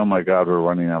 it was, oh my God, we're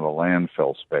running out of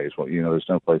landfill space. Well, there's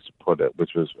no place to put it,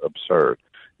 which was absurd.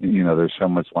 There's so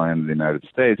much land in the United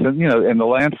States, and and the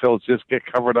landfills just get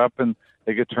covered up and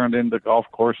they get turned into golf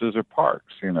courses or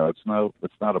parks. It's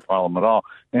not a problem at all,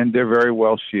 and they're very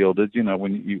well shielded.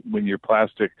 When your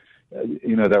plastic,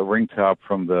 that ring top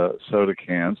from the soda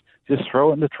cans, just throw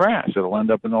it in the trash. It'll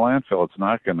end up in the landfill. It's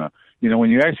not gonna,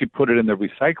 when you actually put it in the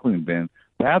recycling bin,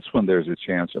 that's when there's a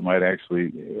chance it might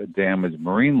actually damage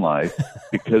marine life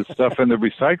because stuff in the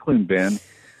recycling bin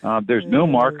There's no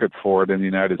market for it in the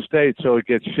United States, so it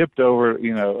gets shipped over,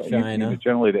 China.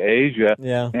 generally to Asia,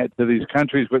 and to these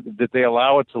countries that they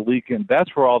allow it to leak in.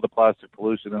 That's where all the plastic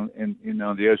pollution in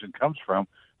the ocean comes from,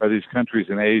 are these countries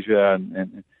in Asia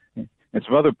and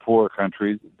some other poor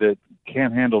countries that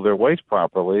can't handle their waste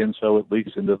properly, and so it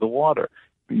leaks into the water.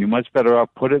 You're much better off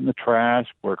put it in the trash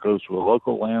where it goes to a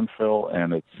local landfill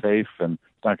and it's safe and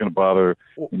it's not going to bother,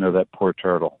 that poor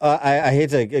turtle. I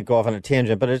hate to go off on a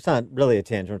tangent, but it's not really a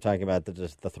tangent. We're talking about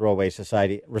the Throwaway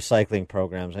Society recycling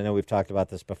programs. I know we've talked about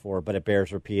this before, but it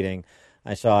bears repeating.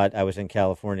 I saw it. I was in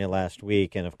California last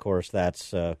week, and of course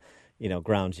that's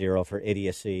ground zero for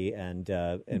idiocy. And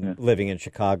living in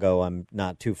Chicago, I'm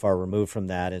not too far removed from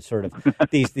that. It's sort of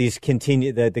these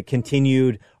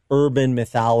continued urban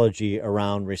mythology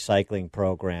around recycling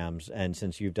programs. And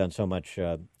since you've done so much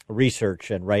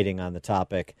research and writing on the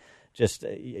topic, just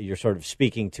you're sort of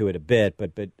speaking to it a bit,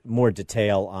 but more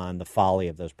detail on the folly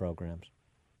of those programs.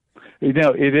 It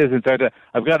is. In fact,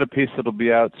 I've got a piece that'll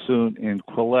be out soon in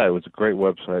Quillette. It's a great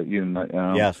website.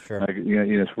 Yes, sure.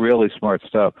 It's really smart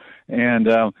stuff. And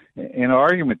our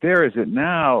argument there is that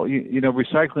now,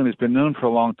 recycling has been known for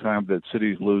a long time that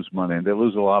cities lose money, and they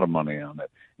lose a lot of money on it.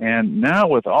 And now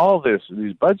with all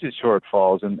these budget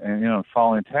shortfalls and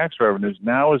falling tax revenues,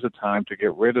 now is the time to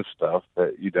get rid of stuff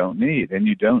that you don't need. And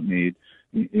you don't need,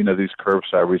 these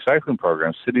curbside recycling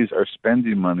programs. Cities are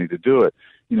spending money to do it.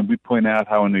 We point out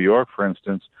how in New York, for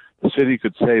instance, the city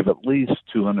could save at least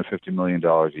 $250 million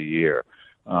a year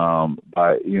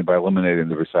by eliminating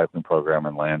the recycling program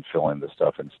and landfilling the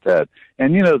stuff instead.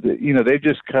 And they've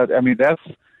just cut. I mean, that's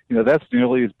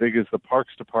nearly as big as the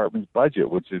Parks Department's budget,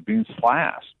 which is being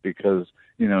slashed because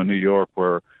New York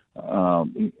were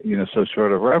so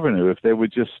short of revenue. If they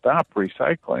would just stop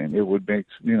recycling, it would make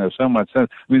so much sense.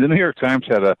 I mean, the New York Times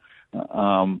had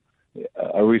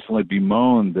recently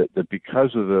bemoaned that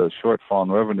because of the shortfall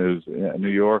in revenues, New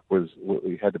York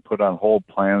had to put on hold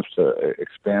plans to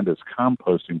expand its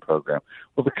composting program.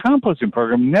 Well, the composting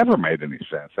program never made any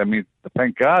sense. I mean,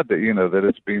 thank God that that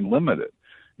it's being limited.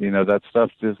 That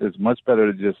stuff it's much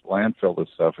better to just landfill this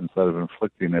stuff instead of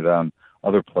inflicting it on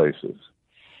other places.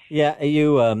 Yeah,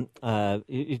 you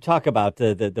talk about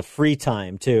the free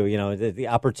time too. The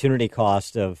opportunity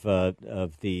cost of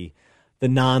the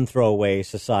non-throwaway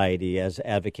society as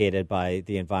advocated by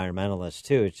the environmentalists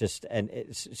too. It's just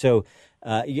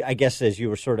I guess as you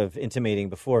were sort of intimating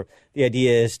before, the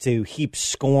idea is to heap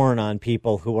scorn on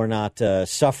people who are not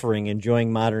suffering,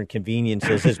 enjoying modern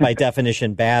conveniences is by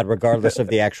definition bad, regardless of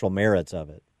the actual merits of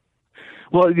it.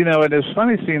 Well, and it's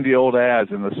funny seeing the old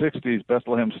ads. In the 60s,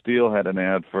 Bethlehem Steel had an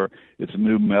ad for its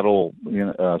new metal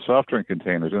soft drink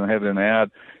containers, and it had an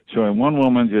ad showing one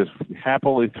woman just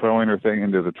happily throwing her thing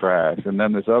into the trash, and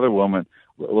then this other woman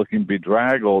looking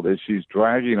bedraggled as she's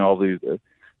dragging all these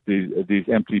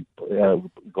empty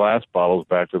glass bottles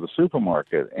back to the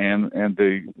supermarket. And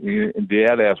the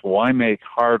ad asked, why make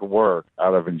hard work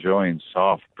out of enjoying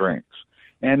soft drinks?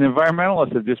 And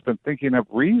environmentalists have just been thinking up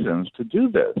reasons to do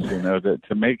this,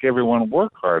 to make everyone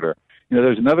work harder.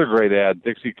 There's another great ad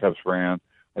Dixie Cups ran,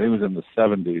 I think it was in the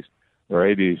 70s or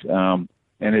 80s,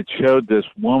 and it showed this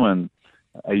woman,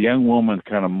 a young woman,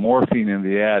 kind of morphing in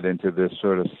the ad into this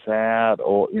sort of sad,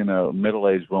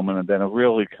 middle-aged woman, and then a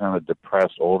really kind of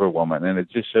depressed older woman. And it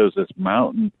just shows this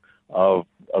mountain of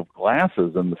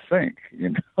glasses in the sink,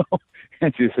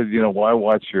 And she said, why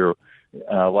watch your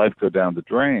life go down the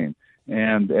drain?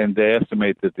 And they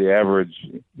estimate that the average,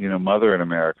 mother in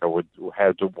America would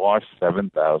have to wash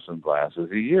 7,000 glasses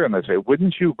a year. And they say,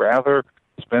 wouldn't you rather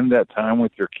spend that time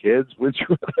with your kids? Wouldn't you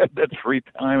rather have that free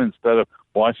time instead of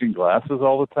washing glasses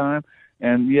all the time?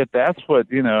 And yet that's what,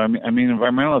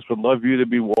 environmentalists would love you to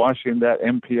be washing that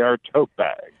NPR tote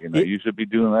bag. You should be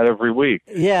doing that every week.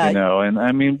 Yeah. And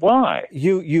I mean, why?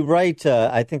 You write,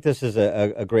 I think this is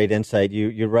a great insight.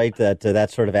 You write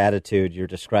that sort of attitude you're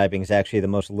describing is actually the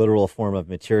most literal form of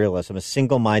materialism, a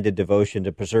single-minded devotion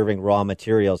to preserving raw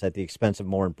materials at the expense of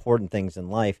more important things in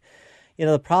life.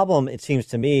 The problem, it seems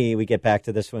to me, we get back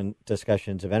to this when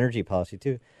discussions of energy policy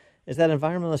too, is that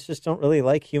environmentalists just don't really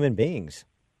like human beings.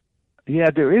 Yeah,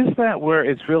 there is that where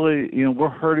it's really, we're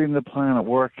hurting the planet.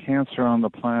 We're a cancer on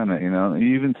the planet,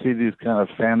 You even see these kind of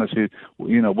fantasies,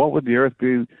 what would the earth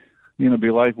be,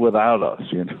 be like without us,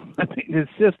 I mean,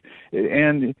 it's just,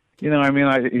 and,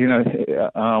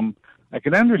 I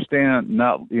can understand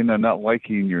not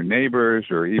liking your neighbors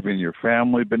or even your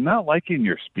family, but not liking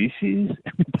your species.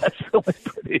 That's really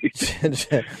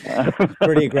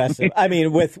pretty aggressive. I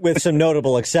mean, with some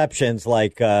notable exceptions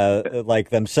like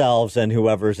themselves and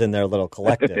whoever's in their little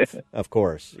collective. Of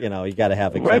course, you got to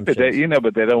have exemptions. Right,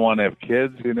 but they don't want to have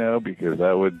kids, because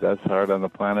that's hard on the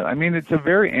planet. I mean, it's a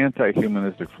very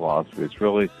anti-humanistic philosophy. It's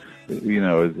really,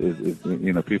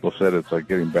 people said it's like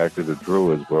getting back to the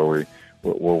Druids where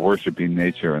we're worshiping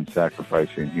nature and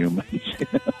sacrificing humans.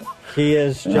 He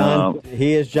is John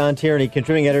Tierney,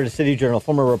 contributing editor to City Journal,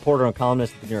 former reporter and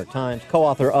columnist at the New York Times,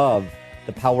 co-author of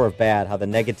The Power of Bad: How the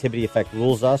Negativity Effect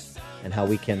Rules Us and How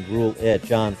We Can Rule It.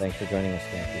 John, thanks for joining us.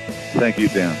 Thank you. Thank you,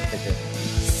 Dan. Take care.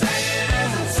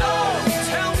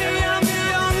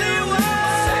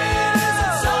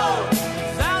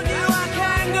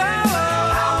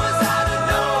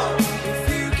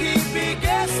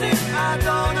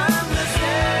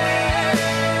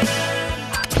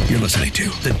 You're listening to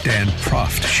The Dan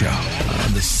Proft Show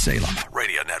on the Salem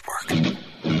Radio Network.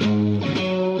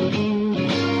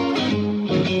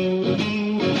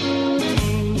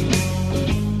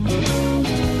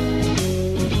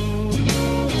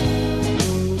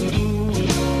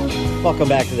 Welcome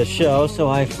back to the show. So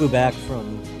I flew back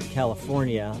from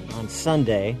California on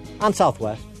Sunday on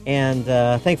Southwest, and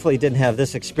thankfully didn't have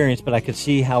this experience, but I could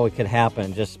see how it could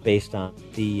happen just based on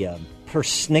the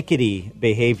persnickety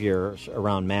behaviors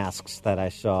around masks that I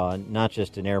saw, not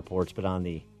just in airports, but on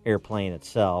the airplane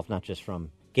itself, not just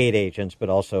from gate agents, but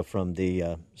also from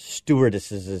the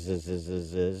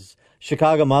stewardesses.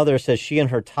 Chicago mother says she and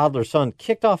her toddler son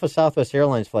kicked off a Southwest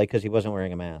Airlines flight because he wasn't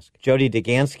wearing a mask. Jody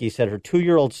Degansky said her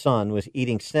 2-year-old son was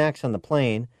eating snacks on the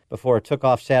plane before it took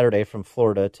off Saturday from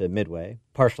Florida to Midway.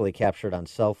 Partially captured on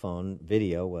cell phone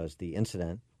video was the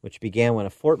incident, which began when a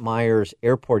Fort Myers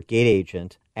airport gate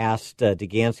agent asked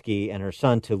Degansky and her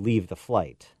son to leave the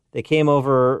flight. They came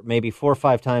over maybe 4 or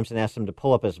 5 times and asked him to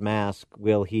pull up his mask.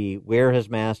 Will he wear his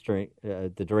mask during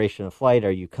the duration of flight?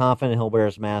 Are you confident he'll wear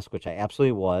his mask? Which I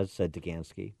absolutely was, said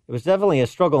Degansky. It was definitely a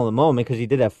struggle in the moment because he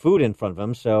did have food in front of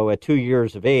him. So at 2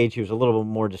 years of age, he was a little bit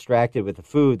more distracted with the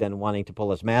food than wanting to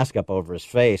pull his mask up over his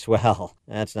face. Well,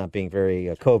 that's not being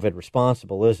very COVID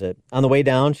responsible, is it? On the way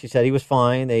down, she said he was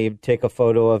fine. They take a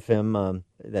photo of him.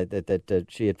 That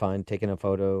she had taken a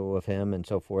photo of him and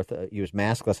so forth. He was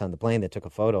maskless on the plane. They took a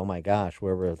photo. Oh, my gosh,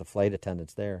 where were the flight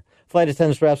attendants there? Flight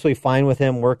attendants were absolutely fine with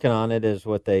him. Working on it is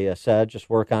what they said. Just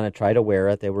work on it. Try to wear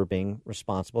it. They were being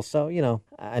responsible. So,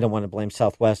 I don't want to blame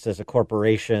Southwest as a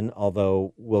corporation,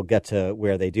 although we'll get to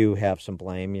where they do have some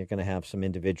blame. You're going to have some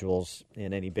individuals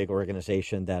in any big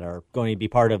organization that are going to be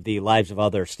part of the lives of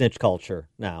others snitch culture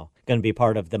now. Going to be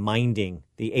part of the minding,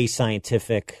 the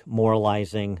ascientific,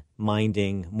 moralizing,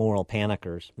 minding, moral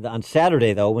panickers. On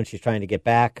Saturday, though, when she's trying to get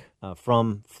back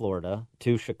from Florida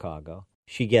to Chicago,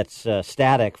 she gets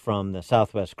static from the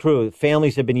Southwest crew.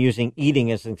 Families have been using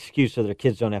eating as an excuse so their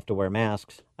kids don't have to wear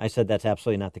masks. I said that's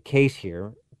absolutely not the case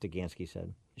here, Degansky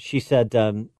said. She said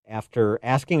after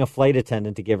asking a flight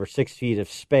attendant to give her 6 feet of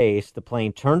space, the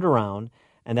plane turned around,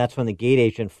 and that's when the gate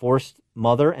agent forced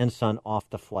mother and son off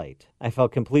the flight. I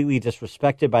felt completely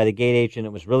disrespected by the gate agent.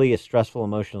 It was really a stressful,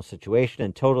 emotional situation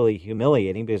and totally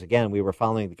humiliating because, again, we were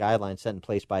following the guidelines set in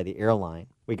place by the airline.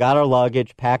 We got our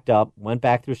luggage, packed up, went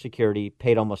back through security,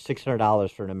 paid almost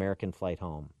 $600 for an American flight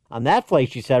home. On that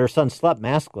flight, she said her son slept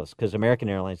maskless because American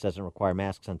Airlines doesn't require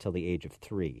masks until the age of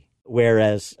 3.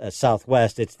 Whereas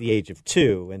Southwest, it's the age of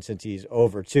 2. And since he's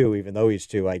over 2, even though he's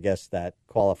 2, I guess that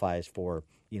qualifies for,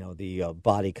 the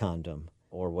body condom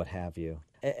or what have you.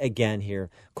 Again here,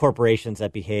 corporations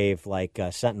that behave like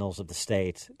sentinels of the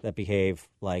state, that behave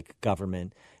like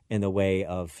government in the way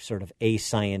of sort of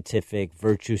ascientific,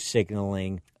 virtue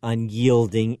signaling,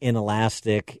 unyielding,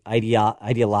 inelastic,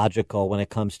 ideological when it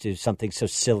comes to something so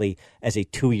silly as a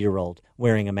 2-year-old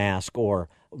wearing a mask or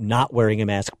not wearing a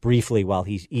mask briefly while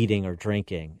he's eating or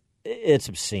drinking. It's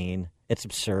obscene. It's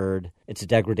absurd. It's a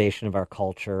degradation of our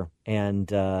culture.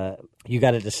 And you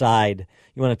got to decide.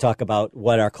 You want to talk about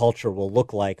what our culture will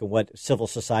look like and what civil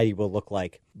society will look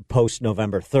like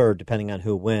post-November 3rd, depending on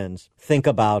who wins. Think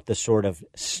about the sort of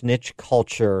snitch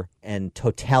culture and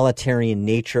totalitarian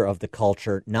nature of the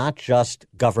culture, not just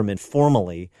government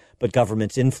formally, but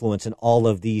government's influence in all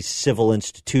of these civil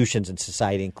institutions in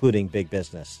society, including big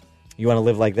business. You want to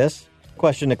live like this?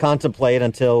 Question to contemplate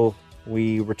until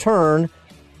we return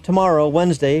tomorrow,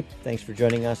 Wednesday. Thanks for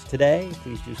joining us today.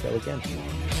 Please do so again tomorrow.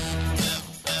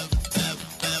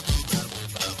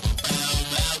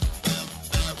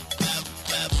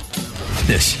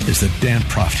 This is the Dan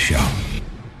Proft Show.